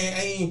 Like, I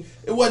ain't...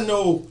 It wasn't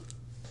no...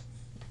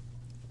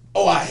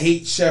 Oh, I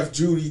hate Chef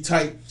Judy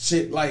type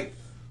shit. Like,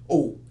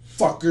 oh,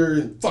 fuck her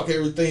and fuck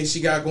everything she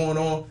got going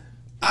on.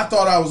 I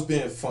thought I was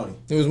being funny.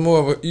 It was more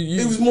of a...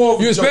 it was more of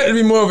a... You expected to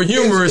be more of a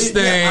humorous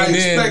thing. Yeah, I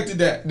expected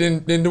that.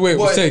 Than the way it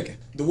was taken.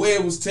 The way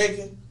it was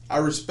taken, I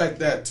respect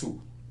that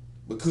too.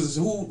 Because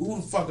who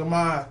the fuck am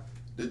I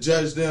to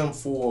judge them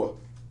for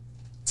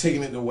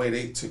taking it the way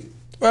they took it?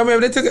 Well, I mean,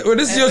 they took it. Well,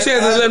 this is your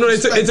chance to let them know they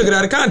took it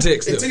out of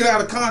context. They took it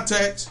out of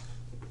context,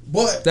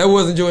 but that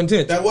wasn't your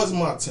intent. That wasn't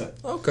my intent.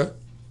 Okay.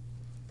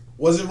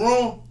 Was it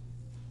wrong?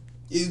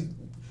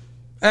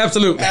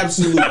 Absolutely.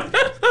 Absolutely.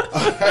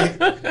 All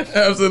right.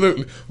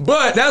 Absolutely.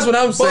 But that's what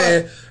I'm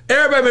saying.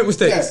 Everybody make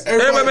mistakes. Yeah,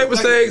 everybody make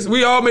mistakes.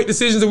 We all make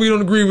decisions that we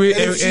don't agree with.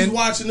 And if she's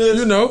watching this,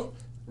 you know,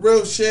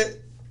 real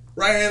shit,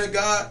 right hand of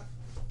God,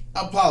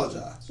 I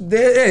apologize.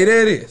 There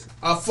it is.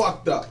 I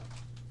fucked up.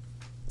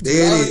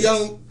 There it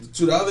is.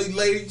 To the other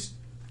ladies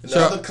and the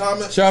other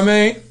comments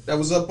Charmaine that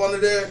was up under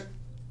there,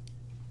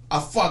 I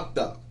fucked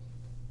up.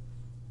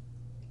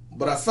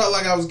 But I felt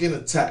like I was getting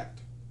attacked.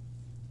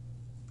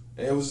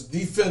 And it was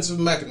defensive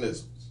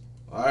mechanisms.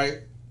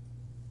 Alright?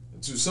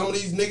 To some of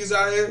these niggas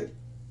out here,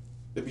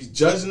 they be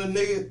judging the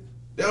nigga,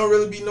 they don't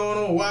really be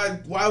knowing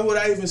why would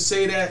I even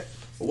say that?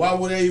 Or why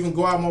would I even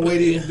go out my way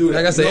to even do that?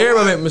 Like I said,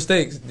 everybody make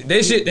mistakes. They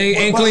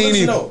ain't clean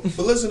either.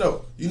 But listen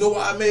though, you know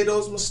why I made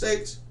those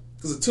mistakes?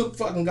 Because it took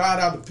fucking God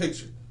out of the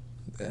picture.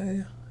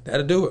 Yeah,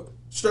 that'll do it.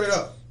 Straight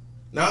up.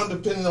 Now I'm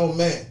depending on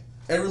man.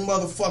 Every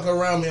motherfucker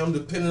around me, I'm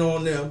depending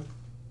on them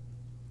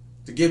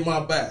to get my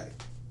bag.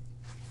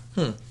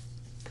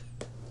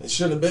 It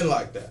shouldn't have been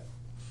like that.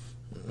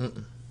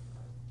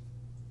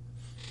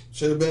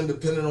 Should have been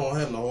dependent on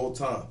him the whole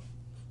time.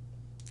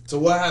 So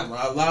what happened?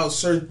 I allowed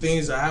certain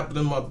things to happen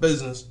in my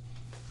business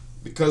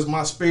because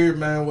my spirit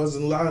man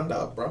wasn't lined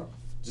up, bro.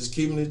 Just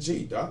keeping it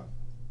G, dog.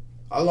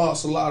 I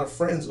lost a lot of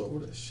friends over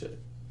this shit.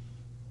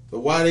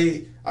 But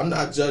I'm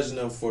not judging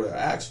them for their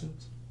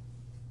actions.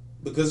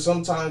 Because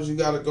sometimes you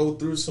gotta go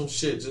through some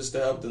shit just to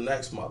help the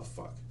next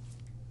motherfucker.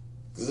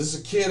 Because there's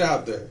a kid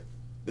out there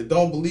that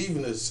don't believe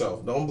in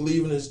himself, don't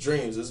believe in his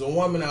dreams. There's a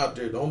woman out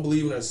there that don't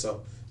believe in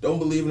herself, don't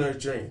believe in her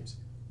dreams.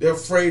 They're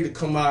afraid to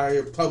come out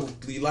here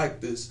publicly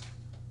like this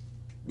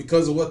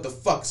because of what the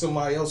fuck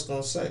somebody else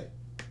gonna say.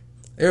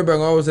 Everybody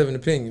gonna always have an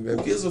opinion, baby.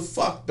 Who gives a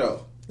fuck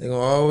though? They gonna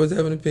always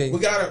have an opinion. We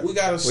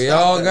gotta stop. We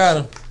all that got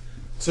shit. them.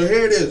 So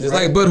here it is. It's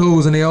right? like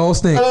buttholes and they all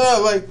stink.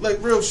 No, like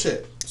real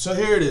shit. So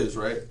here it is,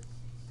 right?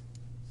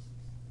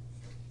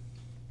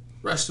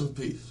 Rest in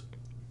peace,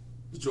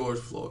 George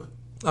Floyd.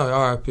 Oh,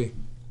 R.I.P.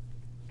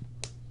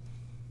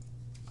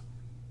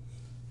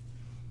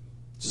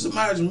 Just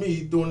imagine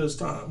me during this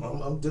time.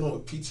 I'm dealing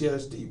with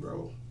PTSD,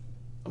 bro.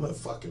 I'm in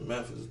fucking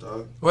Memphis,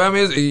 dog. Well, I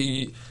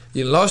mean,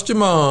 you lost your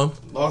mom.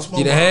 Lost my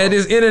You mom. had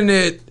this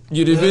internet.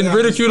 You'd have been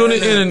ridiculed on the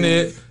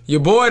internet.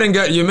 Your boy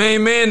your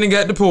main man done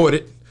got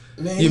deported.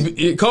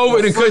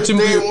 COVID and cut your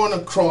didn't want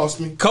to cross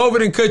me.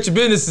 COVID and cut your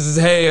businesses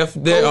half.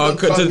 That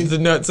cut to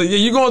nuts. So yeah,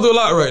 you're going through a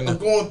lot right now. I'm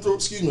going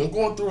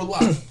through a lot.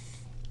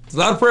 There's a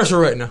lot of pressure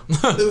right now.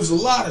 There was a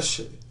lot of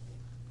shit.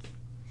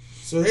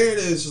 So here it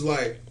is,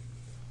 like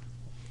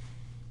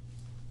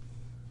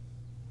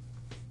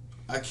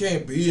I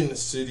can't be in the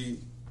city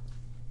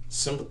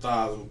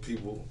sympathizing with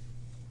people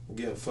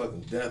getting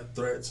fucking death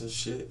threats and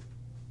shit.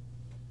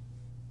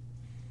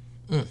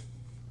 The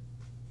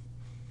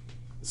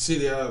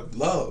city I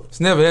love. It's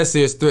never that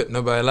serious threat to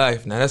nobody's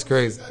life. Now that's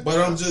crazy. But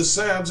I'm just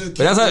saying, But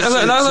that's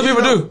how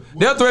people do.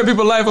 They'll threaten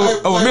people's life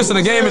over missing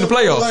a game in the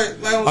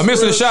playoffs. Or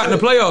missing a shot in the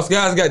playoffs.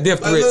 Guys got death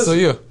threats, so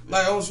yeah.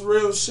 Like on some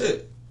real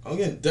shit. I'm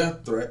getting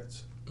death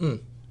threats.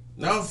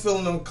 Now I'm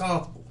feeling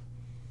uncomfortable.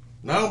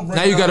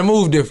 Now you gotta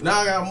move different. Now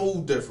I gotta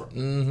move different.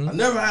 I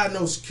never had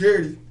no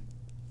security.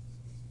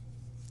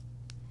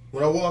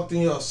 When I walked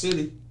in your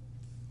city,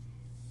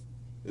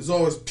 there's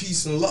always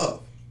peace and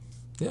love.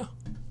 Yeah.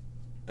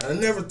 And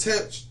I never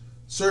touched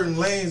certain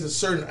lanes and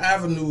certain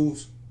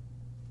avenues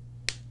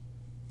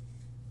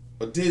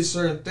or did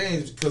certain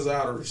things because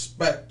out of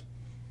respect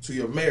to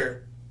your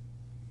mayor,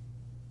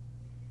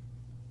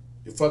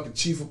 your fucking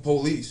chief of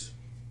police.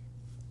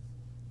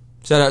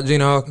 Shout out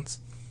Gina Hawkins.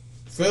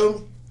 Feel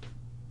me?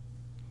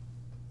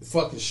 The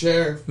fucking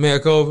sheriff. Mayor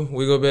Colvin,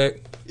 we go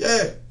back.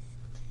 Yeah.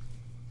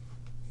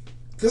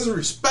 Because of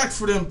respect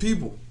for them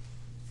people.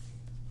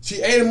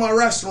 She ate in my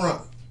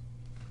restaurant.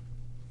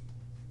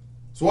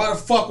 So why the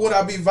fuck would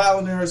I be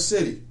violent in her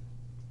city?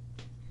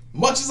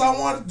 Much as I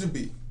wanted to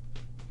be.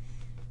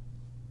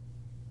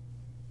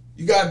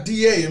 You got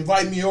DA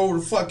invite me over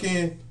to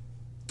fucking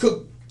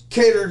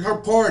cater her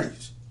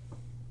parties.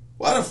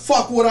 Why the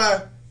fuck would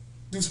I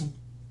do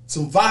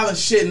some violent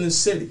shit in this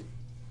city?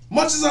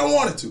 Much as I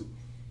wanted to.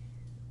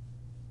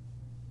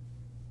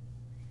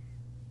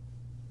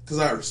 Because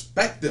I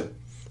respect them.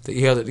 So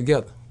you held it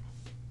together.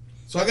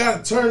 So I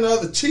gotta turn the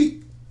other cheek.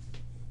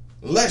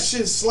 Let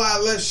shit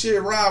slide, let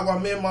shit ride while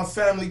me and my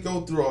family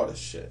go through all this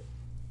shit.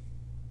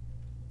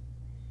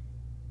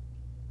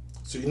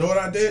 So you know what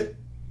I did?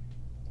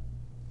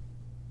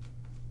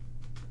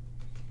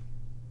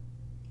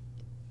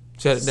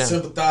 Shut it down.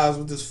 Sympathize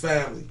with this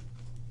family.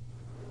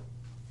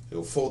 It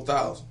was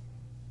 4,000.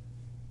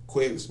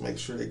 Quick, make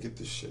sure they get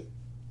this shit.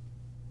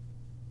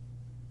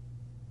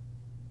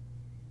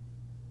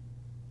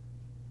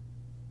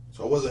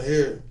 So I wasn't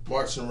here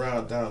marching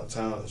around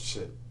downtown and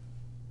shit.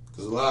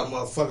 Because a lot of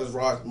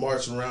motherfuckers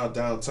marching around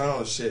downtown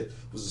and shit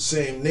was the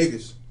same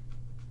niggas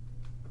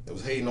that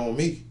was hating on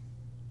me.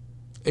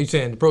 Are you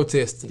saying the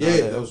protesting?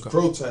 Yeah, that was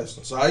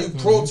protesting. So how you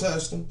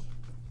protesting,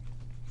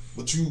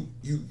 but you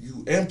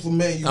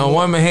implement... On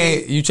one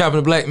hand, you chopping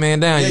a black man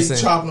down, yeah, you saying?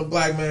 saying? Chopping a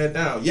black man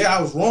down. Yeah,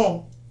 I was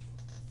wrong.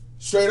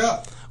 Straight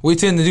up. We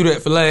tend to do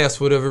that for last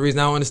for whatever reason.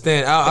 I don't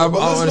understand. I don't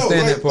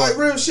understand that part. Like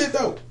real shit,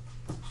 though.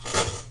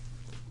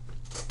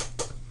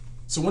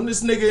 So when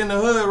this nigga in the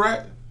hood,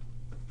 right?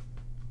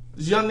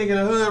 This young nigga in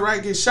the hood,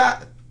 right, get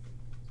shot,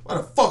 Why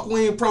the fuck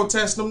we ain't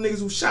protesting them niggas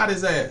who shot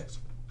his ass?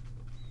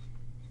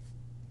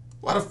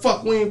 Why the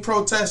fuck we ain't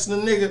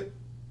protesting the nigga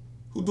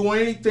who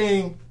doing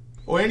anything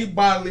or any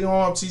bodily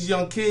harm to these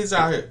young kids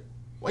out here?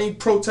 Why ain't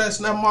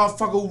protesting that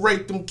motherfucker who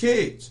raped them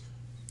kids?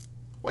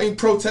 Why ain't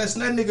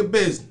protesting that nigga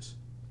business?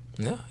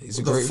 Yeah, he's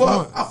a What great the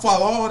fuck? point. I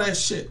follow all that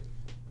shit.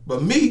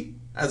 But me,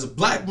 as a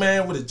black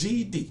man with a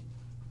GED,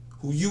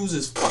 who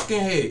uses fucking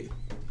head,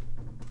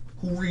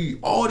 who read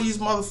all these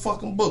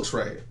motherfucking books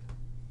right here.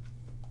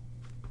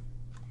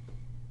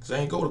 Cause I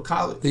ain't go to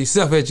college. He's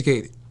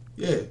self-educated.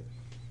 Yeah.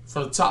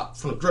 From the top,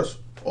 from the dresser.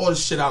 All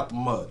this shit out the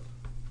mud.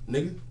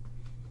 Nigga.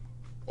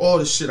 All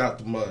this shit out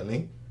the mud,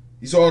 nigga.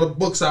 These are all the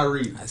books I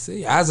read. I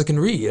see. Isaac can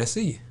read. I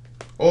see you.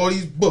 All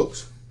these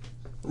books.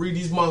 Read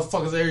these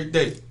motherfuckers every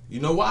day. You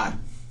know why?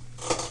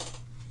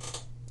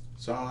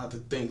 So I don't have to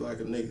think like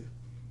a nigga.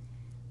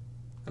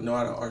 I know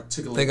how to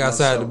articulate Think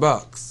outside the myself.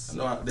 box. I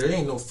know there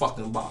ain't no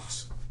fucking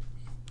box.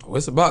 Oh,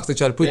 it's a box they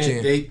try to put you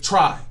in. They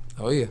try.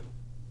 Oh, yeah.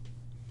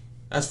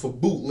 That's for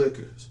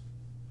bootlickers.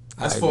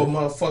 That's I for a agree.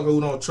 motherfucker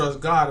who don't trust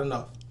God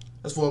enough.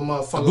 That's for a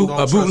motherfucker who don't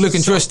A trust bootlicking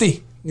himself.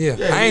 trustee. Yeah.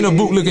 I ain't no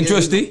bootlicking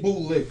trustee.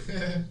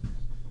 Bootlicker.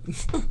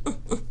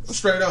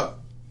 Straight up.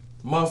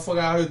 Motherfucker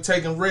out here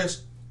taking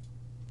risks,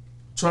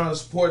 trying to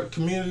support the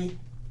community.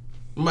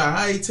 No matter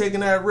how he taking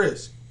that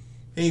risk,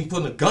 he ain't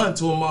putting a gun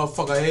to a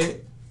motherfucker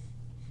head,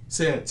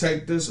 saying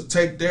take this or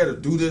take that or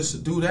do this or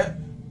do that.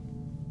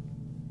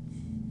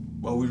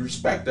 But we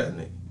respect that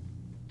nigga.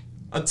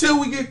 Until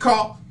we get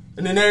caught,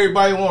 and then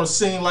everybody want to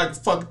sing like a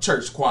fucking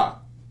church choir.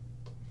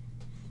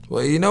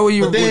 Well, you know when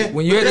you're at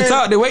But the then-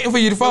 top, they're waiting for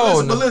you to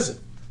fall. But listen,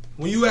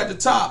 when you at the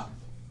top,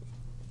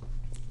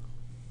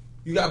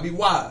 you gotta be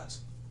wise.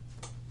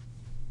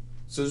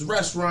 So this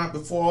restaurant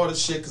before all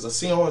this shit, because I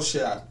seen all this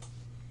shit out.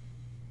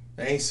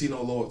 I ain't see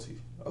no loyalty.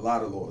 A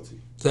lot of loyalty.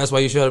 So that's why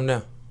you shut them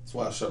down. That's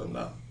why I shut them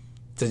down.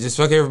 So just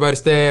fuck everybody,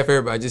 staff,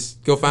 everybody.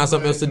 Just go find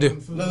something else to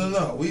do.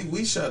 No.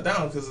 We shut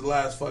down because of the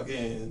last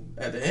fucking,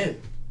 at the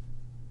end.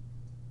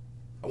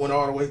 I went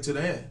all the way to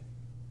the end.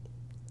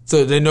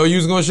 So they know you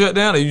was gonna shut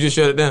down, or you just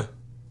shut it down?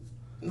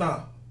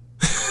 Nah.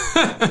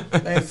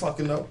 They ain't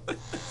fucking up.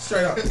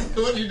 Straight up.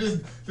 What you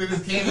just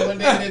came one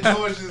day and then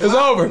towards It's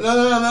over.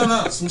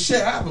 No. Some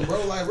shit happened,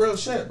 bro. Like real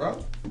shit,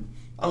 bro.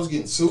 I was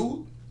getting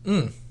sued.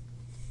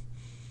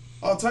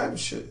 All type of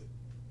shit.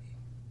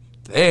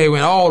 Hey, it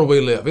went all the way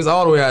left. It's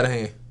all the way out of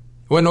hand.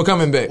 Wasn't no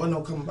coming back. Wasn't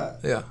no coming back.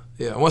 Yeah.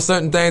 Once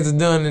certain things are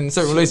done and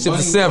certain relationships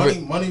are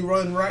severed. Money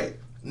run right.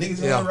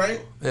 Niggas Yeah. run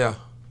right. Yeah.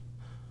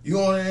 You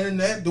on the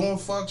internet doing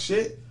fuck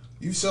shit.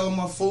 You selling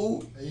my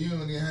food. And you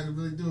don't even have to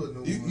really do it no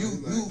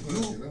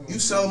more. You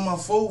selling my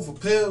food for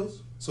pills.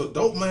 So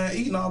dope man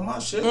eating all my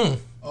shit.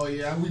 Oh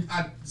yeah,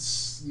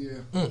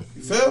 You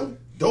feel me?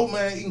 Dope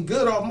man eating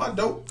good off my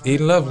dope.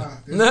 Eating lovely.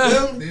 They Nah.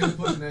 They was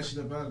pushing that shit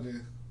up out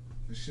there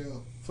for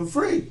sure. For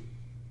free.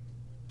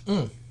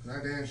 That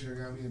damn sure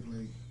got me a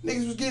plate.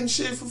 Niggas was getting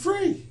shit for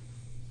free.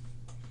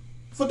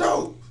 For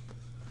dope.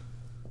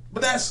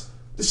 But that's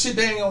the shit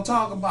they ain't gonna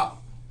talk about.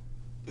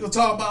 They gonna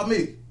talk about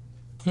me.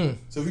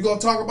 So if you gonna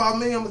talk about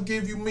me, I'm gonna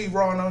give you me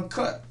raw and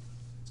uncut.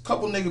 A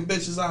couple nigga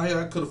bitches out here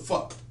I could have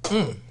fucked.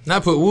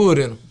 Not put wood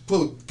in them.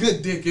 Put a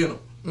good dick in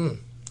them.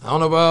 I don't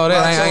know about all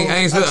that. I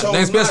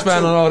ain't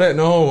specifying on all that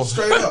no more.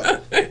 Straight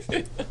up.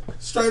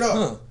 Straight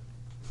up.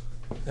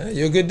 Yeah,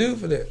 you're a good dude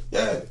for that.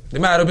 Yeah. They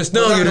might have been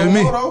stronger than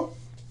me.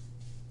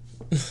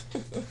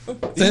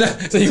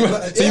 So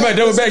you might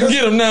double back and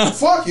get them now.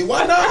 Fuck it.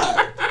 Why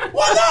not?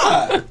 Why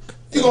not?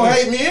 You gonna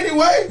hate me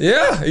anyway?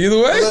 Yeah, either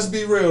But way. let's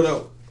be real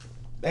though.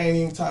 They ain't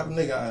even the type of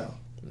nigga I am.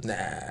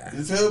 Nah.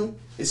 You feel me?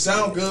 It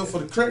sound good for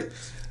the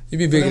critics. You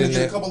be For bigger them to than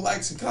get a that. couple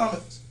likes and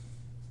comments.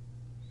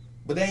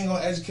 But they ain't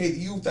gonna educate the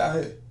youth out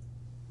here.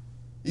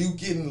 You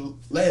getting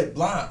led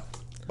blind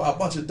by a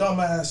bunch of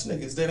dumbass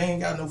niggas that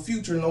ain't got no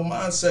future, no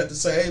mindset to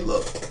say, hey,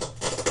 look,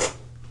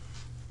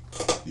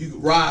 you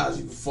can rise,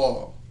 you can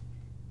fall.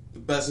 The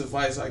best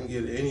advice I can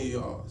give to any of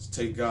y'all is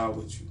take God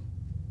with you.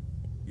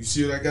 You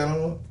see what I got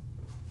on?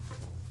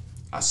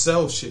 I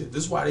sell shit.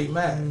 This is why they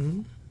mad.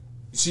 You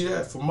see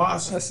that? For my I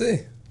see.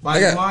 Buy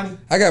your money.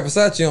 I got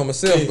Versace on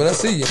myself, but I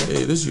see you.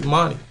 Hey, this is your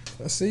money.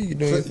 I see you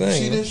doing your You see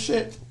thing. this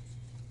shit?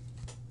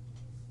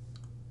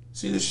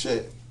 See this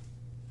shit?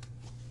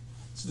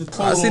 It's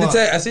the I see the line.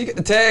 tag. I see you got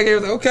the tag.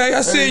 Everything. Okay,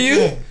 I see you.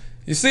 Everything.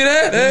 You see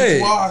that? It's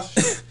Hey, washed.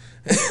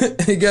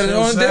 you got it See what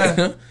on I'm there.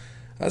 saying?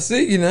 I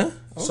see you now.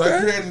 So I Okay.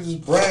 created this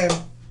brand.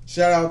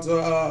 Shout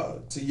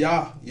out to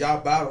Yah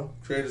Battle.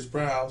 Created this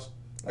brand house.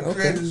 I Okay.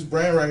 created this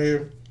brand right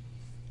here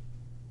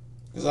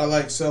because I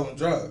like selling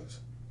drugs.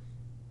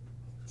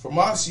 For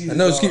my season, I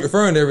know. Just keep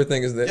referring to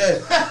everything as that.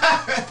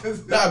 yeah.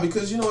 Nah,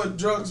 because you know what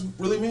drugs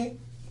really mean?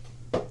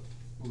 What?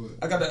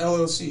 I got the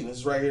LLC and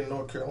it's right here in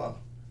North Carolina.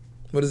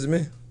 What does it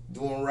mean?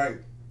 Doing right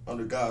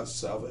under God's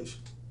salvation.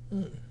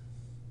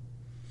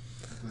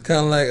 Kind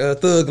of like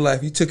Thug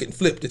Life. You took it and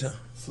flipped it, huh?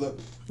 Flip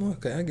it.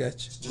 Okay, I got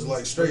you. Just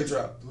like straight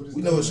drop. What is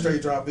We know what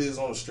straight drop is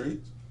on the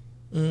streets.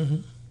 Mm-hmm.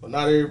 But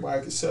not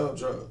everybody can sell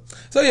drugs.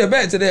 So yeah,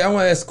 back to that. I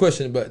want to ask a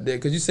question about that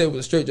because you said it was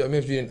a straight drop.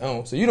 Maybe you didn't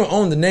own. So you don't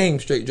own the name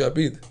Straight Drop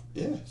either.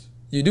 Yes.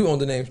 You do own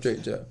the name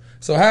Straight Drop.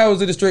 So how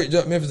is it a Straight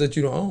Drop Memphis that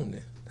you don't own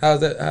then? How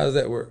does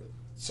that work?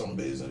 Some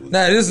business.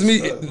 Nah, this is me.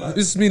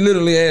 This is me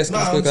literally asking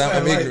because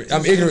I'm ignorant. Like,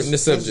 I'm ignorant in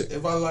this subject.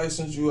 If I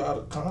license you out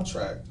of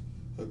contract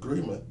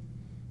agreement,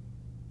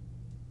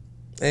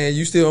 and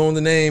you still own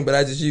the name, but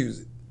I just use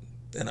it,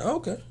 and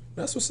okay,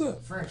 that's what's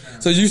up.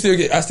 Franchise. So you still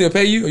get? I still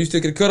pay you, or you still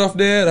get a cut off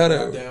there?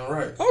 damn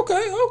right.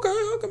 Okay,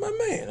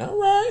 my man. All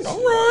right.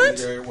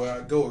 Everywhere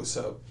I go,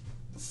 except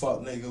the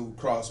fuck nigga who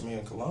crossed me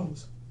in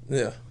Columbus.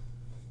 Yeah.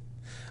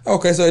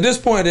 Okay, so at this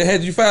point,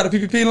 had you filed a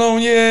PPP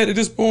loan yet? At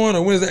this point,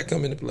 or when does that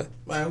come into play?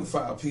 Man, we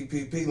filed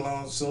PPP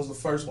loans as soon as the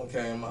first one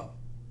came out.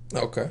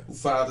 Okay. We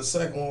filed the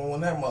second one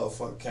when that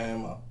motherfucker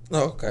came out.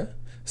 Okay.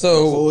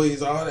 So,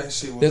 employees, all that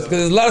shit. Because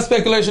there's a lot of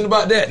speculation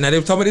about that. Now, they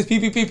were talking about this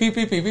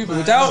PPP,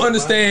 which I don't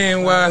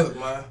understand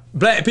why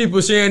black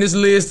people sharing this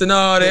list and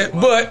all that.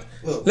 But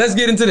let's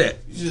get into that.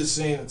 You just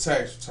seen the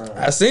tax return.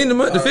 I seen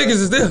the figures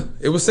is there.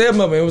 It was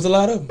 7 of them. It was a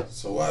lot of them.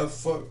 So why the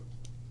fuck?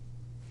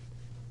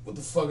 What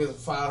the fuck is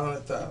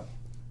 500,000?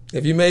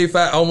 If you made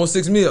almost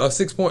 6 mil or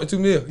 6.2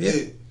 mil,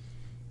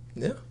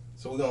 yeah.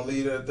 So we're gonna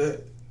leave it at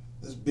that.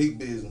 This big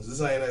business.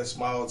 This ain't that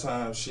small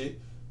time shit.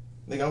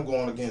 Nigga, I'm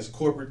going against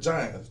corporate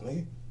giants,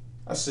 nigga.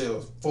 I sell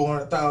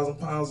 400,000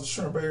 pounds of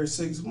shrimp every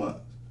 6 months.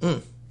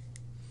 You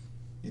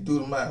do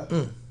the math.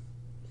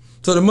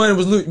 So the money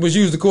was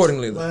used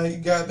accordingly, though. Man, you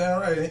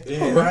goddamn right.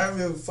 And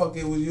however the fuck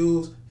it was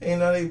used,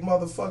 ain't none of they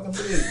motherfucking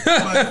business.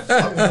 Man,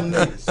 fuck them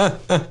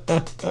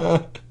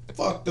niggas.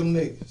 Fuck them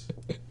niggas.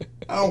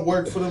 I don't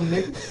work for them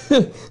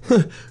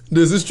niggas.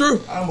 This is true.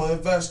 I'm an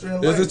investor in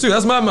life. This is true.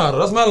 That's my motto.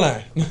 That's my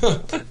line. You know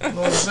what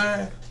I'm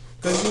saying?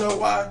 Because you know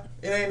why?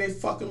 It ain't their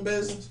fucking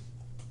business.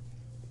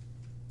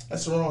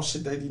 That's the wrong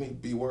shit they need to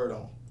be worried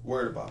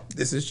about.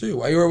 This is true.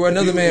 Why you worried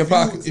about another man's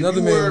pockets?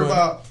 Another man worried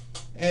about,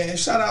 and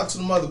shout out to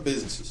them other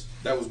businesses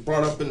that was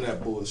brought up in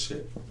that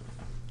bullshit.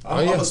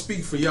 I'm gonna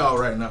speak for y'all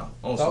right now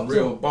on some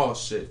real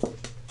boss shit.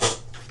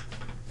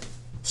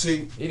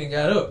 See, he done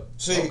got up.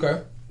 See,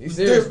 okay. He's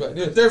serious about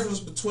this. The difference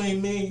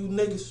between me and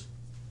you niggas,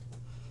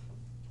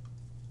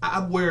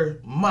 I wear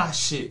my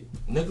shit,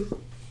 nigga.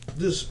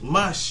 This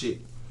my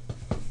shit.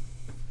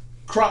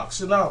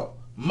 Crocs and all,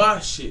 my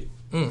shit.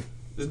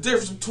 The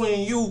difference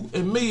between you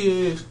and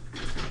me is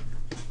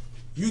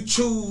you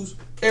choose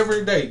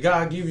every day.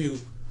 God give you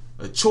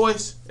a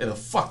choice and a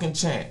fucking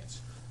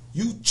chance.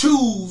 You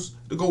choose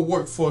to go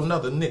work for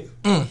another nigga.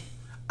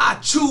 I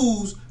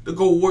choose to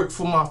go work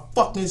for my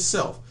fucking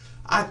self.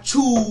 I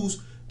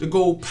choose to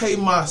go pay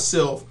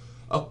myself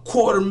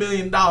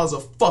 $250,000 a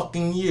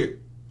fucking year.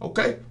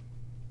 Okay?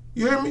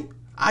 You hear me?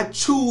 I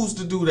choose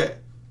to do that.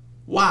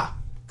 Why?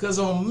 Because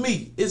on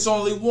me, it's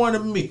only one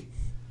of me.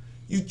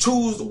 You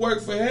choose to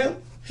work for him,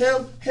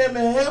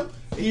 and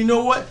you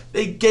know what?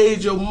 They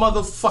gauge your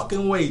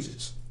motherfucking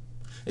wages.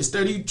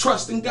 Instead of you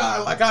trusting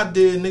God like I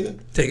did, nigga.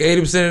 Take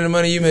 80% of the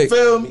money you make.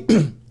 Feel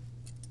me?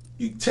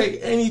 You take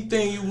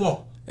anything you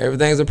want.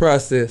 Everything's a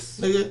process.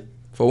 Nigga.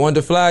 For one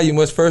to fly, you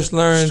must first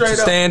learn to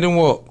stand and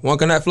walk. One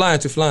cannot fly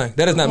into flying.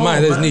 That is not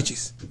mine, that is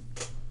Nietzsche's.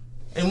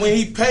 And when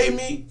he paid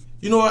me,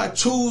 you know what I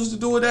choose to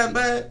do with that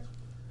bag?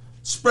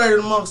 Spread it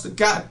amongst the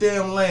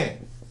goddamn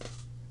land.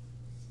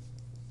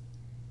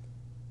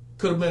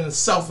 Could have been a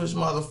selfish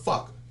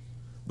motherfucker.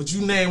 But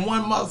you name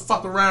one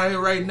motherfucker around here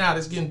right now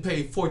that's getting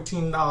paid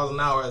 $14 an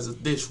hour as a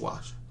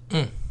dishwasher.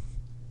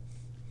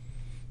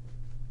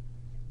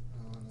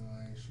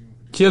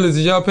 Killers,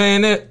 is y'all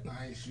paying that?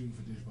 I ain't shooting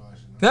for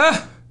dishwashing.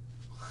 Huh?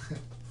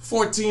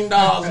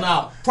 $14 an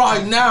hour.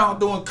 Probably now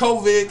doing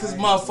COVID because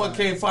motherfucker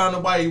can't find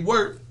nobody to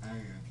work. I ain't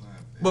gonna apply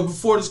for that. But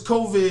before this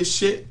COVID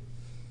shit,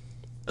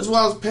 that's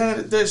why I was paying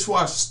the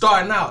dishwasher,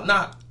 starting out,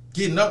 not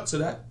getting up to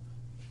that.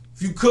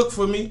 If you cook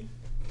for me,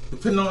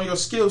 depending on your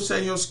skill set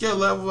and your skill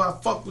level, I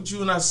fuck with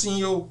you and I seen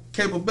your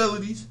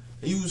capabilities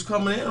and you was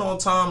coming in on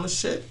time and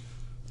shit.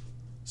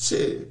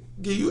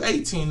 Shit, give you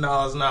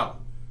 $18 an hour.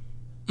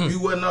 If you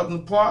wasn't up in the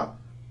par,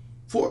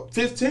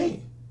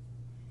 $15.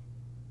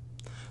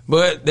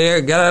 But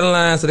they got out of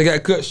line, so they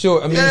got cut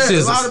short. I mean, yeah,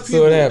 scissors, a lot of people.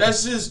 So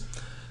That's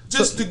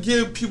just to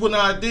give people an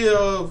idea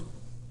of,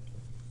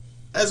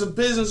 as a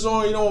business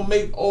owner, you don't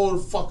make all the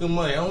fucking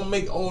money. I don't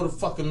make all the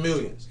fucking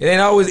millions. It ain't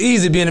always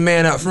easy being a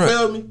man out front. You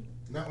feel me?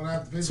 Not when I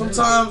have to pay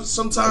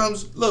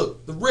Sometimes,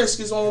 look, the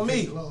risk is on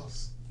me.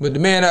 But the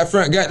man out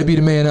front got to be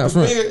the man out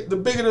front. The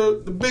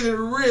bigger the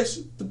risk,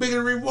 the bigger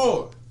the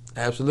reward.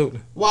 Absolutely.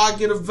 Why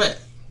get a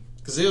vet?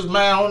 Because he was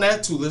mad on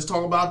that too. Let's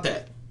talk about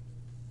that.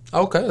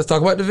 Okay, let's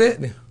talk about the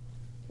vet then.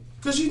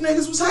 Because you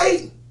niggas was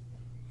hating.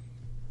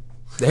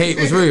 The hate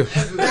was real.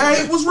 The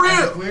hate was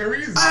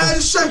real. I had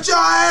to shut your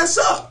ass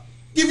up.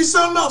 Give you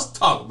something else to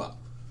talk about.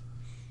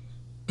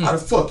 How the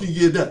fuck you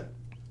get that?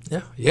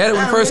 Yeah, that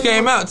when it first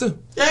came out too.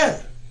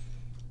 Yeah.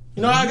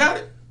 You know how I got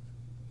it?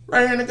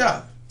 Right here in the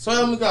God. So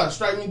help me God,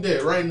 strike me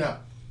dead right now.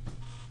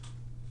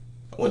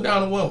 I went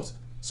down to Wilmington.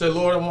 Said,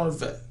 Lord, I want a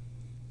vet.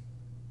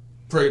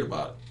 Prayed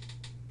about it.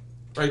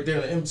 Right there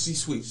in the Embassy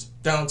Suites,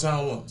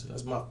 downtown Wilmington.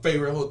 That's my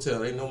favorite hotel.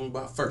 They know me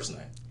by first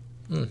name.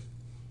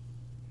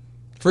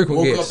 Frequent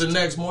Woke guest. up the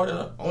next morning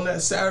on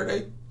that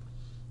Saturday.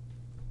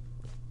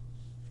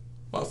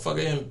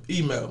 Motherfucker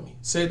emailed me.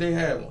 Said they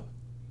had one.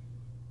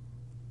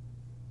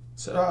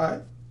 Said, all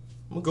right,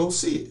 I'm gonna go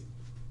see it.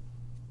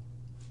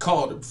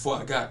 Called her before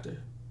I got there.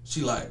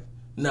 She like,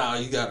 nah,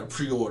 you gotta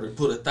pre-order,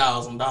 put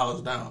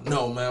 $1,000 down.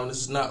 No, man, this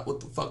is not what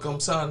the fuck I'm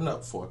signing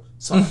up for.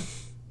 Sorry.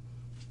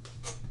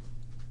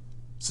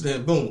 So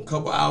then, boom, a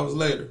couple hours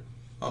later,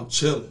 I'm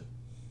chilling.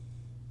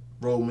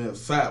 Roll me a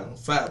fat one,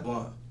 fat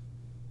blunt.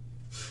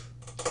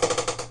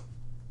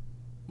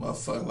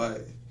 Motherfucker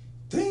like,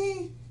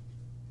 ding.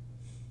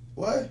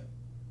 What?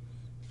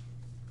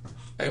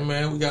 Hey,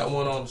 man, we got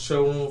one on the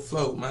showroom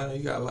float, man.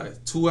 You got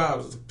like 2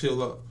 hours to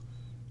peel up.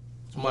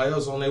 Somebody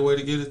else on their way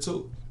to get it,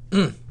 too.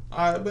 All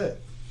right, bet.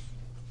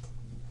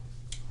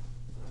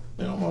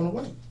 Man, I'm on the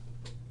way.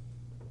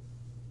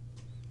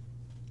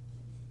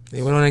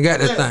 They went on and got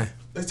that thing.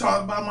 They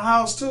talk about my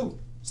house, too.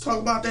 Let's talk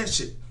about that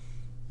shit.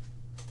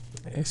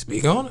 Hey,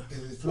 speak on it.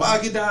 Why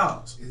I get the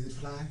house? Is it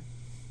fly?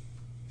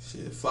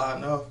 Shit, fly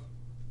enough.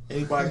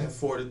 Anybody can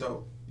afford it,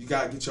 though. You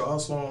gotta get your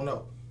hustle on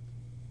up.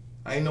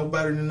 I ain't no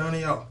better than none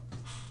of y'all.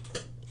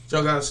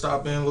 Y'all gotta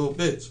stop being a little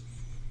bitch.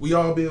 We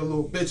all be a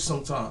little bitch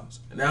sometimes.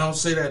 And I don't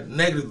say that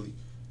negatively.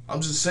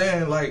 I'm just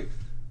saying, like,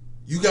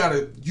 you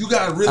gotta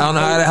really... I don't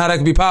know how that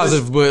can be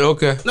positive, but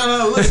okay.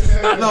 No,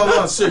 listen.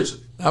 No,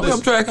 seriously. I'm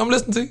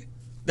listening to you.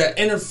 That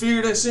inner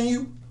fear that's in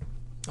you.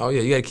 Oh,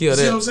 yeah, you gotta kill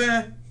that. See what I'm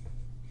saying?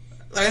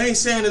 Like, I ain't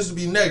saying this to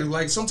be negative.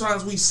 Like,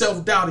 sometimes we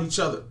self-doubt each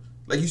other.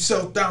 Like, you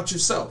self-doubt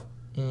yourself.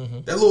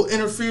 Mm-hmm. That little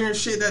interfering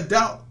shit, that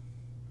doubt.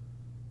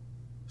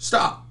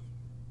 Stop.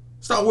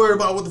 Stop worrying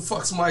about what the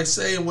fuck somebody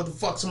say and what the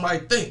fuck somebody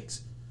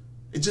thinks.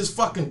 It just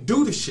fucking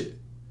do the shit.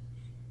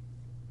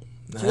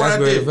 That's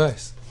great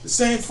advice. The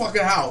same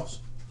fucking house.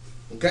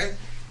 Okay?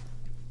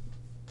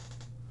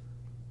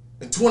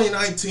 In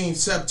 2019,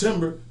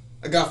 September,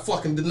 I got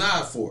fucking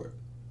denied for it.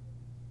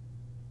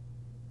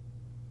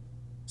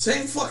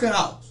 Same fucking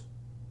house.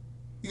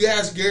 You can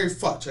ask Gary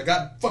Futch. I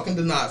got fucking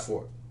denied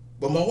for it.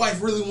 But my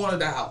wife really wanted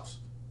the house.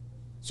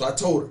 So I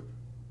told her.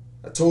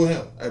 I told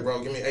him, hey,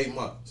 bro, give me 8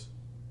 months.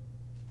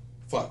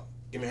 Fuck,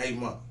 give me 8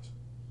 months.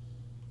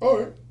 All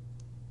right.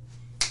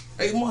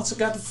 8 months, I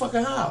got the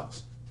fucking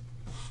house.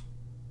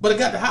 But I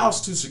got the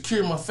house to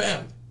secure my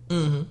family.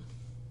 Mm-hmm.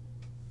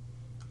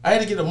 I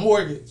had to get a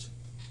mortgage.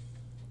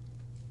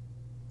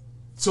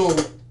 So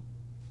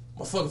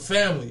my fucking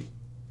family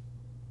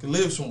can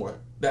live somewhere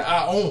that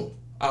I own.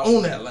 I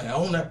own that land. I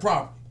own that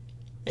property.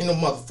 Ain't no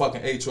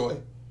motherfucking HOA.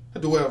 I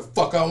do whatever the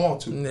fuck I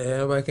want to. Yeah,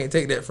 everybody can't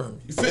take that from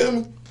you. You feel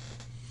me?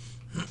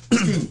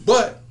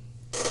 But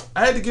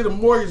I had to get a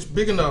mortgage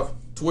big enough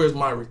to where it's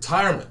my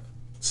retirement.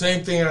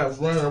 Same thing I was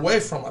running away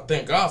from, I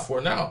thank God for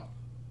now.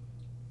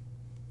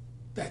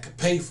 That could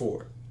pay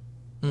for it.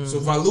 Mm-hmm. So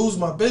if I lose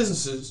my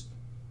businesses,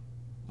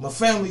 my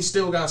family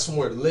still got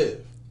somewhere to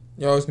live.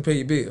 You always can pay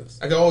your bills.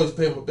 I can always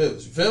pay my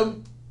bills. You feel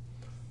me?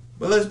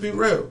 But let's be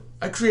real.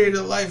 I created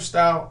a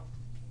lifestyle.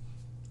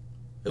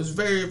 It was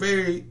very,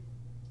 very,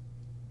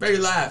 very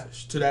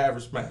lavish to the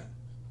average man.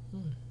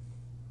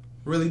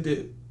 Really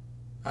did.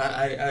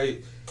 I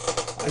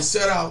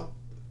set out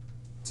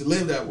to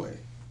live that way.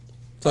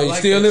 So are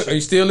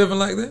you still living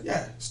like that?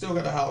 Yeah, still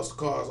got the house, the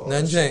cars, all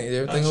Nothing that changed.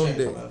 shit. Everything on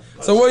deck.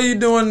 So what are you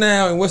doing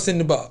now, and what's in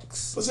the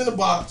box? What's in the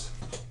box?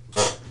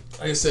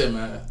 Like I said,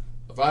 man,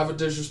 if I ever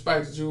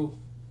disrespected you,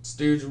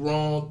 steered you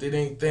wrong, did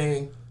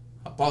anything,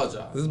 I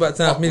apologize. This is about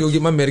time for me to go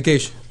get my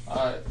medication. All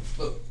right,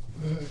 look.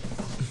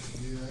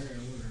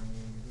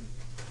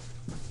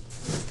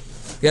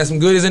 Got some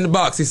goodies in the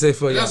box, he said,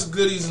 for you. Got some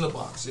goodies in the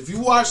box. If you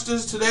watch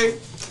this today,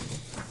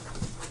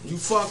 you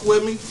fuck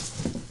with me.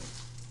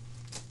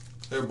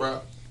 Here,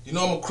 bro. You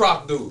know I'm a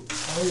Croc dude.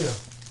 Oh, yeah.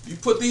 You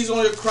put these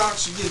on your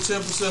Crocs, you get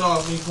 10%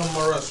 off when you come to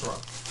my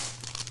restaurant.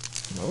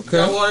 Okay.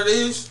 You got one of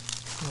these?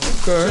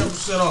 Okay.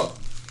 10% off.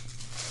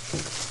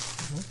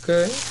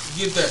 Okay.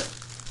 You get that.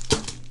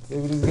 See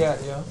what he's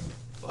got, y'all.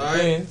 All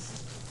right.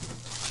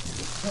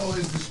 Oh,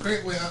 it's the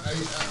straight way. I'm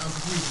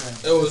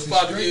confused now. It was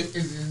about to get.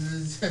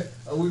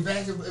 Are we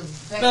back?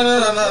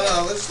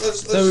 No. Let's.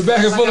 So we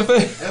back in full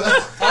effect.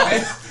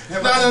 No.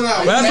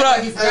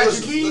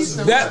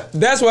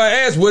 That's why I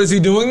asked, what is he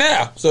doing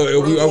now? So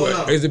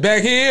is it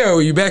back here, or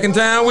are you back in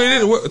town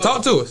with it?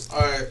 Talk to us. All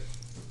right.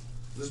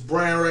 This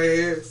brand right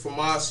here from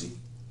Mossy.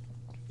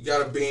 You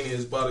got a beanie.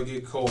 It's about to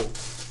get cold.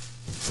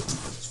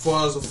 As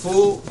far as the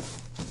food,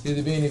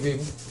 Here's the beanie,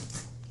 people.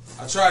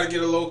 I tried to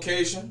get a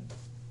location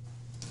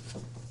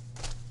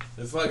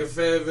in fucking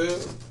Fayetteville.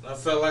 I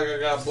felt like I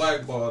got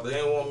blackballed. They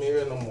didn't want me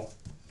here no more.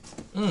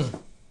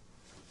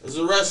 There's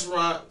a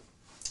restaurant.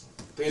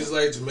 I think it's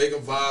like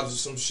Jamaican Vibes or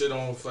some shit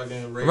on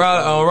fucking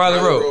Raleigh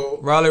Road.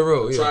 Raleigh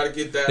Road. Try to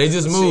get that. They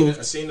just moved.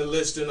 I seen the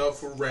listing up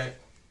for rent.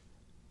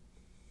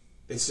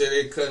 They said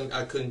I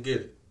couldn't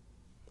get it.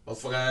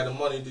 Motherfucker, I had the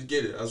money to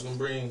get it. I was gonna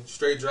bring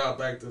straight drop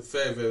back to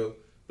Fayetteville,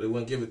 but they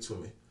wouldn't give it to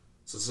me.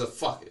 So I said,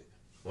 fuck it.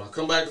 When I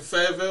come back to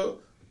Fayetteville,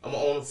 I'm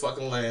gonna own the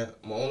fucking land.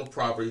 I'm gonna own the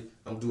property.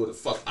 I'm gonna do what the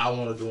fuck I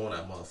want to do on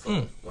that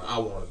motherfucker when I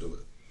want to do it.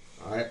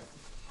 All right.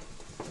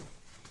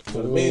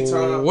 In the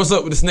meantime, what's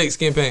up with the snake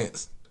skin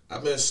pants?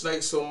 I've been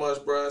snaked so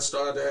much, bro. I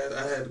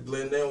had to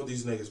blend in with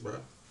these niggas, bro.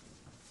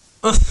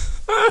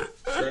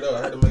 Straight up,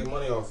 I had to make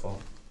money off them.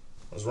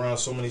 I was around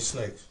so many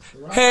snakes.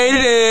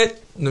 Hated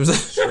it.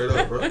 Straight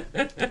up, bro.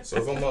 So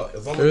if I'm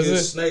gonna get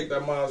snaked, I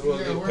might as well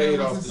get paid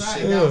off the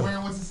shit. Yeah,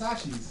 wearing with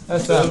Sashi's.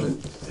 That's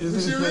something. She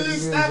really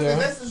stopped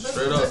it.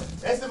 Straight up.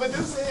 That's the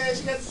Medusa head.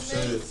 She got the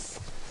snakes.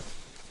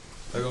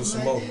 There goes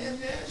some more. Yeah,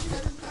 she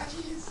got the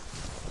Sashi's.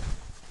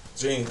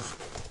 Jeans.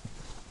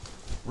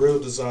 Real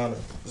designer.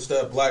 It's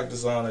that black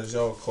designer, as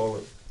y'all call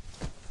it.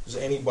 It's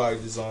anybody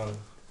designer.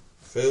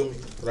 Feel me?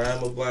 But I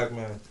am a black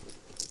man.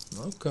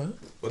 Okay.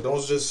 But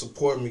don't just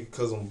support me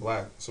because I'm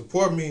black.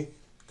 Support me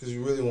because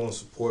you really want to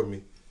support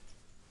me.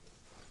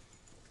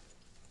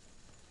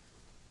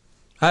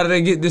 How do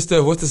they get this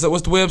stuff? What's the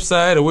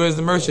website or where's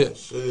the merch at?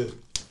 Shit.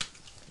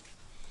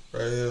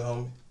 Right here,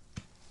 homie.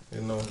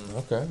 You know.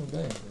 Okay. Let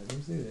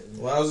me see that.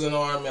 When I was in the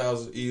army, I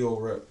was an EO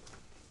rep.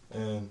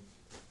 And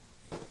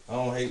I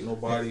don't hate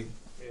nobody.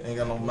 Ain't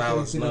got no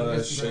malice, none of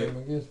that shit.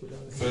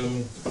 Feel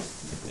me?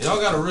 Y'all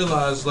gotta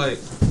realize, like,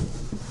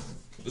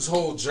 this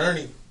whole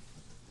journey,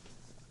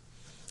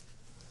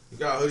 you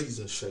got hoodies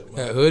and shit,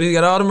 man. Got hoodie,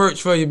 got all the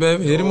merch for you,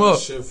 baby. Hit him up.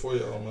 Shit for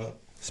y'all, man.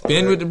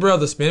 Spin with the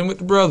brother. Spin with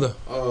the brother.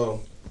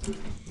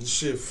 This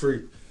shit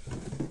free.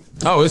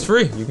 Oh, it's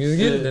free. You can just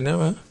get it now,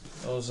 man.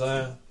 You know what I'm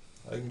saying?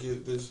 I can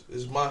get this.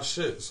 It's my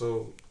shit,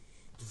 so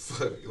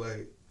fuck,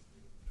 like.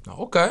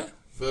 Okay.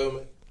 Feel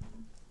me?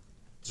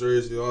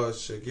 Jersey, all that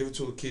shit. Give it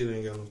to a kid that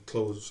ain't got no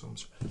clothes or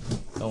something.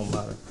 Don't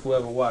matter.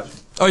 Whoever watching.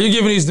 Oh, you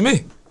giving these to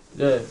me?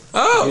 Yeah.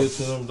 Oh. Give it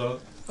to them, dog.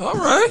 All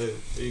right. Yeah,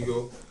 there you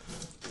go.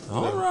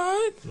 All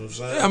right. You know what I'm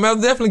saying? Yeah,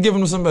 I'm definitely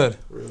giving them somebody.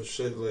 Real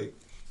shit, like,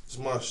 it's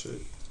my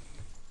shit.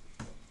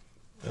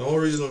 And the only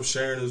reason I'm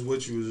sharing this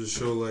with you is to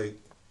show, like,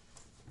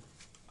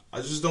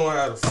 I just don't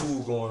have the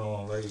food going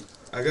on. Like,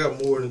 I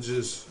got more than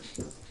just.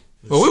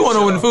 Well, we want to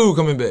know when the food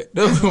coming back.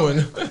 That's what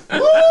we want to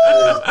know.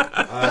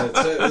 Alright,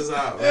 check this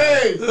out,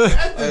 man. Hey,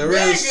 that's the real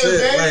nigga, shit,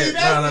 baby. like,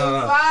 That's no.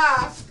 the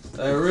five.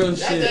 Like, real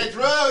That's shit. that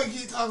drug you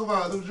keep talking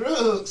about. Them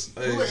drugs.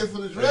 Hey, We're waiting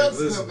for the drugs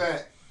to listen. come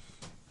back.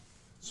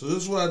 So this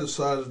is what I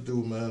decided to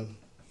do, man.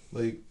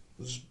 Like,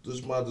 this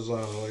is my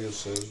design. Like I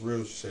said, it's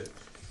real shit.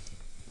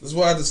 This is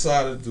what I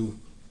decided to do.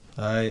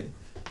 Alright.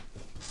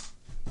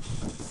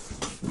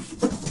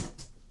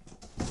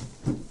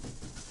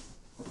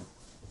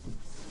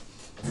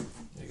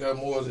 You got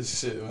more of this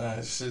shit, man.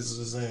 This shit's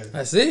just in.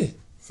 I see.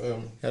 Feel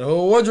me? Got a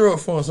whole wardrobe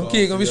for him. Some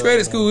kid gonna be straight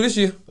at school this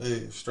year.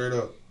 Hey, straight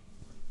up.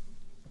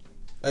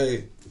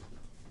 Hey.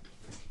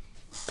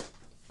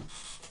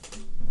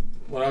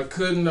 When I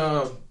couldn't,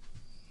 the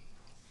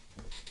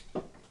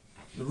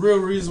real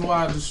reason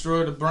why I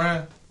destroyed the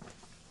brand,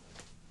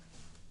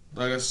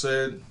 like I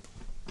said,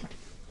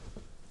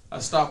 I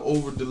stopped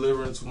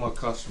over-delivering to my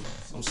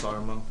customers. I'm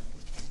sorry, man.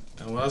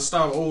 And when I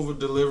stopped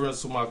over-delivering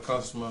to my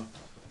customer,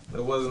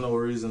 there wasn't no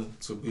reason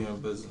to be in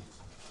business.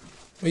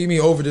 What do you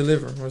mean over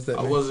delivering? What's that?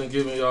 I mean? wasn't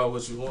giving y'all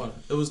what you wanted.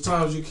 It was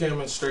times you came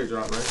in straight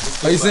drop, right?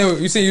 Oh, you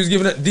saying you was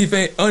giving up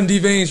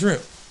undeveined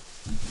shrimp?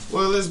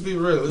 Well, let's be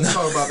real. Let's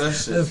talk about that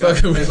shit. That's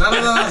fucking Hey,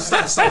 no.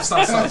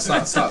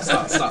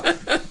 Stop.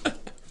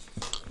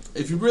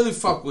 If you really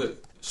fuck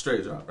with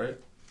straight drop, right?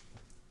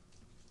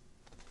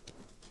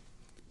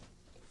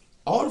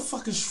 All the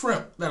fucking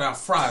shrimp that I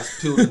fry is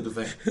peeled in the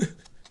vein.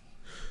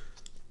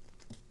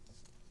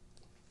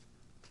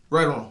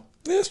 Right or wrong?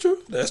 That's true.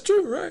 That's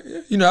true. Right?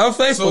 Yeah. You know, I'm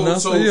faithful now.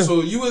 So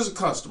you as a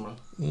customer,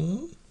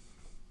 Mm-hmm.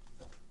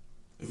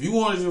 if you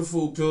wanted your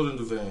food peeled in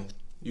the vein,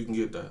 you can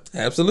get that.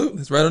 Absolutely.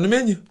 It's right on the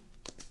menu.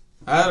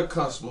 I had a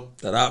customer.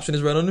 That option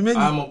is right on the menu.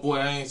 My boy,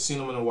 I ain't seen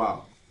him in a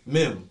while.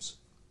 Mims.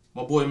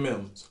 My boy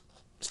Mims.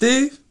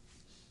 Steve?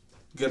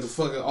 You got the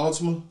fucking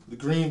Ultima, the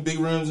green big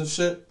rims and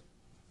shit.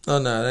 Oh,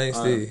 no, that ain't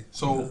Steve.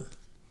 So,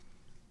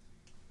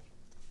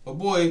 my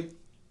boy,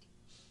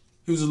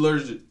 he was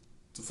allergic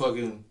to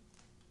fucking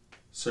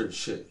certain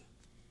shit.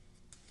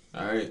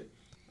 Alright?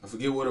 I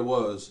forget what it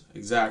was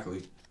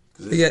exactly.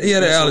 He had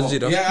an allergy,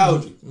 though. He had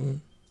allergy. Mm-hmm.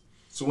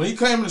 So when he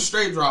came in the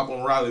straight drop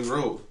on Riley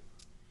Road,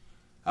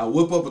 I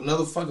whip up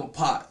another fucking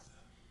pot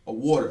of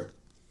water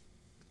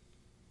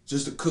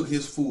just to cook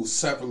his food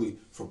separately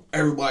from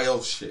everybody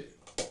else's shit.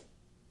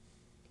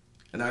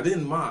 And I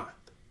didn't mind.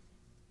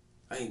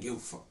 I didn't give a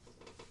fuck.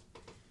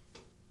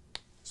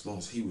 As long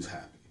as he was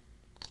happy.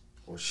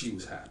 Or she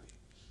was happy.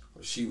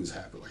 Or she was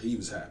happy. Or he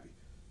was happy.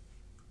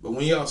 But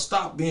when y'all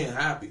stop being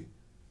happy,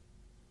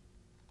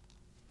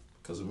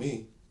 because of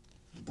me,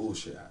 the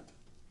bullshit happened.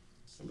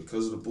 And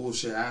because of the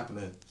bullshit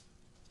happening,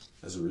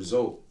 as a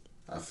result,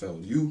 I felt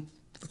you.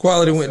 The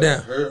quality went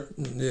down. Her.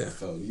 Yeah. I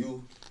felt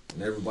you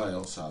and everybody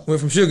else out. Went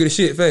from sugar to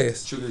shit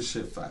fast. Sugar to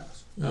shit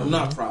fast. And I'm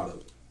not proud of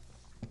it.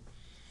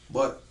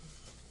 But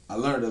I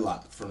learned a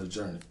lot from the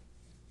journey.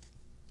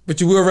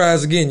 But you will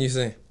rise again, you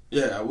say?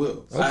 Yeah, I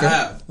will. Okay. I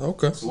have.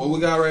 Okay. So what we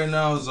got right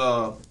now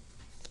is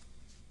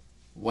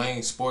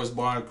Wayne Sports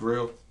Bar and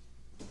Grill.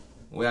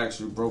 We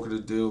actually brokered a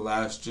deal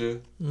last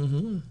year.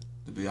 Mm-hmm.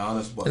 To be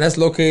honest, but And that's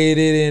located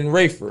in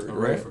Rayford,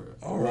 right? Rayford,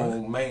 All right.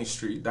 on Main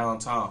Street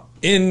downtown.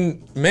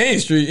 In Main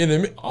Street,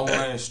 On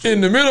Main Street.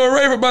 in the middle of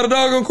Rayford by the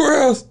doggone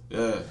courthouse.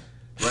 Yeah,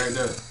 right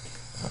there.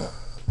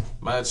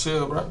 Man,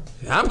 chill, bro.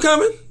 I'm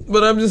coming,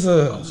 but I'm just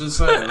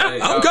saying.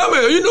 Like, I'm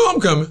coming. You know I'm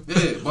coming.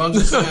 Yeah, but I'm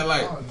just saying,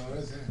 like, Oh, no,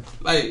 that's it.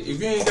 like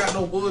if you ain't got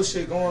no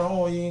bullshit going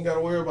on, you ain't got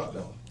to worry about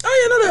them.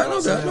 Oh yeah, You know what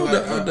I'm saying? no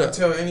Like, I doubt.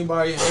 tell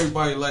anybody and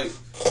everybody, like,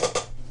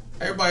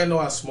 everybody know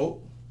I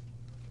smoke.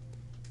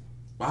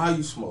 But how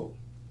you smoke?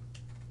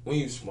 When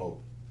you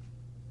smoke?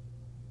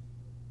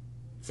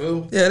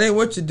 Feel me? Yeah, it ain't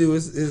what you do.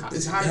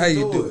 It's how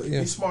you do it. Yeah.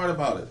 Be smart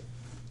about it.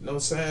 You know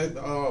what I'm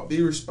saying?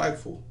 Be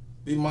respectful.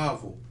 Be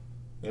mindful.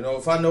 You know,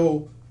 if I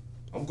know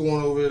I'm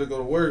going over here to go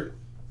to work,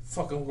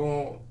 I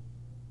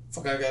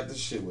got this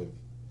shit with me.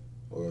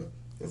 Or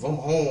if I'm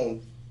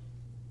home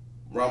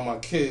around my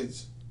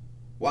kids,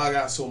 why I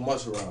got so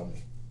much around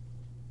me?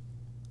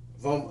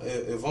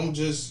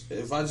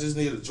 If I just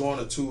need a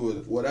joint or two or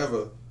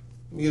whatever,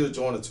 me get a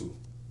joint or two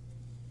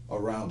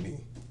around me.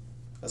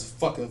 That's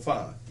fucking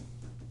fine.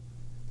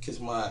 Kiss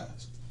my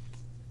ass.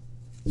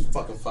 It's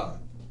fucking fine.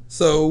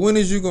 So when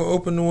is you gonna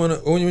open the one?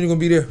 When you gonna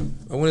be there?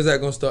 Or when is that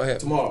gonna start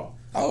happening? Tomorrow.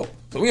 Oh,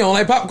 so we on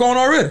like popcorn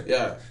already?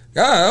 Yeah.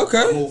 Ah, I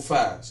okay. move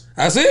fast.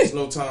 I see. There's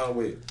no time to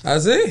wait. I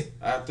see.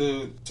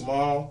 After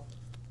tomorrow,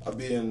 I'll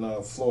be in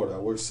Florida. I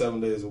work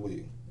 7 days a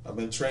week. I've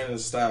been training the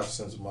staff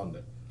since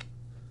Monday.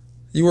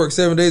 You work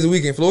 7 days a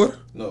week in Florida?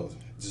 No,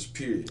 just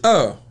period.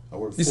 Oh, I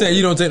work. you saying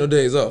you don't take no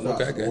days off? No,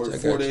 Okay, I got I work you.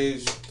 4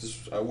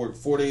 days. I work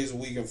 4 days a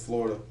week in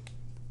Florida,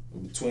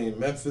 in between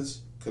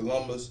Memphis,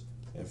 Columbus,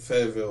 and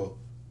Fayetteville.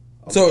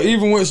 So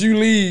even once you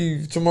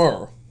leave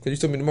tomorrow, because you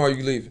told me tomorrow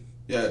you leaving.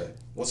 Yeah.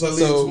 Once I leave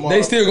So tomorrow,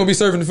 they still gonna be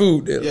serving the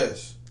food there?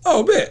 Yes.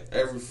 Oh, bet.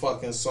 Every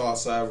fucking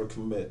sauce I ever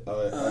commit,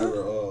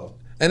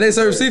 And they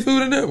serve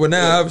seafood in there? Well,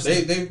 now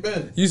obviously. they've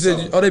been. You said,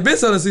 selling. they've been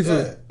selling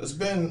seafood? Yeah, it's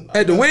been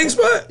At the wing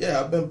spot? Yeah,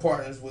 I've been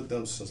partners with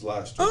them since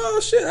last year. Oh,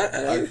 shit.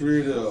 I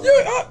created a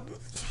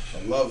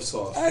love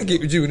sauce. I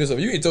get with you in this.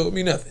 You ain't told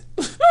me nothing.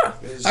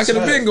 It's I could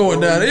have been trash, going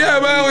bro. down there. Yeah,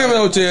 but I don't have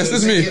no chance.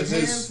 It's me.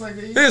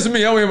 It's me.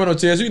 I don't have no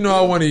chance. You know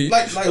I want to eat.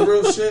 Like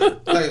real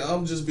shit. Like,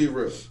 I'm just be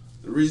real.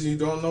 The reason you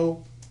don't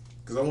know,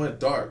 because I went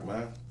dark,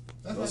 man.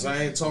 You know, so I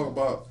ain't talking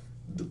about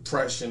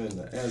depression and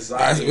the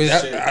anxiety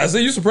and shit. I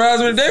see you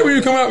surprised me today when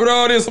you come out with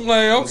all this. I'm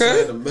like, I'm saying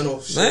okay. the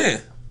mental shit.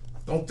 Man.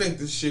 Don't think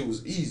this shit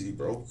was easy,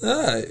 bro.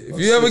 All right. If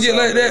you ever get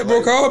like that,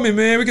 bro, call me,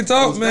 man. We can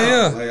talk,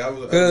 man. Down. Yeah. Like, I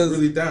was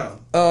really down.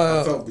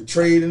 I felt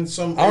betrayed in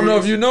some I don't know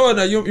areas. if you know it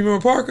now. You remember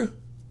Parker?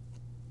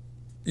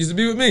 Used to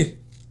be with me.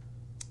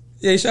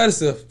 Yeah, he shot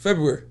himself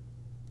February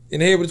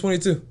in the head with a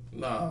 22.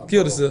 Nah, Killed bro.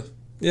 himself.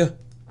 Yeah.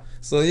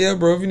 So yeah,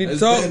 bro. If you need to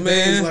It's talk, been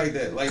man, days like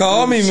that. Like,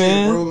 call me, shit,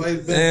 man. bro. Like,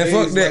 it's been Man, days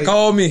fuck that. like-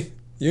 Call me.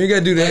 You ain't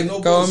gotta do that. Like,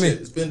 no Call bullshit.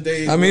 me. It's been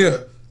days. I'm where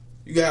here.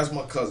 You guys,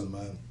 my cousin,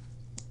 man.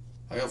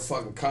 I got a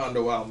fucking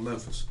condo out in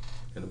Memphis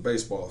in the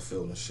baseball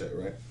field and shit,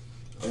 right?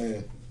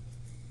 And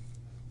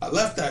I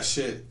left that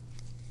shit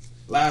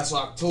last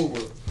October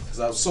because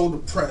I was so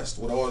depressed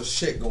with all this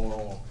shit going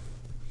on.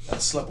 I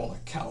slept on a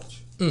couch.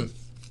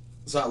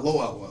 That's how low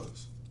I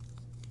was.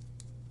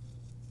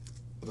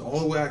 But the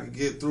only way I could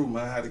get through,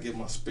 man, I had to get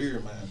my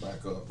spirit, man,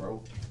 back up,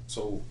 bro.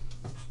 So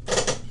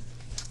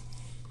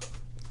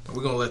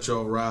we're gonna let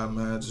y'all ride,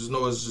 man. Just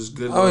know it's just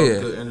good,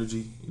 good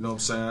energy. You know what I'm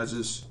saying? I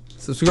just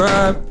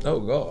Subscribe. Oh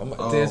God, I'm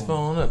about to tear his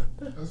phone up.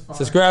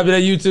 Subscribe to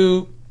that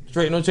YouTube.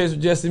 Straight No Chase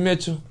with Jesse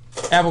Mitchell.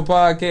 Apple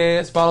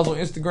Podcasts. Follow us on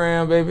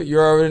Instagram, baby. You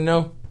already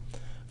know.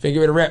 Finna get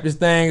ready to wrap this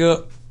thing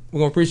up. We're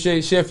gonna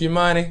appreciate Chef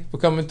Yamani for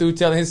coming through,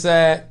 telling his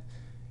side,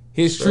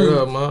 his straight truth.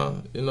 up,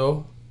 man. You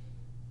know,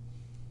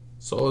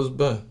 so it's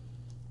been.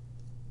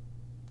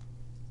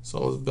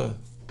 So it's been.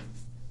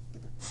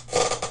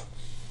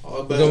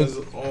 All I've been is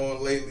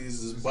on lately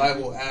is this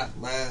Bible app,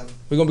 man.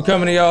 We're gonna be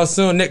coming to y'all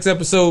soon. Next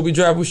episode we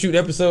shoot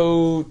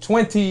episode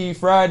 20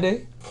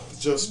 Friday.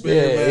 Just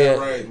spin man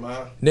right,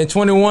 man. Then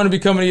 21 will be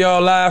coming to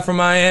y'all live from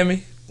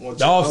Miami.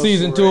 The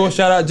off-season tour. Right.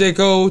 Shout out J.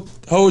 Cole,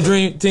 whole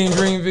Team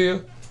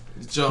Dreamville.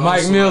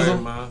 Mike Mills,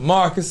 right,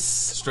 Marcus,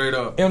 straight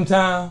up,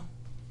 M-Town,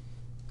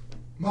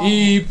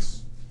 Eve,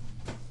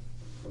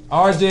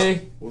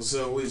 RJ. What's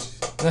up with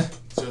you?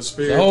 Just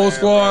spirit, the whole man,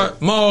 squad,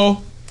 right.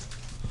 Mo.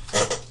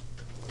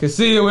 Can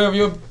see it wherever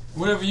you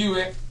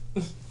at.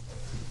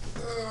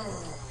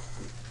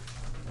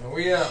 And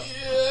we out.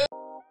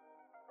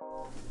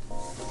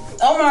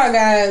 Oh my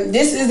God,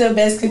 this is the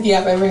best cookie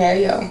I've ever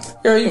had, yo.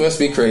 Girl, you must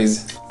be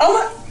crazy. Oh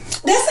my,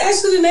 that's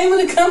actually the name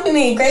of the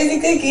company, Crazy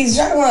Cookies.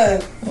 Try one.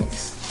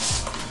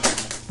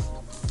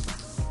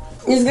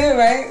 It's good,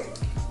 right?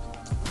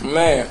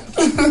 Man,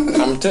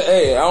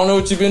 hey, I don't know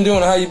what you've been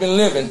doing or how you've been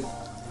living,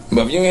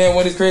 but if you ain't had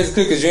one of these crazy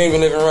cookies, you ain't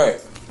been living right.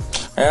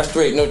 Half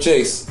straight, no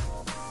chase.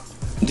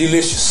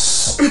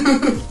 Delicious.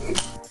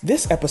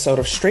 This episode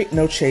of Straight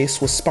No Chase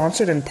was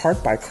sponsored in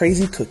part by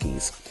Crazy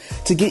Cookies.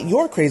 To get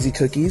your Crazy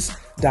Cookies,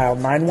 dial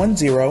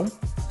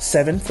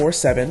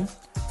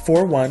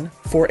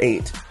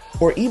 910-747-4148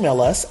 or email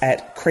us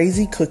at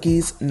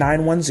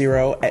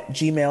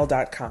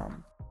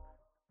crazycookies910@gmail.com.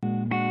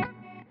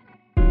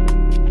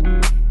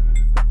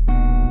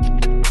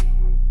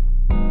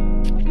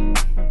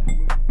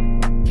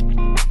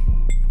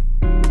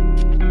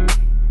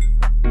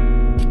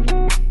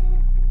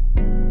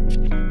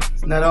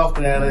 Not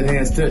often I let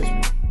hands touch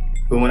me.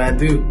 But when I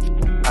do,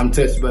 I'm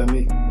touched by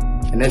me.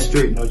 And that's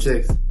straight, no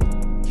chase.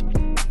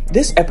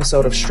 This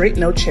episode of Straight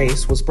No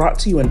Chase was brought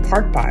to you in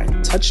part by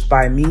Touched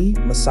by Me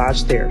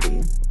Massage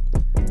Therapy.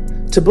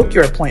 To book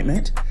your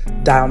appointment,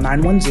 dial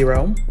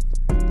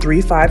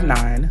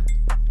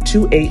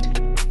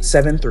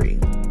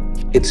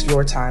 910-359-2873. It's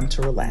your time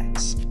to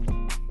relax.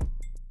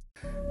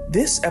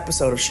 This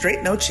episode of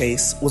Straight No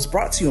Chase was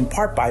brought to you in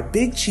part by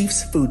Big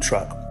Chief's Food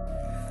Truck.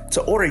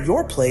 To order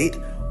your plate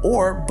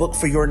or book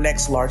for your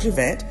next large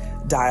event,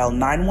 dial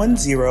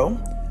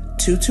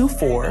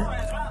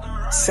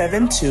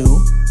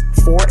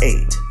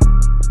 910-224-7248.